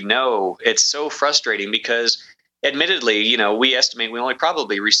 as you know, it's so frustrating because admittedly, we estimate we only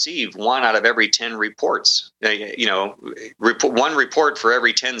probably receive 1 out of every 10 reports, one report for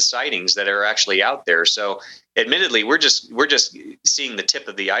every 10 sightings that are actually out there. So admittedly, we're just seeing the tip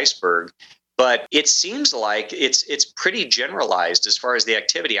of the iceberg. But it seems like it's pretty generalized as far as the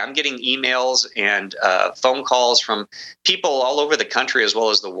activity. I'm getting emails and phone calls from people all over the country as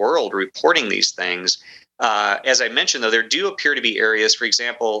well as the world reporting these things. As I mentioned, though, there do appear to be areas, for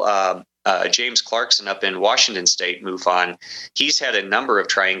example, James Clarkson up in Washington State, MUFON, he's had a number of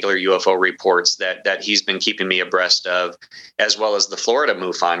triangular UFO reports that he's been keeping me abreast of, as well as the Florida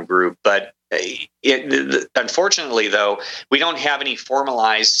MUFON group. But unfortunately, though, we don't have any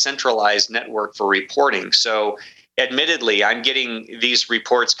formalized, centralized network for reporting. So admittedly, I'm getting these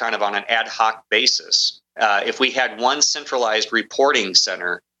reports kind of on an ad hoc basis. If we had one centralized reporting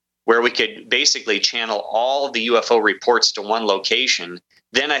center where we could basically channel all of the UFO reports to one location,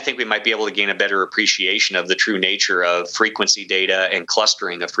 then I think we might be able to gain a better appreciation of the true nature of frequency data and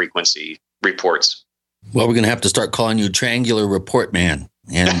clustering of frequency reports. Well, we're going to have to start calling you Triangular Report Man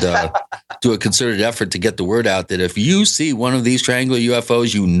and do a concerted effort to get the word out that if you see one of these triangular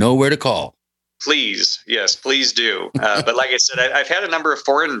UFOs, you know where to call. Please. Yes, please do. But like I said, I've had a number of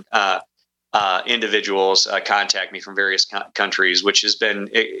foreign individuals contact me from various countries, which has been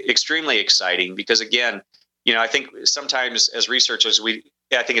extremely exciting because, again, I think sometimes as researchers,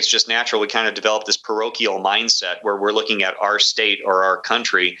 I think it's just natural. We kind of develop this parochial mindset where we're looking at our state or our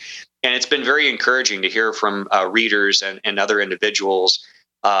country. And it's been very encouraging to hear from readers and other individuals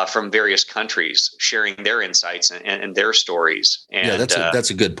from various countries sharing their insights and their stories. And, yeah, that's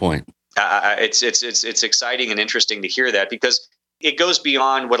a good point. It's exciting and interesting to hear that because it goes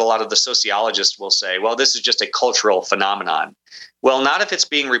beyond what a lot of the sociologists will say. Well, this is just a cultural phenomenon. Well, not if it's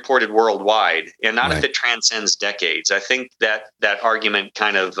being reported worldwide and not if it transcends decades. I think that argument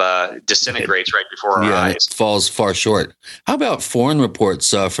kind of disintegrates right before our eyes. It falls far short. How about foreign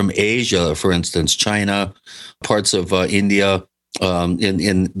reports from Asia, for instance, China, parts of India,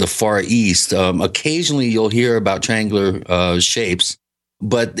 in the Far East? Occasionally you'll hear about triangular shapes,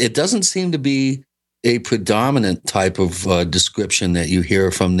 but it doesn't seem to be a predominant type of description that you hear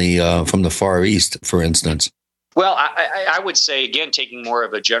from the Far East, for instance. Well, I would say, again, taking more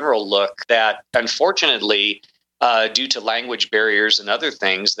of a general look, that unfortunately, due to language barriers and other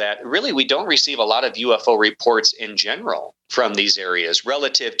things, that really we don't receive a lot of UFO reports in general from these areas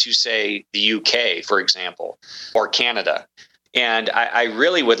relative to, say, the UK, for example, or Canada. And I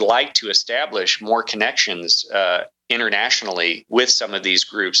really would like to establish more connections internationally with some of these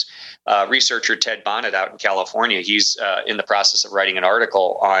groups. Researcher Ted Bonnet out in California, he's in the process of writing an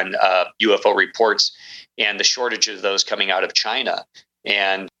article on UFO reports and the shortage of those coming out of China.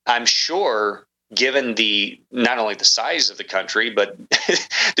 And I'm sure given not only the size of the country, but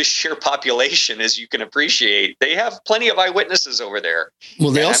the sheer population, as you can appreciate, they have plenty of eyewitnesses over there.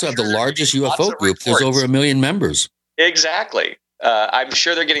 Well, they also have the largest UFO group. There's over 1 million members. Exactly. I'm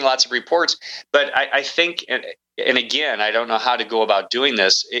sure they're getting lots of reports, but I think, and again, I don't know how to go about doing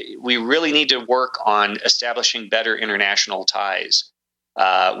this. We really need to work on establishing better international ties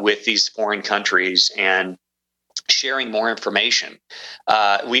with these foreign countries and sharing more information.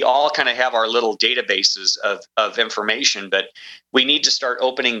 We all kind of have our little databases of information, but we need to start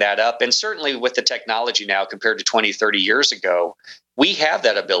opening that up. And certainly with the technology now compared to 20, 30 years ago, we have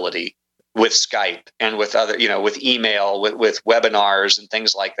that ability with Skype and with other, with email, with webinars and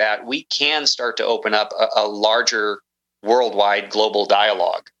things like that. We can start to open up a larger worldwide global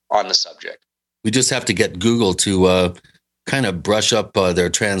dialogue on the subject. We just have to get Google to kind of brush up their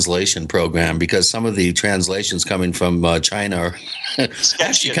translation program, because some of the translations coming from China are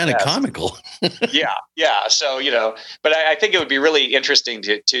actually kind of comical. Yeah. So, but I think it would be really interesting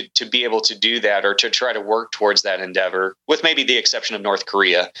to be able to do that, or to try to work towards that endeavor, with maybe the exception of North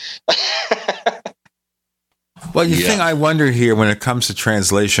Korea. Well, the thing I wonder here when it comes to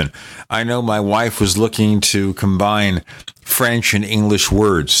translation, I know my wife was looking to combine French and English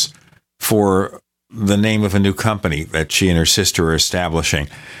words for the name of a new company that she and her sister are establishing.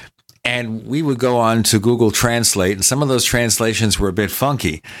 And we would go on to Google Translate, and some of those translations were a bit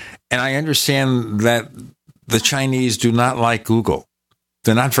funky. And I understand that the Chinese do not like Google.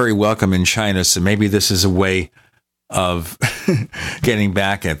 They're not very welcome in China, so maybe this is a way of getting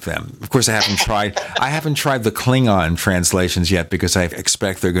back at them. Of course, I haven't tried the Klingon translations yet, because I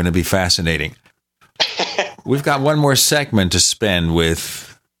expect they're going to be fascinating. We've got one more segment to spend with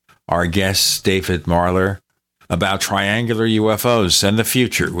our guest, David Marler, about triangular UFOs and the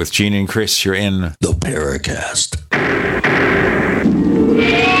future. With Gene and Chris, you're in the Paracast.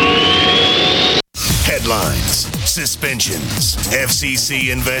 Headlines, suspensions,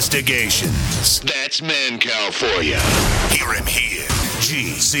 FCC investigations. That's Mancow for you. Hear him here.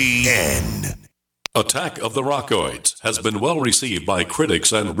 GCN. Attack of the Rockoids has been well received by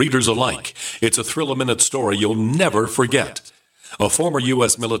critics and readers alike. It's a thrill-a-minute story you'll never forget. A former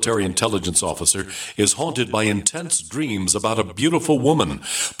U.S. military intelligence officer is haunted by intense dreams about a beautiful woman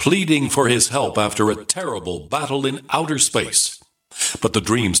pleading for his help after a terrible battle in outer space. But the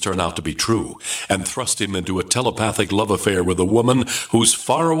dreams turn out to be true and thrust him into a telepathic love affair with a woman whose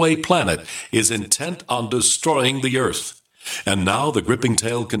faraway planet is intent on destroying the Earth. And now the gripping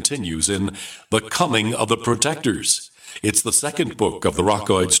tale continues in The Coming of the Protectors. It's the second book of the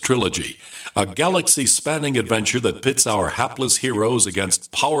Rockoids trilogy, a galaxy-spanning adventure that pits our hapless heroes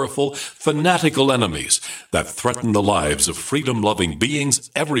against powerful, fanatical enemies that threaten the lives of freedom-loving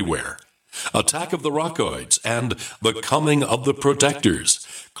beings everywhere. Attack of the Rockoids and The Coming of the Protectors,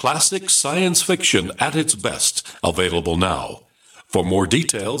 classic science fiction at its best, available now. For more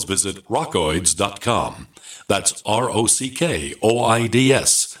details, visit rockoids.com. That's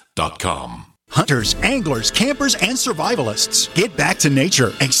ROCKOIDS.com. Hunters, anglers, campers, and survivalists. Get back to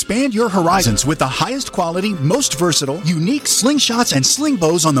nature. Expand your horizons with the highest quality, most versatile, unique slingshots and sling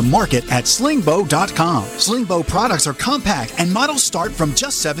bows on the market at slingbow.com. Sling bow products are compact and models start from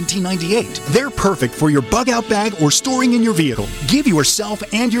just $17.98. They're perfect for your bug out bag or storing in your vehicle. Give yourself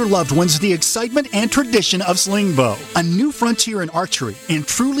and your loved ones the excitement and tradition of sling bow. A new frontier in archery and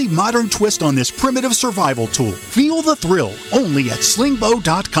truly modern twist on this primitive survival tool. Feel the thrill only at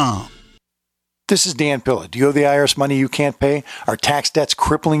slingbow.com. This is Dan Pilla. Do you owe the IRS money you can't pay? Are tax debts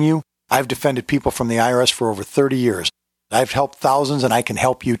crippling you? I've defended people from the IRS for over 30 years. I've helped thousands, and I can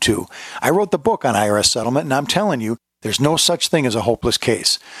help you too. I wrote the book on IRS settlement, and I'm telling you, there's no such thing as a hopeless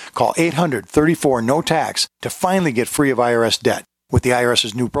case. Call 800-34-NO-TAX to finally get free of IRS debt. With the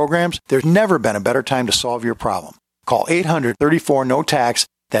IRS's new programs, there's never been a better time to solve your problem. Call 800-34-NO-TAX.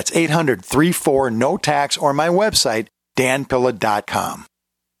 That's 800-34-NO-TAX, or my website, danpilla.com.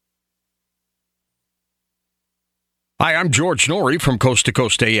 Hi, I'm George Norrie from Coast to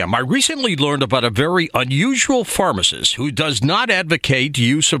Coast AM. I recently learned about a very unusual pharmacist who does not advocate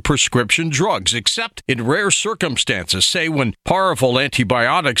use of prescription drugs, except in rare circumstances, say when powerful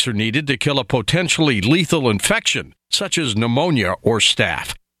antibiotics are needed to kill a potentially lethal infection, such as pneumonia or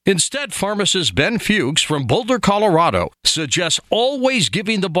staph. Instead, pharmacist Ben Fuchs from Boulder, Colorado, suggests always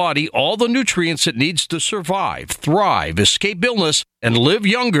giving the body all the nutrients it needs to survive, thrive, escape illness, and live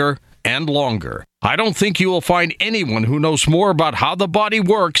younger and longer. I don't think you will find anyone who knows more about how the body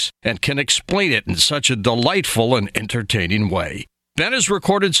works and can explain it in such a delightful and entertaining way. Ben has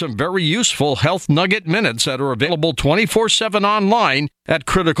recorded some very useful health nugget minutes that are available 24/7 online at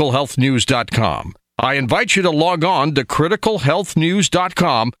criticalhealthnews.com. I invite you to log on to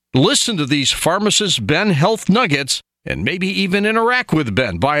criticalhealthnews.com Listen to these Pharmacist Ben Health Nuggets and maybe even interact with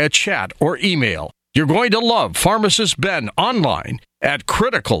Ben via chat or email. You're going to love Pharmacist Ben online at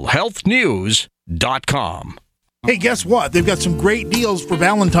criticalhealthnews.com. Hey, guess what? They've got some great deals for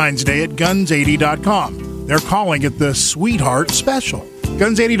Valentine's Day at guns80.com. They're calling it the Sweetheart Special.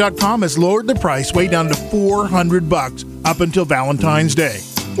 Guns80.com has lowered the price way down to $400 up until Valentine's Day.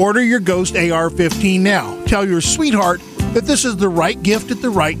 Order your Ghost AR-15 now. Tell your sweetheart that this is the right gift at the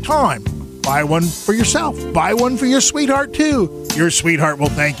right time. Buy one for yourself. Buy one for your sweetheart, too. Your sweetheart will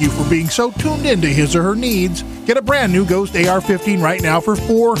thank you for being so tuned into his or her needs. Get a brand new Ghost AR-15 right now for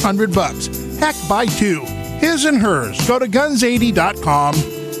 $400. Heck, buy two. His and hers. Go to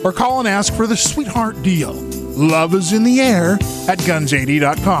guns80.com or call and ask for the Sweetheart Deal. Love is in the air at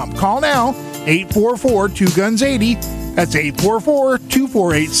guns80.com. Call now, 844-2GUNS80. That's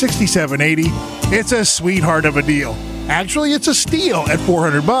 844-248-6780. It's a sweetheart of a deal. Actually, it's a steal at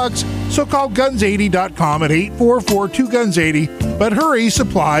 $400, so call guns80.com at 844-2GUNS80, but hurry,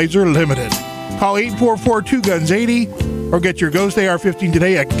 supplies are limited. Call 844-2GUNS80 or get your Ghost AR-15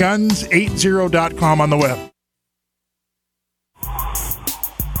 today at guns80.com on the web.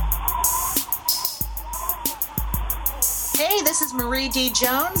 Hey, this is Marie D.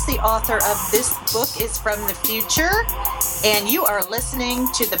 Jones, the author of This Book is from the Future, and you are listening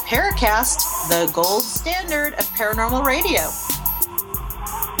to the Paracast, the gold standard of paranormal radio.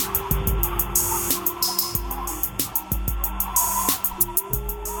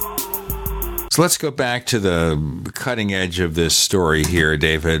 So let's go back to the cutting edge of this story here,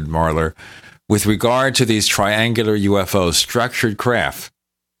 David Marler. With regard to these triangular UFOs, structured craft,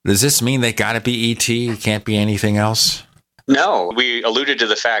 does this mean they got to be ET? It can't be anything else? No, we alluded to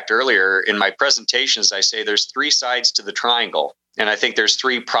the fact earlier in my presentations. I say there's three sides to the triangle, and I think there's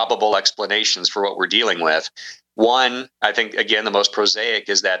three probable explanations for what we're dealing with. One, I think, again, the most prosaic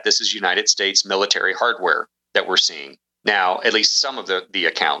is that this is United States military hardware that we're seeing. Now, at least some of the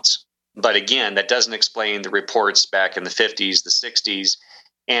accounts. But again, that doesn't explain the reports back in the 50s, the 60s.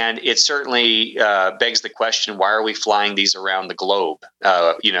 And it certainly begs the question, why are we flying these around the globe,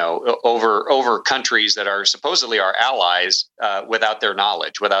 over countries that are supposedly our allies without their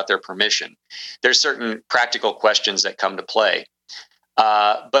knowledge, without their permission? There's certain practical questions that come to play.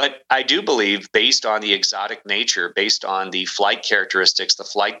 But I do believe, based on the exotic nature, based on the flight characteristics, the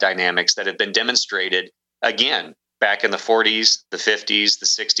flight dynamics that have been demonstrated, again, back in the 40s, the 50s, the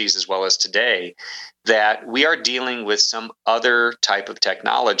 60s, as well as today, that we are dealing with some other type of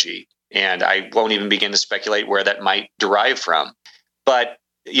technology. And I won't even begin to speculate where that might derive from. But,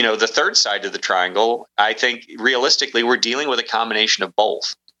 the third side of the triangle, I think realistically, we're dealing with a combination of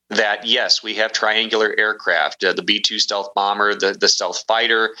both. That, yes, we have triangular aircraft, the B-2 stealth bomber, the stealth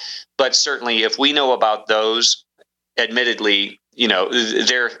fighter. But certainly, if we know about those, admittedly,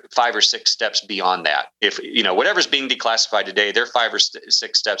 they're 5 or 6 steps beyond that. If, whatever's being declassified today, they're 5 or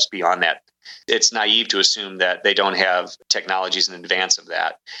 6 steps beyond that. It's naive to assume that they don't have technologies in advance of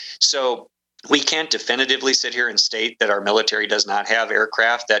that. So we can't definitively sit here and state that our military does not have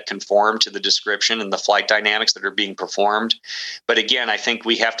aircraft that conform to the description and the flight dynamics that are being performed. But again, I think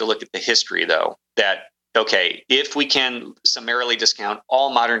we have to look at the history, though, that, okay, if we can summarily discount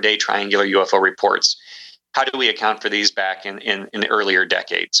all modern day triangular UFO reports, how do we account for these back in earlier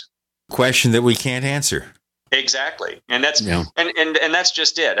decades? Question that we can't answer. Exactly. And that's and that's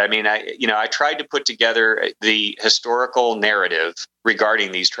just it. I mean, I tried to put together the historical narrative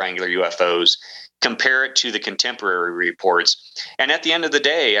regarding these triangular UFOs, compare it to the contemporary reports. And at the end of the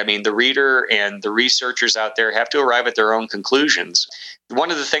day, I mean, the reader and the researchers out there have to arrive at their own conclusions. One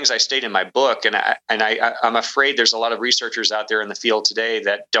of the things I state in my book, and I'm afraid there's a lot of researchers out there in the field today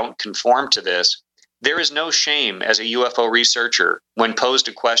that don't conform to this. There is no shame as a UFO researcher when posed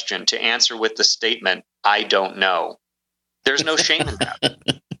a question to answer with the statement, "I don't know." There's no shame in that.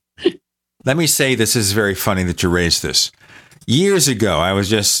 Let me say, this is very funny that you raised this. Years ago, I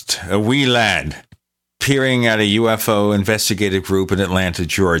was just a wee lad peering at a UFO investigative group in Atlanta,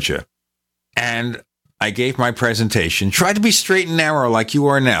 Georgia. And I gave my presentation, tried to be straight and narrow like you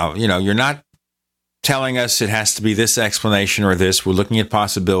are now. You're not telling us it has to be this explanation or this. We're looking at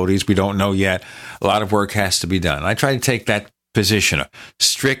possibilities. We don't know yet. A lot of work has to be done. I try to take that position, a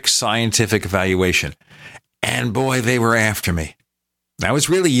strict scientific evaluation. And boy, they were after me. I was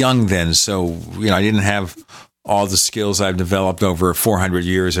really young then, so I didn't have all the skills I've developed over 400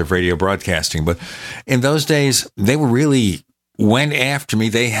 years of radio broadcasting. But in those days, they really went after me.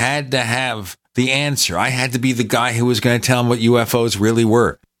 They had to have the answer. I had to be the guy who was going to tell them what UFOs really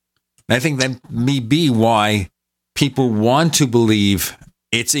were. I think that may be why people want to believe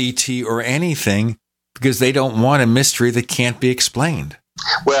it's ET or anything, because they don't want a mystery that can't be explained.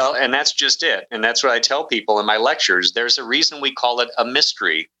 Well, and that's just it. And that's what I tell people in my lectures. There's a reason we call it a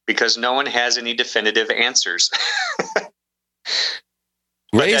mystery, because no one has any definitive answers.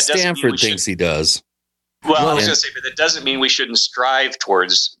 Ray Stanford thinks he does. Well, I was going to say, but that doesn't mean we shouldn't strive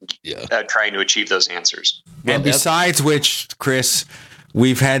towards trying to achieve those answers. And besides which, Chris,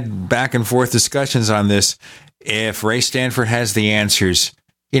 we've had back and forth discussions on this. If Ray Stanford has the answers,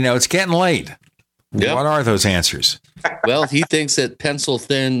 it's getting late. Yep. What are those answers? Well, he thinks that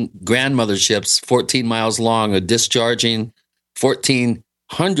pencil-thin grandmother ships, 14 miles long, are discharging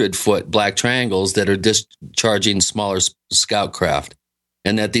 1,400-foot black triangles that are discharging smaller scout craft,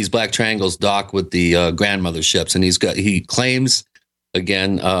 and that these black triangles dock with the grandmother ships. And he claims,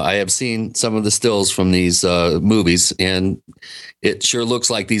 again, I have seen some of the stills from these movies, and it sure looks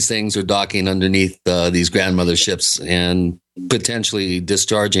like these things are docking underneath these grandmother ships and potentially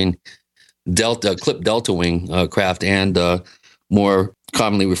discharging clip delta wing craft and more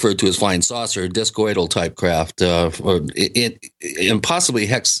commonly referred to as flying saucer, discoidal type craft, and possibly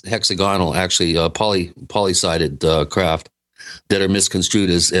hexagonal, actually poly-sided craft that are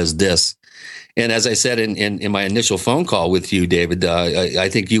misconstrued as discs. And as I said in my initial phone call with you, David, I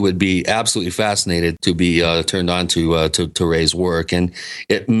think you would be absolutely fascinated to be turned on to Ray's work, and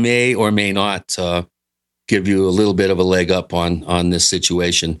it may or may not give you a little bit of a leg up on this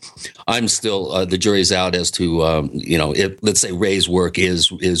situation. I'm still the jury's out as to if, let's say, Ray's work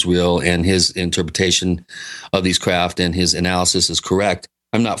is real and his interpretation of these craft and his analysis is correct.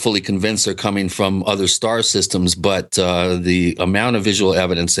 I'm not fully convinced they're coming from other star systems, but the amount of visual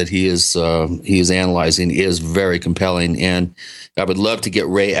evidence that he is analyzing is very compelling. And I would love to get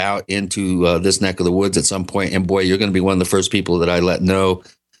Ray out into this neck of the woods at some point. And boy, you're going to be one of the first people that I let know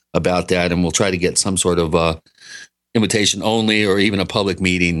about that. And we'll try to get some sort of invitation only or even a public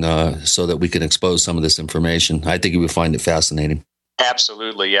meeting so that we can expose some of this information. I think you would find it fascinating.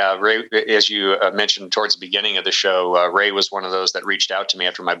 Absolutely, yeah. Ray, as you mentioned towards the beginning of the show, Ray was one of those that reached out to me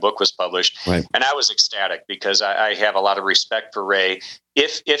after my book was published. Right. And I was ecstatic because I have a lot of respect for Ray.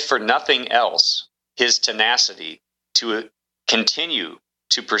 If for nothing else, his tenacity to continue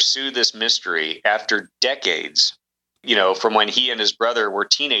to pursue this mystery after decades, from when he and his brother were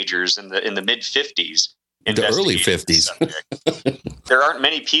teenagers in the mid-50s. The early 50s. There aren't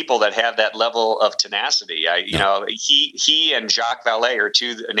many people that have that level of tenacity. He and Jacques Vallée are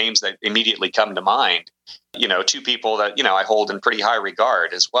two names that immediately come to mind. Two people that, I hold in pretty high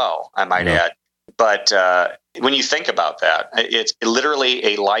regard as well, I might add. But when you think about that, it's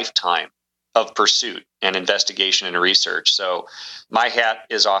literally a lifetime of pursuit and investigation and research. So my hat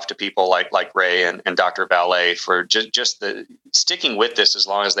is off to people like Ray and Dr. Vallée for just the sticking with this as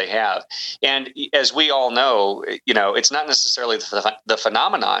long as they have. And as we all know, it's not necessarily the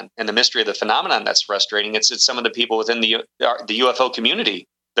phenomenon and the mystery of the phenomenon that's frustrating. It's some of the people within the UFO community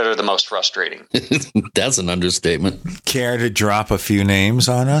that are the most frustrating. That's an understatement. Care to drop a few names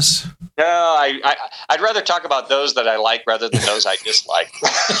on us? No, I'd rather talk about those that I like rather than those I dislike.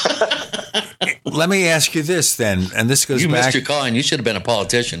 Let me ask you this then, and this goes back... You missed your calling. You should have been a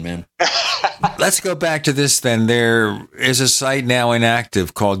politician, man. Let's go back to this then. There is a site now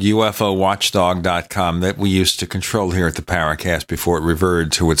inactive called UFOWatchdog.com that we used to control here at the Paracast before it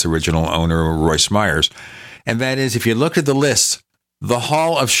reverted to its original owner, Royce Myers. And that is, if you look at the list, the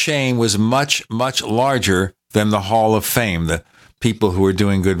Hall of Shame was much, much larger than the Hall of Fame, the people who are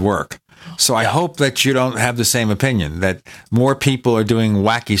doing good work. So I hope that you don't have the same opinion, that more people are doing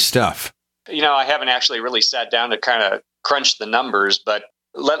wacky stuff. I haven't actually really sat down to kind of crunch the numbers, but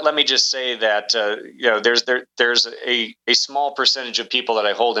let me just say that there's a small percentage of people that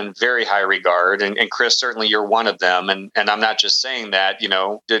I hold in very high regard, and Chris, certainly you're one of them, and I'm not just saying that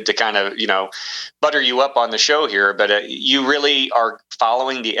to kind of butter you up on the show here, but you really are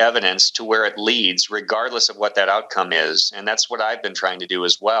following the evidence to where it leads, regardless of what that outcome is, and that's what I've been trying to do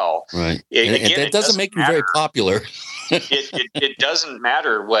as well. Right, and that doesn't make you very popular. It doesn't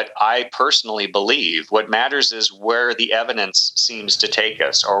matter what I personally believe. What matters is where the evidence seems to take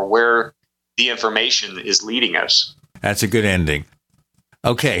us or where the information is leading us. That's a good ending.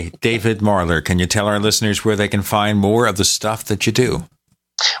 Okay, David Marler, can you tell our listeners where they can find more of the stuff that you do?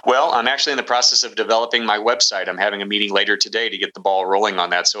 Well, I'm actually in the process of developing my website. I'm having a meeting later today to get the ball rolling on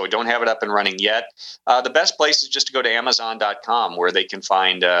that, so I don't have it up and running yet. The best place is just to go to Amazon.com, where they can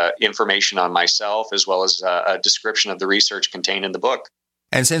find information on myself as well as a description of the research contained in the book.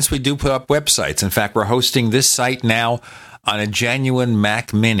 And since we do put up websites, in fact, we're hosting this site now on a genuine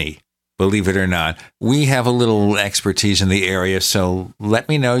Mac Mini. Believe it or not, we have a little expertise in the area, so let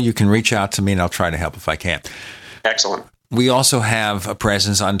me know. You can reach out to me, and I'll try to help if I can. Excellent. We also have a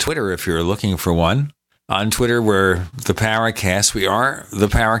presence on Twitter if you're looking for one. On Twitter, we're the Paracast. We are the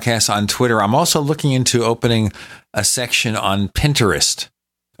Paracast on Twitter. I'm also looking into opening a section on Pinterest.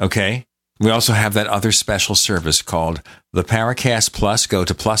 Okay? We also have that other special service called the Paracast Plus. Go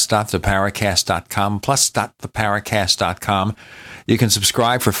to plus.theparacast.com, plus.theparacast.com. You can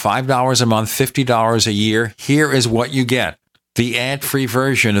subscribe for $5 a month, $50 a year. Here is what you get. The ad-free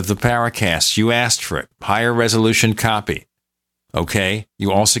version of the Paracast. You asked for it. Higher resolution copy. Okay?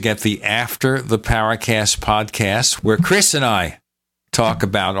 You also get the After the Paracast podcast, where Chris and I talk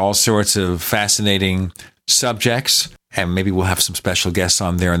about all sorts of fascinating subjects, and maybe we'll have some special guests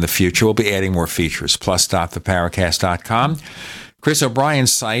on there in the future. We'll be adding more features. Plus.theparacast.com. Chris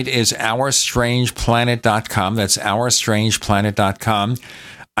O'Brien's site is OurStrangePlanet.com. That's OurStrangePlanet.com.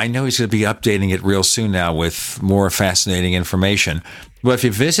 I know he's going to be updating it real soon now with more fascinating information. But if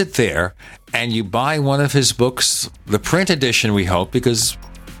you visit there and you buy one of his books, the print edition, we hope, because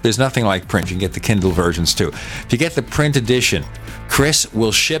there's nothing like print. You can get the Kindle versions too. If you get the print edition, Chris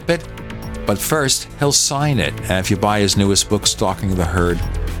will ship it, but first he'll sign it. And if you buy his newest book, Stalking the Herd,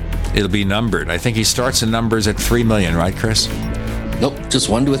 it'll be numbered. I think he starts the numbers at 3 million, right, Chris? Nope, just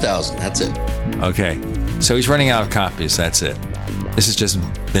 1 to 1,000. That's it. Okay, so he's running out of copies. That's it. This has just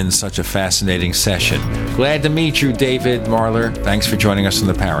been such a fascinating session. Glad to meet you, David Marler. Thanks for joining us on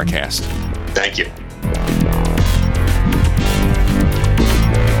the Paracast. Thank you.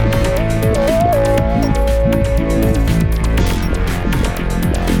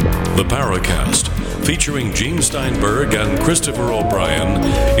 The Paracast, featuring Gene Steinberg and Christopher O'Brien,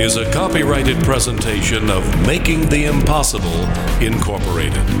 is a copyrighted presentation of Making the Impossible,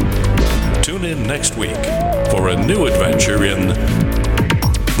 Incorporated. Tune in next week for a new adventure in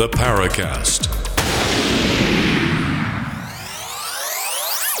The Paracast.